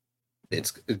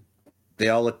 They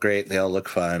all look great. They all look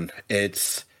fun.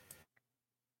 It's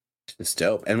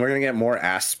dope, and we're gonna get more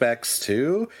aspects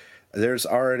too. There's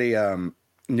already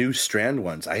new strand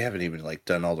ones. I haven't even like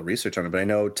done all the research on it, but I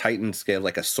know Titans get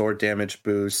like a sword damage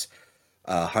boost.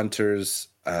 Hunters,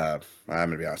 I'm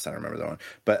gonna be honest, I don't remember that one.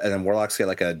 And then Warlocks get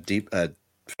like a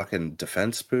fucking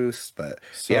defense boost. But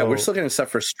yeah, we're still getting stuff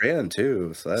for strand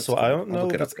too. So that's I don't know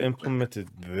if it's implemented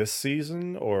this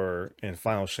season or in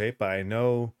final shape, but I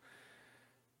know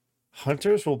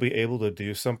Hunters will be able to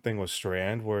do something with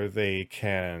strand where they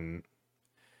can,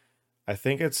 I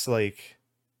think it's like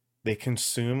they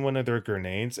consume one of their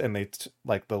grenades and they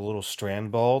like the little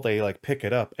strand ball, they like pick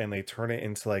it up and they turn it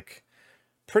into like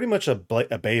pretty much a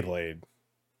Beyblade,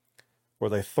 where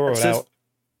they throw it out.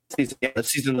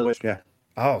 That's season of the witch. Yeah.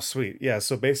 Oh, sweet. Yeah.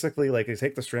 So basically, like they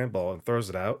take the strand ball and throws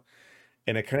it out,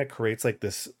 and it kind of creates like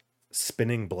this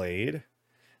spinning blade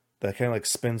that kind of like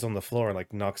spins on the floor and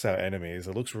like knocks out enemies.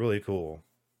 It looks really cool.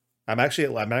 I'm actually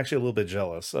a little bit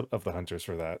jealous of the Hunters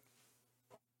for that.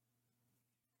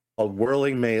 A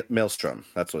whirling maelstrom.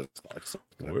 That's what it's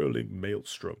called. Whirling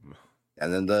maelstrom.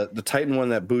 And then the Titan one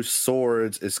that boosts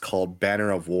swords is called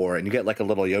Banner of War, and you get like a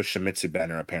little Yoshimitsu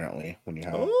banner apparently when you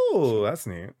have. Oh, that's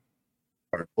neat.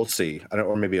 Or we'll see.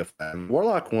 Or maybe a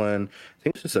Warlock one. I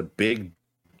think it's just a big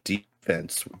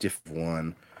defense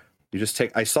one. You just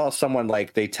take. I saw someone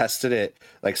like they tested it.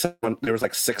 Like there was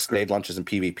like 6 grenade launches in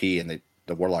PvP, and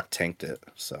the Warlock tanked it.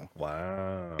 So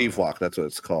wow. Evelok, that's what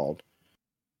it's called.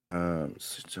 Yeah,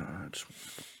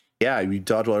 you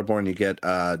dodge while airborne, you get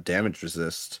damage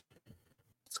resist.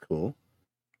 It's cool.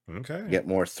 Okay. You get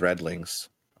more threadlings.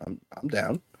 I'm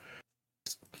down.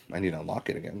 I need to unlock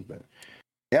it again, but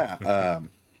yeah,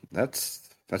 that's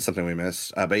something we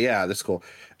missed. But yeah, that's cool.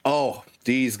 Oh,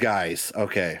 these guys.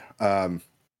 Okay.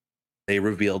 They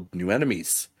revealed new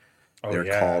enemies.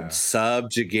 They're called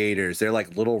subjugators. They're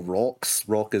like little Rolks.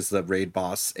 Rolk is the raid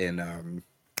boss in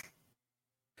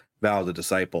Vow of the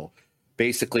Disciple.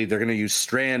 Basically, they're going to use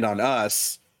strand on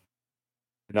us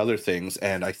and other things.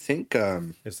 And I think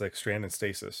it's like strand and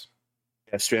stasis.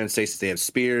 Yeah, strand and stasis. They have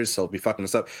spears, so they'll be fucking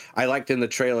us up. I liked in the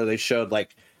trailer they showed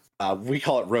like we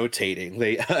call it rotating.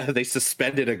 They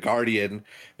suspended a guardian.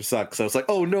 It sucks. So it's like,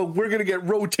 oh no, we're gonna get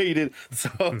rotated.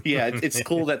 So yeah, it's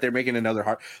cool that they're making another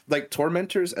hard like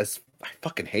tormentors. As I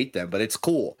fucking hate them, but it's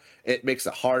cool. It makes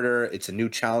it harder. It's a new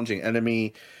challenging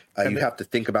enemy. You have to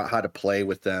think about how to play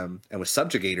with them. And with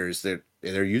subjugators,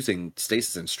 they're using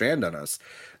stasis and strand on us.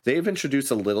 They've introduced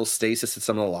a little stasis in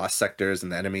some of the lost sectors,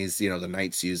 and the enemies, the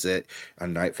knights use it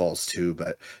on Nightfalls too.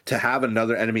 But to have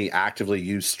another enemy actively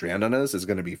use strand on us is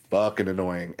going to be fucking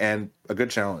annoying and a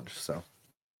good challenge. So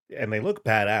and they look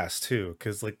badass too,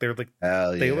 because like they're like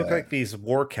Hell they look yeah. like these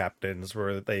war captains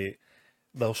where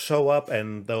they'll show up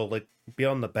and they'll like be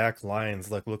on the back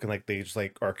lines, like looking like they just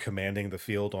like are commanding the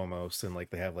field almost, and like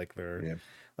they have like their Yeah.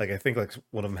 like I think like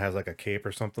one of them has like a cape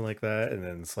or something like that, and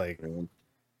then it's like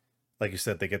you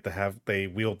said, they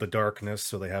wield the darkness,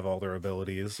 so they have all their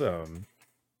abilities.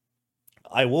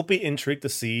 I will be intrigued to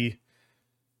see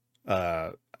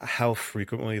how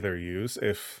frequently they're used,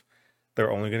 if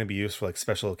they're only going to be used for like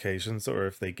special occasions, or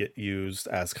if they get used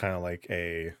as kind of like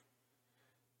a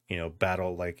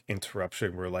battle like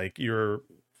interruption, where like you're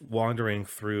wandering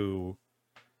through,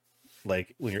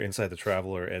 like when you're inside the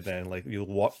Traveler, and then like you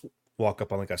walk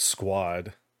up on like a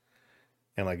squad,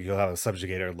 and like you'll have a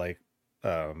subjugator like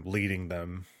leading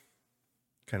them,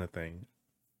 kind of thing.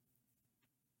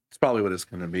 It's probably what it's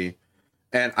gonna be.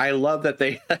 And I love that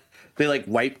they they like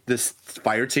wipe this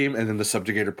fire team and then the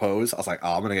subjugator pose. I was like,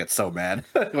 oh, I'm gonna get so mad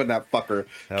when that fucker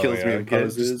kills me in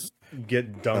poses.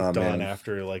 Get dunked on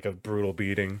after like a brutal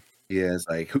beating. Yeah, it's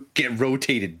like, get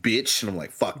rotated, bitch. And I'm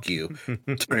like, fuck you.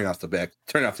 Turning off the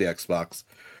Xbox.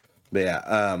 But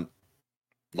yeah,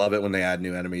 love it when they add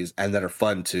new enemies and that are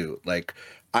fun too. Like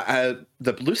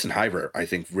the Lucent Hiver, I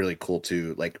think really cool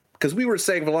too. Like, because we were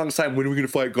saying for a long time, when are we gonna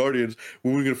fight Guardians?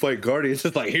 When are we gonna fight Guardians?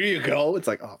 It's like, here you go. It's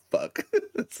like, oh fuck.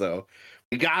 So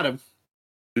we got him.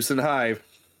 Lucent Hive.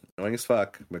 Annoying as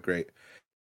fuck, but great.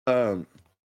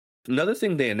 Another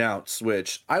thing they announced,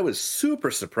 which I was super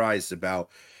surprised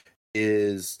about,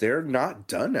 is they're not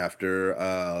done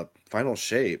after Final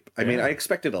Shape. I mean, I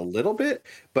expected a little bit,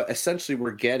 but essentially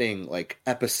we're getting like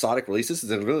episodic releases.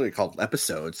 They're literally called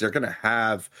episodes. They're gonna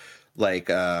have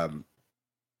like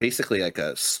basically like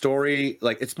a story,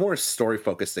 like it's more story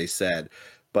focused, they said,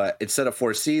 but instead of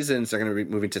 4 seasons, they're gonna be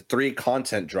moving to 3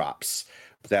 content drops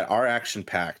that are action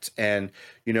packed. And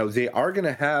they are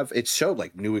gonna have, it showed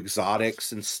like new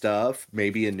exotics and stuff,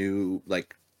 maybe a new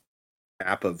like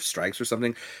map of strikes or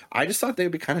something. I just thought they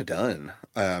would be kind of done,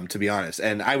 to be honest,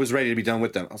 and I was ready to be done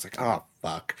with them. I was like, oh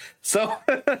fuck. So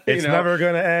it's never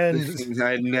gonna end.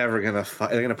 I'm never gonna fight.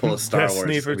 They're gonna pull a Star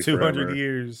Destiny Wars for 200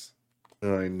 years.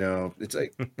 I know. It's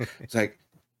like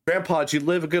Grandpa, did you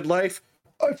live a good life?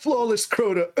 I flawless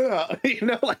Crota.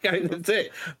 Like that's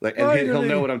it. Like, and he'll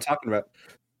know what I'm talking about.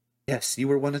 Yes, you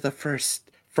were one of the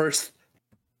first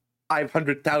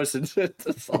 500,000 to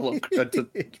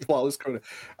flawless Crota.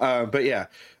 But yeah,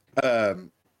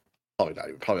 probably not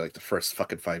even. Probably like the first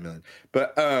fucking 5 million.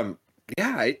 But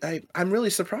yeah, I'm really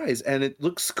surprised, and it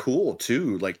looks cool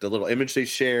too. Like the little image they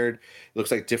shared, it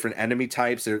looks like different enemy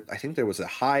types. I think there was a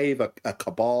Hive, a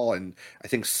Cabal, and I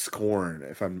think Scorn,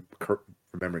 if I'm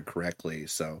remembering correctly.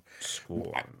 So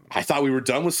Scorn. I thought we were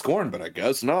done with Scorn, but I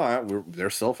guess not. They're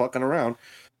still fucking around.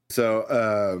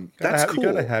 So that's cool.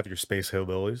 You gotta have your space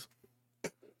hillbillies.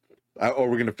 Or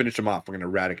we're gonna finish them off. We're gonna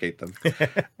eradicate them.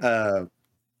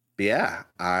 Yeah,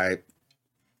 I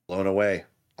blown away,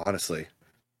 honestly.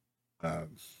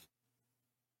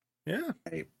 Yeah,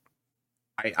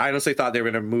 I honestly thought they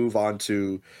were going to move on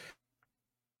to.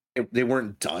 They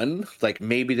weren't done. Like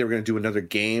maybe they were going to do another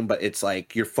game, but it's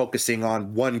like you're focusing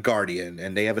on one Guardian,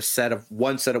 and they have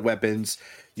one set of weapons.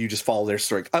 You just follow their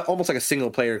story, almost like a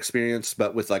single player experience,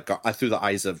 but with like through the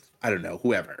eyes of I don't know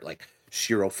whoever, like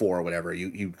Shiro 4 or whatever.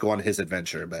 You go on his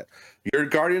adventure, but your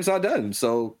Guardian's not done.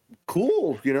 So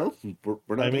cool, we're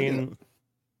not. I mean,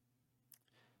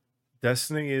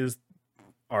 Destiny is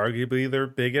arguably their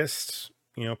biggest,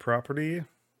 property.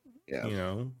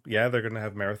 Yeah. They're gonna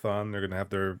have Marathon. They're gonna have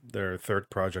their third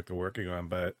project they're working on.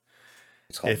 But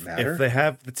if they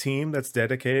have the team that's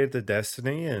dedicated to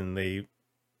Destiny and they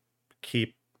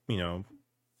keep,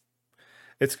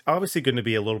 it's obviously going to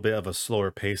be a little bit of a slower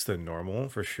pace than normal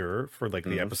for sure for like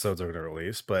the episodes they're going to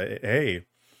release. But hey,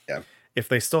 if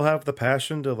they still have the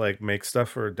passion to like make stuff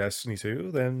for Destiny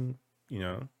 2, then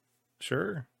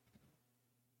sure.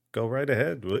 Go right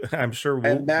ahead. I'm sure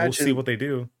we'll see what they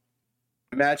do.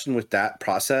 Imagine with that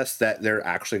process that they're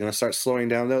actually going to start slowing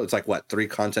down, though. It's like, 3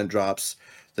 content drops.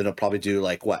 Then they'll probably do,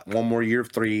 like, one more year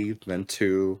of 3, then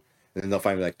 2. And then they'll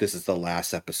finally like, this is the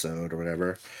last episode or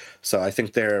whatever. So I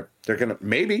think they're going to,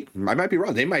 maybe, I might be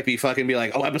wrong. They might be fucking be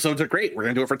like, oh, episodes are great. We're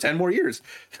going to do it for 10 more years.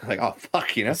 Like, oh,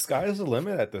 fuck, The sky's the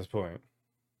limit at this point.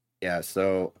 Yeah,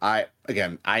 so I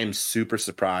am super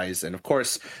surprised. And of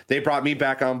course, they brought me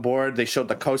back on board. They showed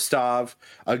the Kostov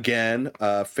again,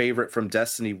 favorite from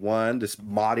Destiny 1, this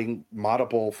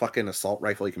moddable fucking assault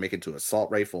rifle. You can make it into assault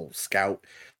rifle, scout,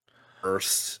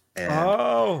 burst.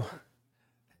 And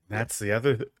that's the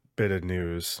other bit of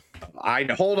news.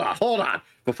 Hold on.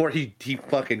 Before he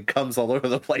fucking comes all over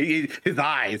the place, his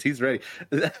eyes, he's ready.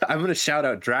 I'm gonna shout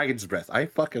out Dragon's Breath. I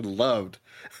fucking loved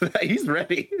that. He's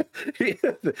ready.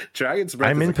 Dragon's Breath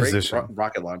I'm is in a great position.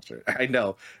 rocket launcher. I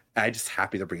know. I'm just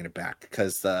happy they're bringing it back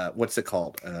because what's it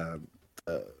called? I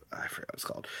forgot what it's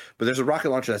called. But there's a rocket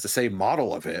launcher that's the same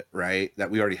model of it, right? That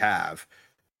we already have.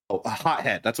 Oh, a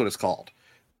Hothead. That's what it's called.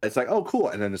 It's like, oh, cool.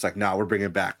 And then it's like, no, we're bringing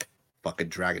it back. Fucking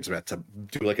Dragon's Breath to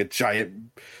do like a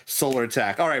giant solar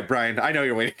attack. All right, Brian, I know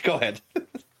you're waiting. Go ahead.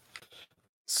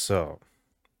 So,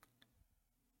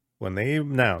 when they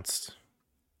announced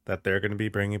that they're going to be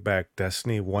bringing back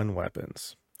Destiny 1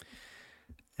 weapons,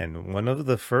 and one of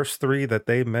the first 3 that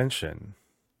they mention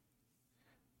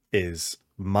is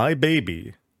my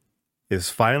baby is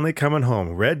finally coming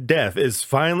home. Red Death is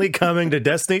finally coming to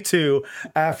Destiny 2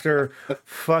 after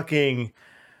fucking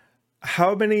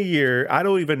how many years? I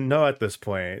don't even know at this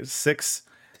point. 6,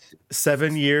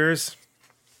 7 years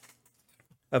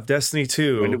of Destiny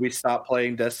 2. When did we stop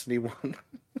playing Destiny 1?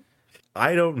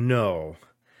 I don't know.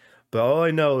 But all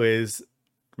I know is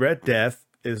Red Death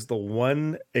is the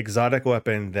one exotic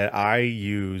weapon that I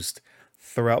used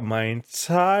throughout my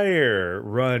entire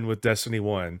run with Destiny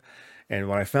 1. And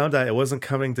when I found out it wasn't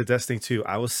coming to Destiny 2,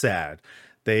 I was sad.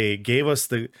 They gave us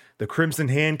the Crimson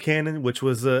Hand Cannon, which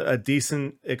was a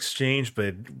decent exchange, but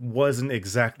it wasn't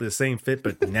exactly the same fit.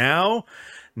 But now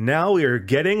we are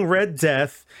getting Red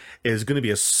Death. It is going to be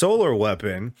a solar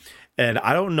weapon. And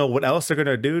I don't know what else they're going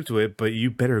to do to it, but you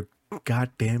better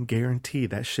goddamn guarantee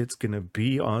that shit's going to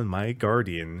be on my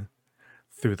Guardian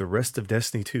through the rest of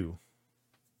Destiny 2.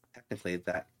 Technically,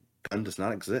 that gun does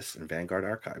not exist in Vanguard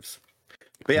Archives.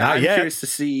 But yeah, I'm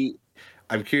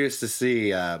curious to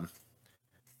see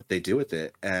what they do with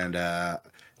it. And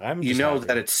you know happy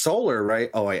that it's solar,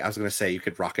 right? Oh wait, I was gonna say you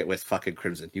could rock it with fucking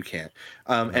Crimson. You can't.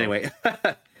 Anyway,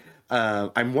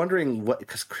 I'm wondering what,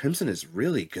 because Crimson is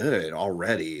really good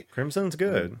already. Crimson's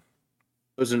good.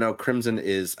 Those who know, Crimson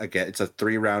is, again, it's a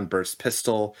 3-round burst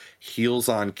pistol, heals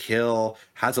on kill,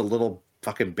 has a little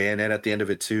fucking bayonet at the end of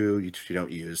it too. You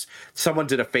don't use. Someone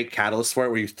did a fake catalyst for it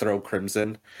where you throw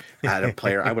Crimson at a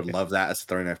player. I would love that as a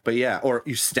throwing knife. But yeah, or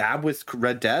you stab with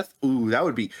Red Death. Ooh, that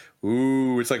would be.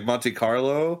 Ooh, it's like Monte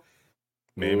Carlo.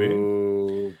 Maybe.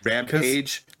 Ooh,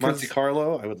 Rampage Monte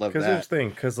Carlo. I would love that. Because here's the thing,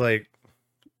 because like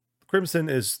Crimson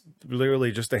is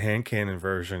literally just a hand cannon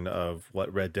version of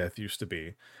what Red Death used to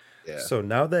be. Yeah. So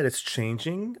now that it's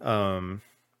changing, I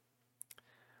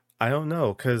don't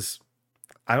know, because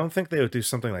I don't think they would do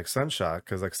something like Sunshot,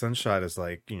 because like Sunshot is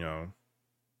like, you know,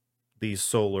 the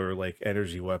solar like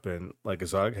energy weapon, like a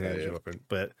Zog energy weapon.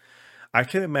 But I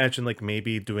can imagine like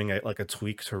maybe doing a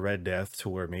tweak to Red Death to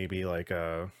where maybe like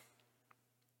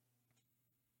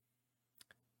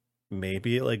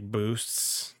maybe it like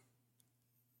boosts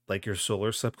like your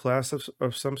solar subclass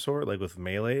of some sort, like with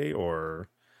melee, or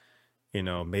you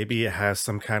know, maybe it has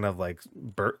some kind of like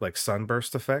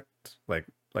sunburst effect, like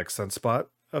sunspot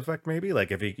effect, maybe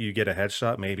like if you get a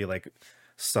headshot, maybe like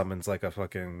summons like a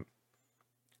fucking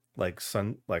like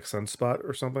sunspot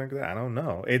or something like that. I don't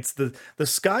know. It's the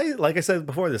sky, like I said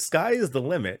before, the sky is the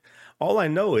limit. All I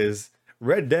know is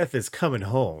Red Death is coming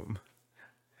home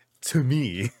to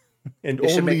me, and they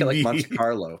should make it like me. Monte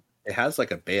Carlo. It has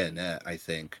like a bayonet, I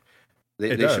think.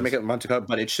 They should make it Monte Carlo,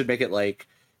 but it should make it like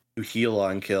you heal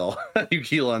on kill, you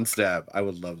heal on stab. I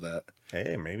would love that.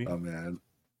 Hey, maybe. Oh man.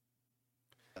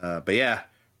 But yeah,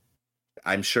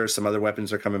 I'm sure some other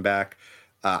weapons are coming back.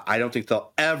 I don't think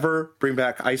they'll ever bring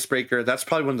back Icebreaker. That's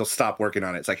probably when they'll stop working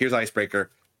on it. It's like, here's Icebreaker,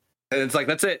 and it's like,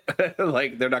 that's it.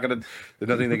 Like there's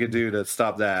nothing they can do to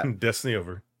stop that. Destiny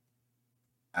over.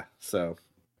 So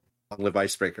I'll live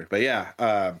Icebreaker. But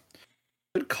yeah,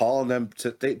 good call on them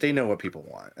to. They know what people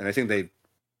want, and I think they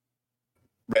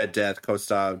Red Death,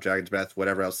 Kostov, Dragon's Breath,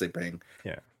 whatever else they bring.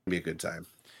 Yeah, it'll be a good time.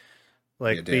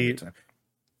 Like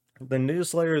the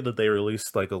newsletter that they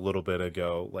released like a little bit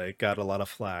ago, like got a lot of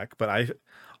flack, but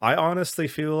I honestly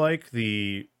feel like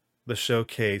the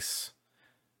showcase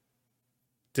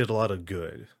did a lot of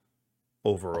good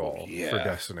overall for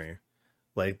Destiny.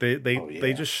 Like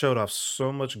they just showed off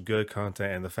so much good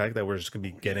content, and the fact that we're just gonna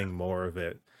be getting more of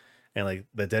it, and like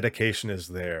the dedication is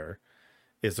there,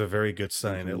 is a very good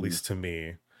sign, at least to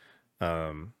me.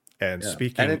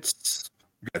 Speaking, and it's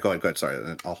go ahead.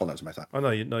 Sorry, I'll hold on to my thought. Oh no,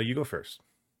 you go first.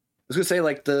 I was gonna say,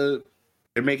 like, they're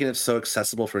making it so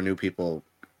accessible for new people,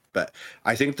 but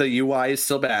I think the UI is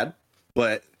still bad,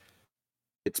 but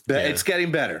it's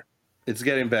getting better. It's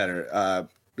getting better.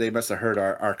 They must have heard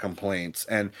our complaints,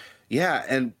 and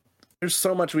there's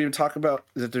so much we even talk about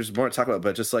that. There's more to talk about,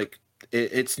 but just like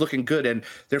it's looking good, and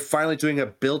they're finally doing a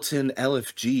built-in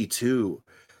LFG too.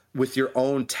 with your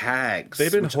own tags.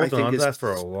 They've been holding on to that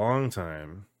for a long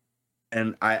time.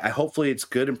 And I hopefully it's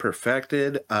good and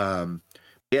perfected.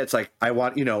 Yeah, it's like I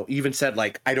want, even said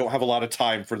like I don't have a lot of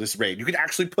time for this raid. You can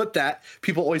actually put that.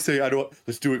 People always say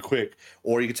let's do it quick.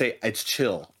 Or you could say it's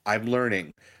chill. I'm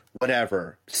learning.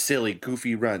 Whatever. Silly,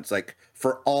 goofy runs. Like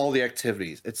for all the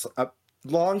activities. It's a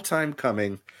long time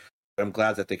coming. But I'm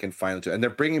glad that they can finally do it. And they're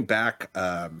bringing back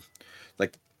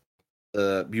like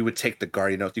you would take the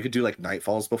Guardian Oath. You could do like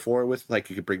Nightfalls before with like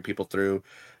you could bring people through.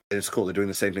 And it's cool. They're doing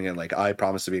the same thing and like I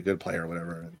promise to be a good player or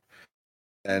whatever.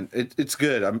 And it's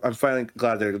good. I'm finally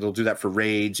glad they'll do that for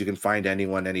raids. You can find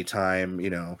anyone anytime,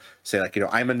 say like,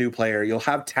 I'm a new player. You'll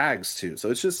have tags too.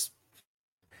 So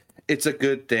it's a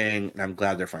good thing. And I'm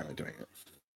glad they're finally doing it.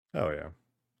 Oh yeah.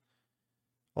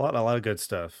 A lot of good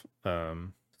stuff.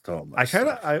 So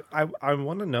I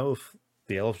want to know if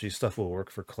the LFG stuff will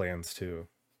work for clans too.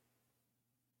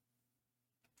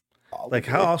 Like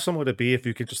how awesome would it be if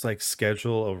you could just like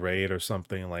schedule a raid or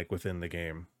something like within the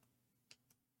game?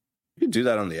 You can do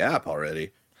that on the app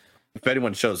already. If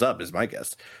anyone shows up, is my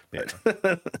guess. Yeah.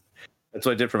 That's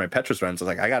what I did for my Petrus runs. I was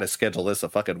like, I got to schedule this a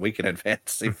fucking week in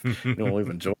advance. We'll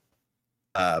even join.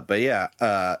 But yeah,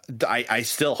 I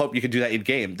still hope you can do that in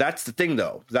game. That's the thing,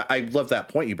 though. That I love that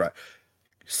point you brought.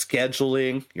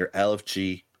 Scheduling your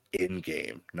LFG in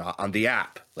game, not on the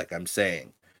app. Like I'm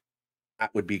saying,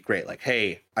 that would be great. Like,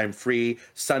 hey, I'm free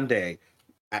Sunday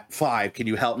at 5. Can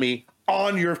you help me?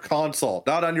 On your console,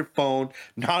 not on your phone,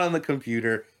 not on the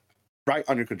computer, right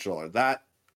on your controller. That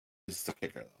is the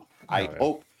kicker, though. I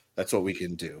hope that's what we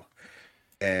can do.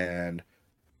 And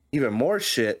even more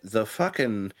shit,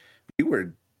 you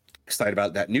were excited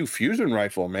about that new fusion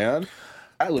rifle, man.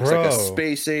 That looks like a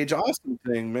space age awesome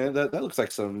thing, man. That looks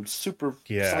like some super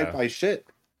sci-fi shit.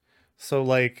 So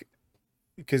like,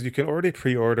 because you can already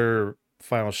pre-order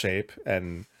Final Shape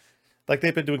and like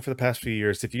they've been doing for the past few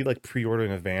years, if you like pre-order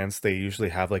in advance, they usually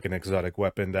have like an exotic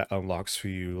weapon that unlocks for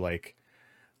you like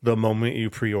the moment you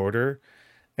pre-order.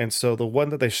 And so the one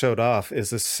that they showed off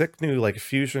is this sick new like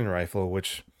fusion rifle,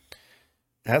 which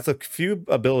has a few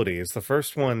abilities. The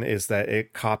first one is that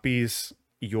it copies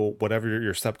whatever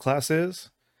your subclass is.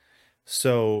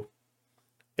 So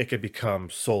it could become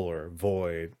solar,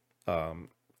 void,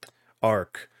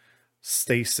 arc,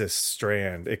 stasis,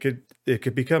 strand. It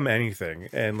could become anything.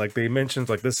 And like they mentioned,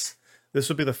 like this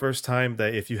would be the first time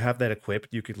that if you have that equipped,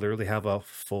 you could literally have a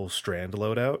full strand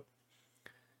loadout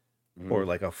or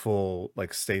like a full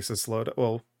like stasis loadout.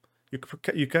 Well, you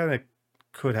kind of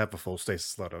could have a full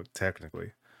stasis loadout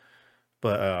technically,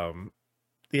 but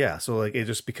yeah, so like it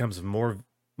just becomes more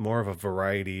of a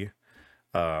variety.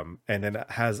 And then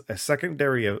it has a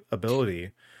secondary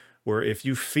ability where if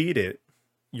you feed it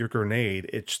your grenade,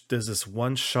 it does this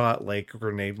one shot like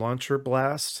grenade launcher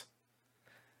blast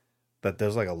that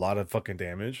does like a lot of fucking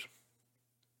damage.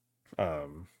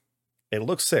 It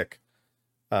looks sick.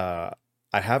 I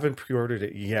haven't pre-ordered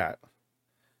it yet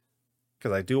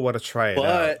because I do want to try it out.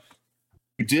 But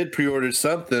you did pre-order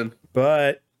something.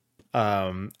 But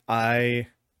I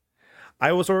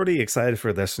was already excited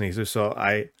for Destiny, so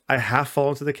I have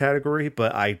fallen into the category,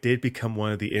 but I did become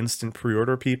one of the instant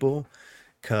pre-order people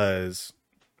because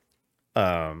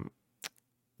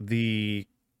the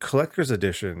collector's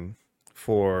edition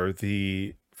for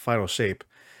the Final Shape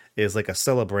is like a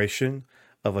celebration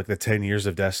of like the 10 years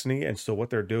of Destiny. And so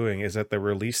what they're doing is that they're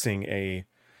releasing a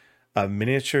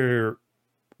miniature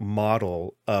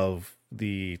model of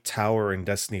the tower in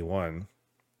Destiny 1.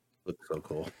 Looks so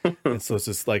cool. And so it's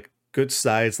this like good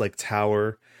size like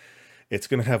tower. It's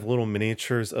gonna have little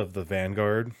miniatures of the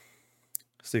Vanguard.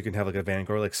 So you can have like a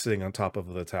Vanguard like sitting on top of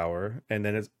the tower. And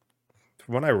then it's,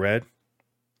 from what I read,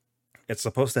 it's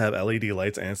supposed to have LED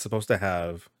lights and it's supposed to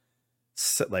have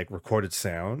like recorded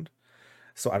sound.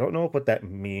 So I don't know what that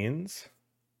means.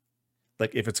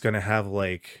 Like if it's gonna have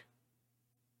like,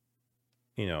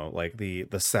 like the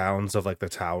sounds of like the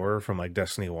tower from like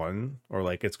Destiny 1, or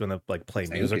like it's gonna like play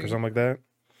music or something like that.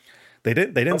 They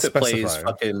didn't specify. Plays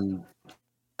fucking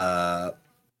the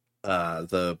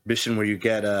mission where you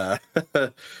get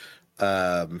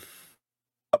Outbreak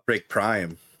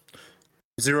Prime.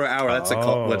 0 hour, that's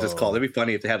what it's called. It'd be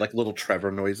funny if they had like little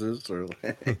Trevor noises or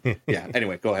yeah.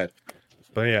 Anyway, go ahead.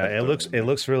 But yeah, it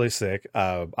looks really sick.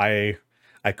 I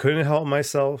couldn't help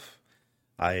myself.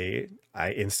 I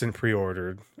instant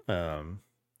pre-ordered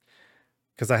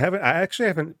because I actually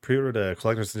haven't pre-ordered a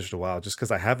collector's edition in a while, just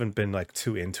because I haven't been like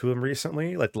too into them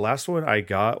recently. Like the last one I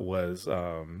got was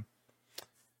I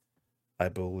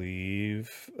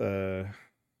believe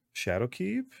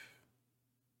Shadowkeep.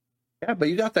 Yeah, but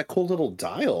you got that cool little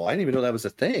dial. I didn't even know that was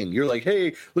a thing. You're like,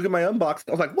 hey, look at my unboxing.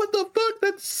 I was like, what the fuck?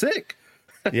 That's sick.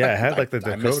 Yeah, it had like the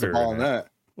I missed the decoder ball in on it, that.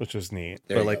 which was neat.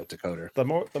 There But you like go, decoder.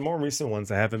 the more recent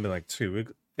ones I haven't been like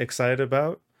too excited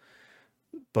about.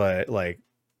 But like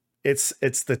it's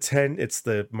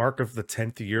the mark of the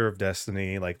 10th year of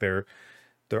Destiny. Like they're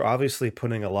obviously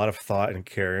putting a lot of thought and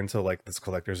care into like this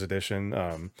collector's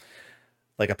edition.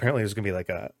 Like apparently there's gonna be like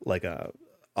a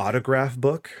autograph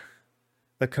book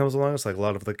that comes along. It's like a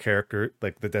lot of the character,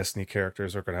 like the Destiny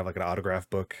characters, are gonna have like an autograph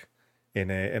book in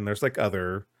it, and there's like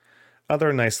other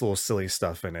nice little silly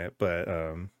stuff in it. But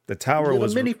the tower Little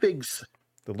was minifigs.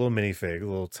 the little minifig, the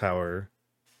little tower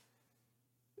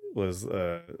was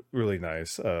really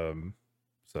nice.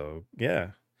 So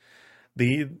yeah,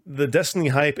 the Destiny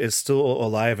hype is still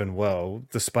alive and well,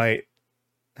 despite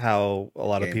how Game. a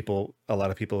lot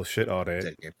of people shit on it.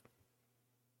 Dead game.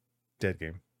 Dead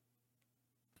game.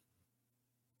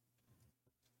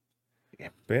 Yeah.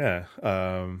 But yeah,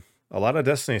 a lot of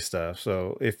Destiny stuff.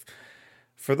 So if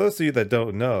for those of you that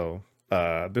don't know,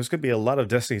 there's gonna be a lot of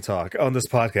Destiny talk on this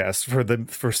podcast for the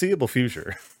foreseeable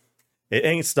future. It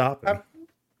ain't stopping.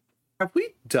 Have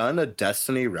we done a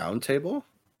Destiny roundtable?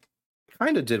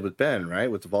 Kind of did with Ben,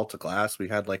 right? With the Vault of Glass, we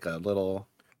had like a little.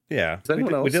 Yeah, Is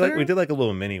anyone else there? we did like a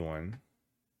little mini one.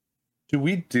 Do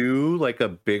we do like a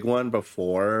big one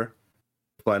before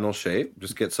Final Shape?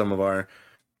 Just get some of our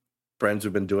friends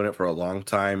who've been doing it for a long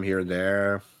time here and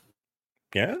there.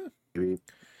 Yeah, Maybe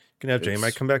can have J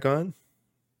Mike come back on.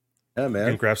 Yeah, man.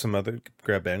 And grab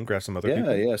Ben, grab some other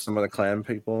people. Yeah, some of the clan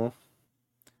people.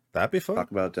 That'd be fun.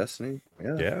 Talk about Destiny.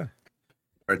 Yeah.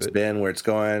 Where it's been, where it's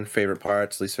going, favorite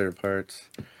parts, least favorite parts.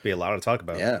 Be a lot to talk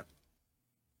about. Yeah.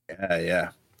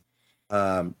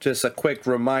 Just a quick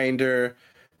reminder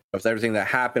of everything that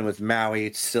happened with Maui.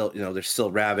 It's still, there's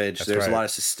still Ravage. That's there's right. a lot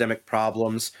of systemic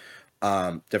problems.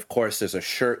 Of course, there's a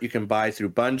shirt you can buy through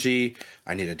Bungie.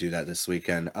 I need to do that this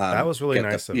weekend. That was really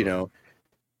nice.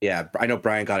 Yeah, I know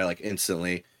Brian got it like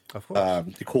instantly. Of course.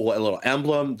 The cool little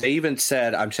emblem. They even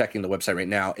said, I'm checking the website right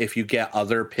now, if you get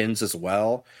other pins as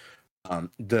well,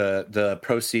 the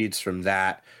proceeds from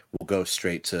that will go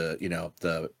straight to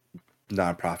the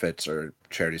nonprofits or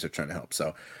charities they're trying to help.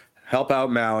 So help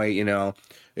out Maui.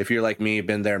 If you're like me,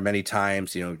 been there many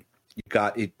times, you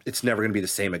got it. It's never going to be the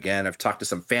same again. I've talked to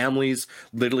some families,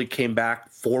 literally came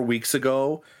back 4 weeks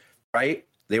ago, right?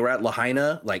 They were at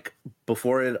Lahaina like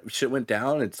before shit went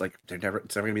down. It's like it's never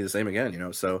gonna be the same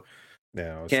again, So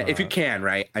yeah, if you can,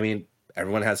 right? I mean,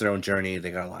 everyone has their own journey.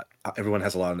 They got a lot. Everyone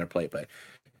has a lot on their plate, but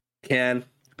been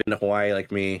to Hawaii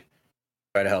like me,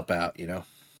 try to help out.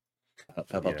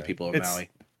 Help out the people of Maui.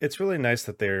 It's really nice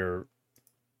that they're,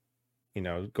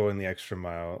 going the extra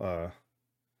mile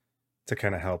to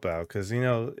kind of help out because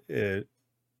the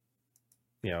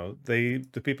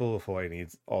people of Hawaii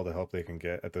needs all the help they can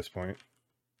get at this point.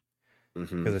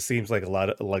 Because it seems like there's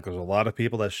a lot of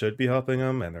people that should be helping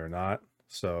them and they're not.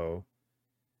 So,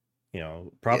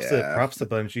 props to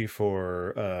Bungie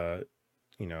for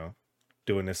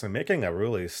doing this and making a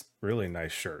really, really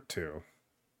nice shirt too.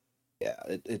 Yeah,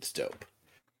 it's dope.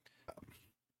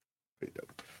 Pretty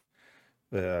dope.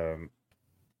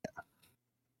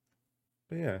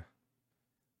 Yeah.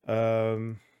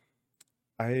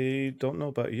 I don't know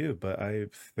about you, but I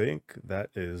think that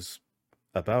is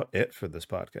about it for this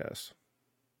podcast.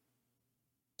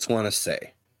 Just want to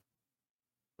say,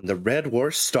 when the Red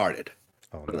War started,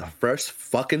 one of the first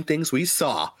fucking things we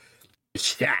saw was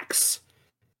Shaxx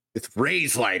with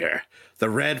Raze Lighter, the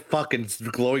red fucking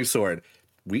glowing sword.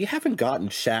 We haven't gotten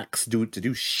Shaxx to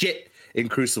do shit in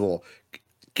Crucible.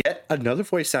 Get another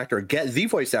voice actor, get the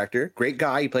voice actor, great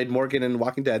guy, he played Morgan in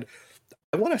Walking Dead.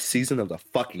 I want a season of the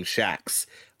fucking Shaxx.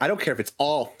 I don't care if it's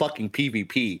all fucking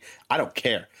PvP. I don't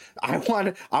care. I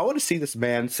want to see this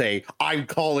man say, "I'm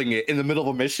calling it" in the middle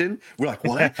of a mission. We're like,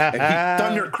 what? And he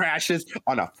thunder crashes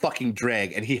on a fucking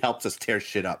drag, and he helps us tear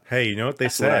shit up. Hey, you know what they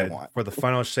said? For the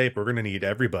final shape, we're gonna need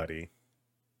everybody.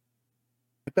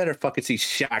 I better fucking see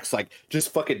Shaxx like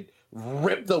just fucking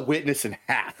rip the witness in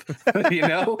half.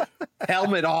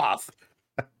 Helmet off.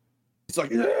 It's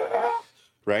like,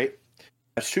 right?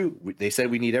 That's true. They said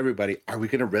we need everybody. Are we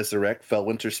going to resurrect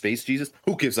Fellwinter Space Jesus?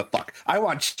 Who gives a fuck? I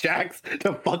want Shaxx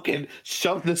to fucking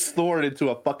shove this sword into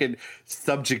a fucking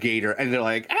subjugator. And they're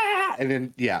like, ah! And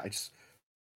then, I just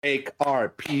make our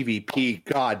PvP.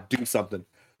 God, do something.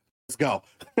 Let's go.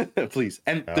 Please.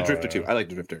 And the Drifter, too. I like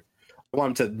the Drifter. I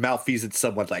want him to malfeasance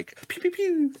someone like, pew, pew,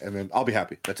 pew. And then I'll be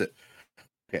happy. That's it.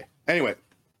 Okay. Anyway,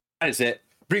 that is it.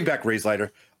 Bring back Raze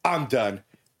Lighter. I'm done.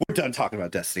 We're done talking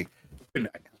about Destiny. Good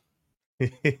night.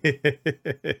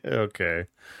 Okay.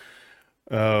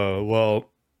 Well,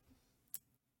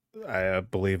 I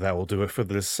believe that will do it for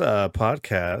this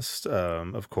podcast.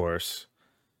 Of course,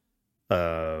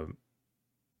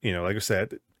 like I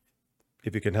said,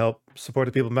 if you can help support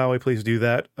the people of Maui, please do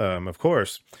that. Of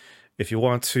course, if you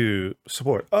want to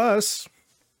support us,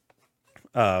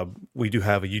 we do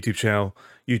have a YouTube channel,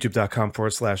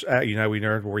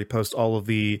 youtube.com/@UnitedWeNerd, where we post all of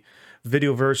the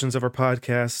video versions of our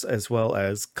podcasts, as well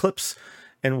as clips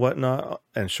and whatnot,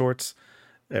 and shorts.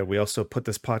 We also put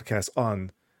this podcast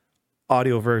on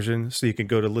audio version, so you can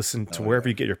go to listen to wherever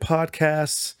you get your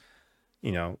podcasts.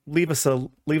 Leave us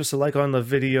a like on the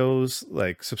videos,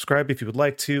 like subscribe if you would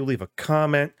like to, leave a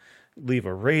comment, leave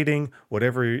a rating,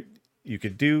 whatever you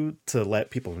could do to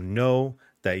let people know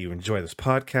that you enjoy this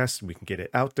podcast, and we can get it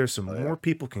out there so more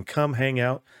people can come hang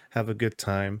out, have a good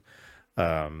time.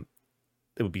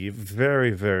 It would be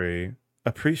very, very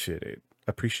appreciated.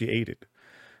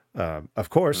 Of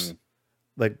course,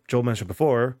 like Joel mentioned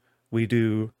before, we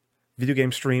do video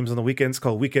game streams on the weekends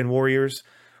called Weekend Warriors,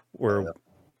 where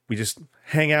we just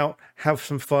hang out, have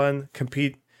some fun,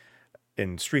 compete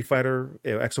in Street Fighter,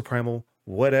 Exoprimal,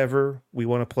 whatever we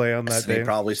want to play on that day.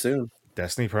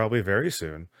 Destiny probably very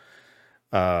soon.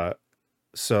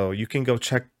 So you can go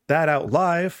check that out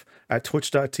live at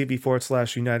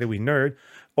twitch.tv/UnitedWeNerd.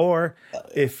 Or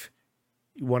if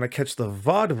you want to catch the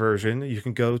VOD version, you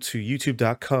can go to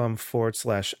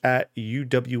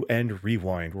youtube.com/@UWN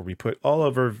Rewind, where we put all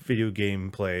of our video game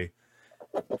play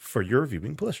for your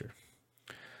viewing pleasure.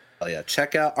 Oh yeah,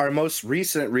 check out our most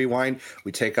recent rewind.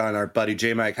 We take on our buddy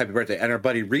J Mike, happy birthday, and our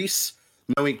buddy Reese,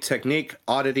 Knowing Technique,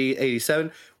 Oddity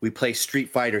 87. We play Street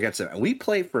Fighter against them, and we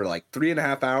played for like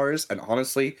 3.5 hours. And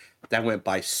honestly, that went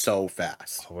by so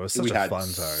fast. Oh, it was such a fun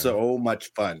time. So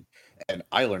much fun, and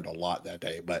I learned a lot that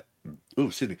day. But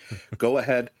excuse me, go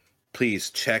ahead, please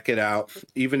check it out.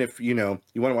 Even if you want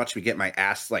to watch me get my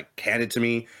ass like handed to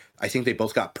me, I think they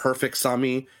both got perfects on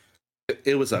me.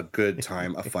 It was a good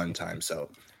time, a fun time.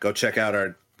 So go check out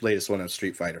our latest one on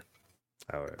Street Fighter.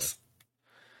 Oh,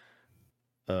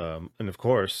 yeah. And of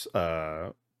course,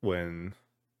 when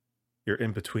you're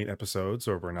in between episodes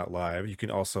or we're not live, you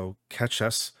can also catch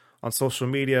us on social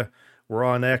media. We're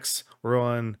on X, we're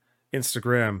on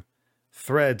Instagram,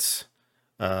 Threads,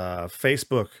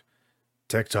 Facebook,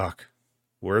 TikTok.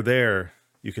 We're there.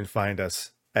 You can find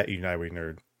us at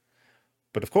UnitedWeNerd.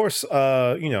 But of course,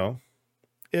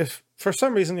 if for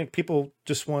some reason people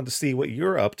just wanted to see what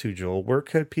you're up to, Joel, where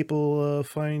could people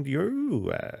find you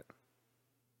at?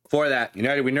 For that,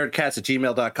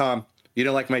 UnitedWeNerdcast@gmail.com. You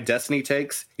don't like my Destiny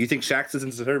takes? You think Shaxx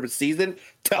doesn't deserve a season?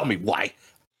 Tell me why.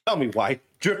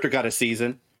 Drifter got a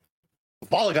season.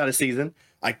 Vala got a season.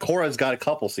 Ikora's got a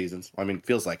couple seasons. I mean,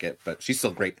 feels like it, but she's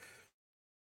still great.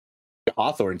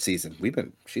 Hawthorne season.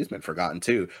 She's been forgotten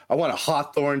too. I want a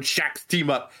Hawthorne Shaxx team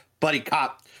up. Buddy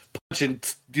cop punching,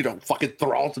 fucking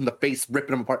thralls in the face,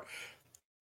 ripping them apart.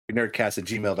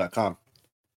 Nerdcast@gmail.com.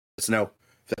 Let us know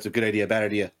if that's a good idea, bad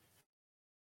idea.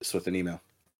 Just with an email.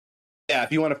 Yeah,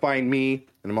 if you want to find me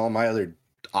and all my other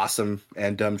awesome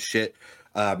and dumb shit,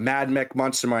 Mad Mech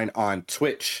Monster Mine on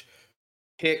Twitch,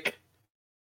 Kick,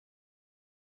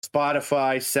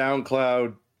 Spotify,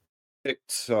 SoundCloud,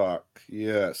 TikTok.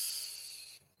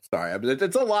 Yes. Sorry,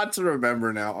 it's a lot to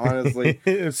remember now, honestly.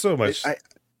 It's so much.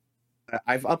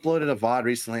 I've uploaded a VOD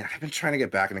recently. I've been trying to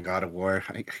get back into God of War.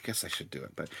 I guess I should do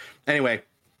it. But anyway,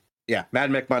 yeah,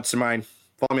 Mad Mech Monster Mine.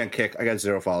 Follow me on Kick. I got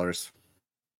 0 followers.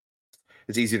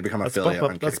 It's easy to become an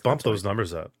affiliate. Let's bump those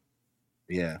numbers up.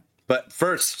 Yeah. But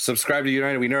first, subscribe to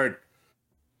United We Nerd. All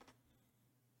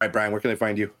right, Brian, where can they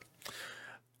find you?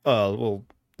 Well,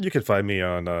 you can find me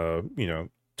on,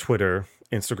 Twitter,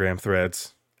 Instagram,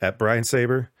 Threads,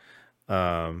 @BrianSaber,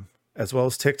 as well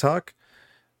as TikTok.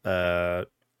 I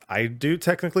do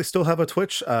technically still have a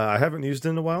Twitch. I haven't used it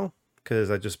in a while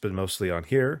because I've just been mostly on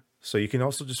here. So you can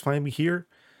also just find me here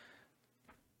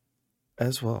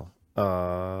as well.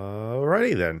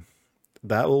 Alrighty then.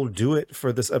 That will do it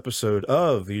for this episode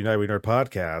of the United We Nerd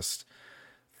podcast.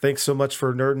 Thanks so much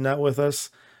for nerding out with us.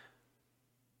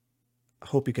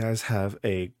 Hope you guys have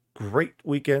a great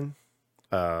weekend.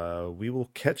 We will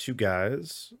catch you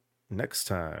guys next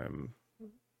time.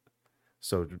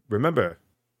 So remember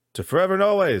to forever and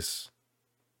always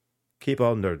keep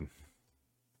on nerding.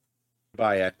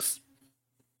 Bye, X.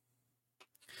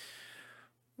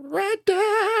 Red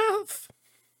Death!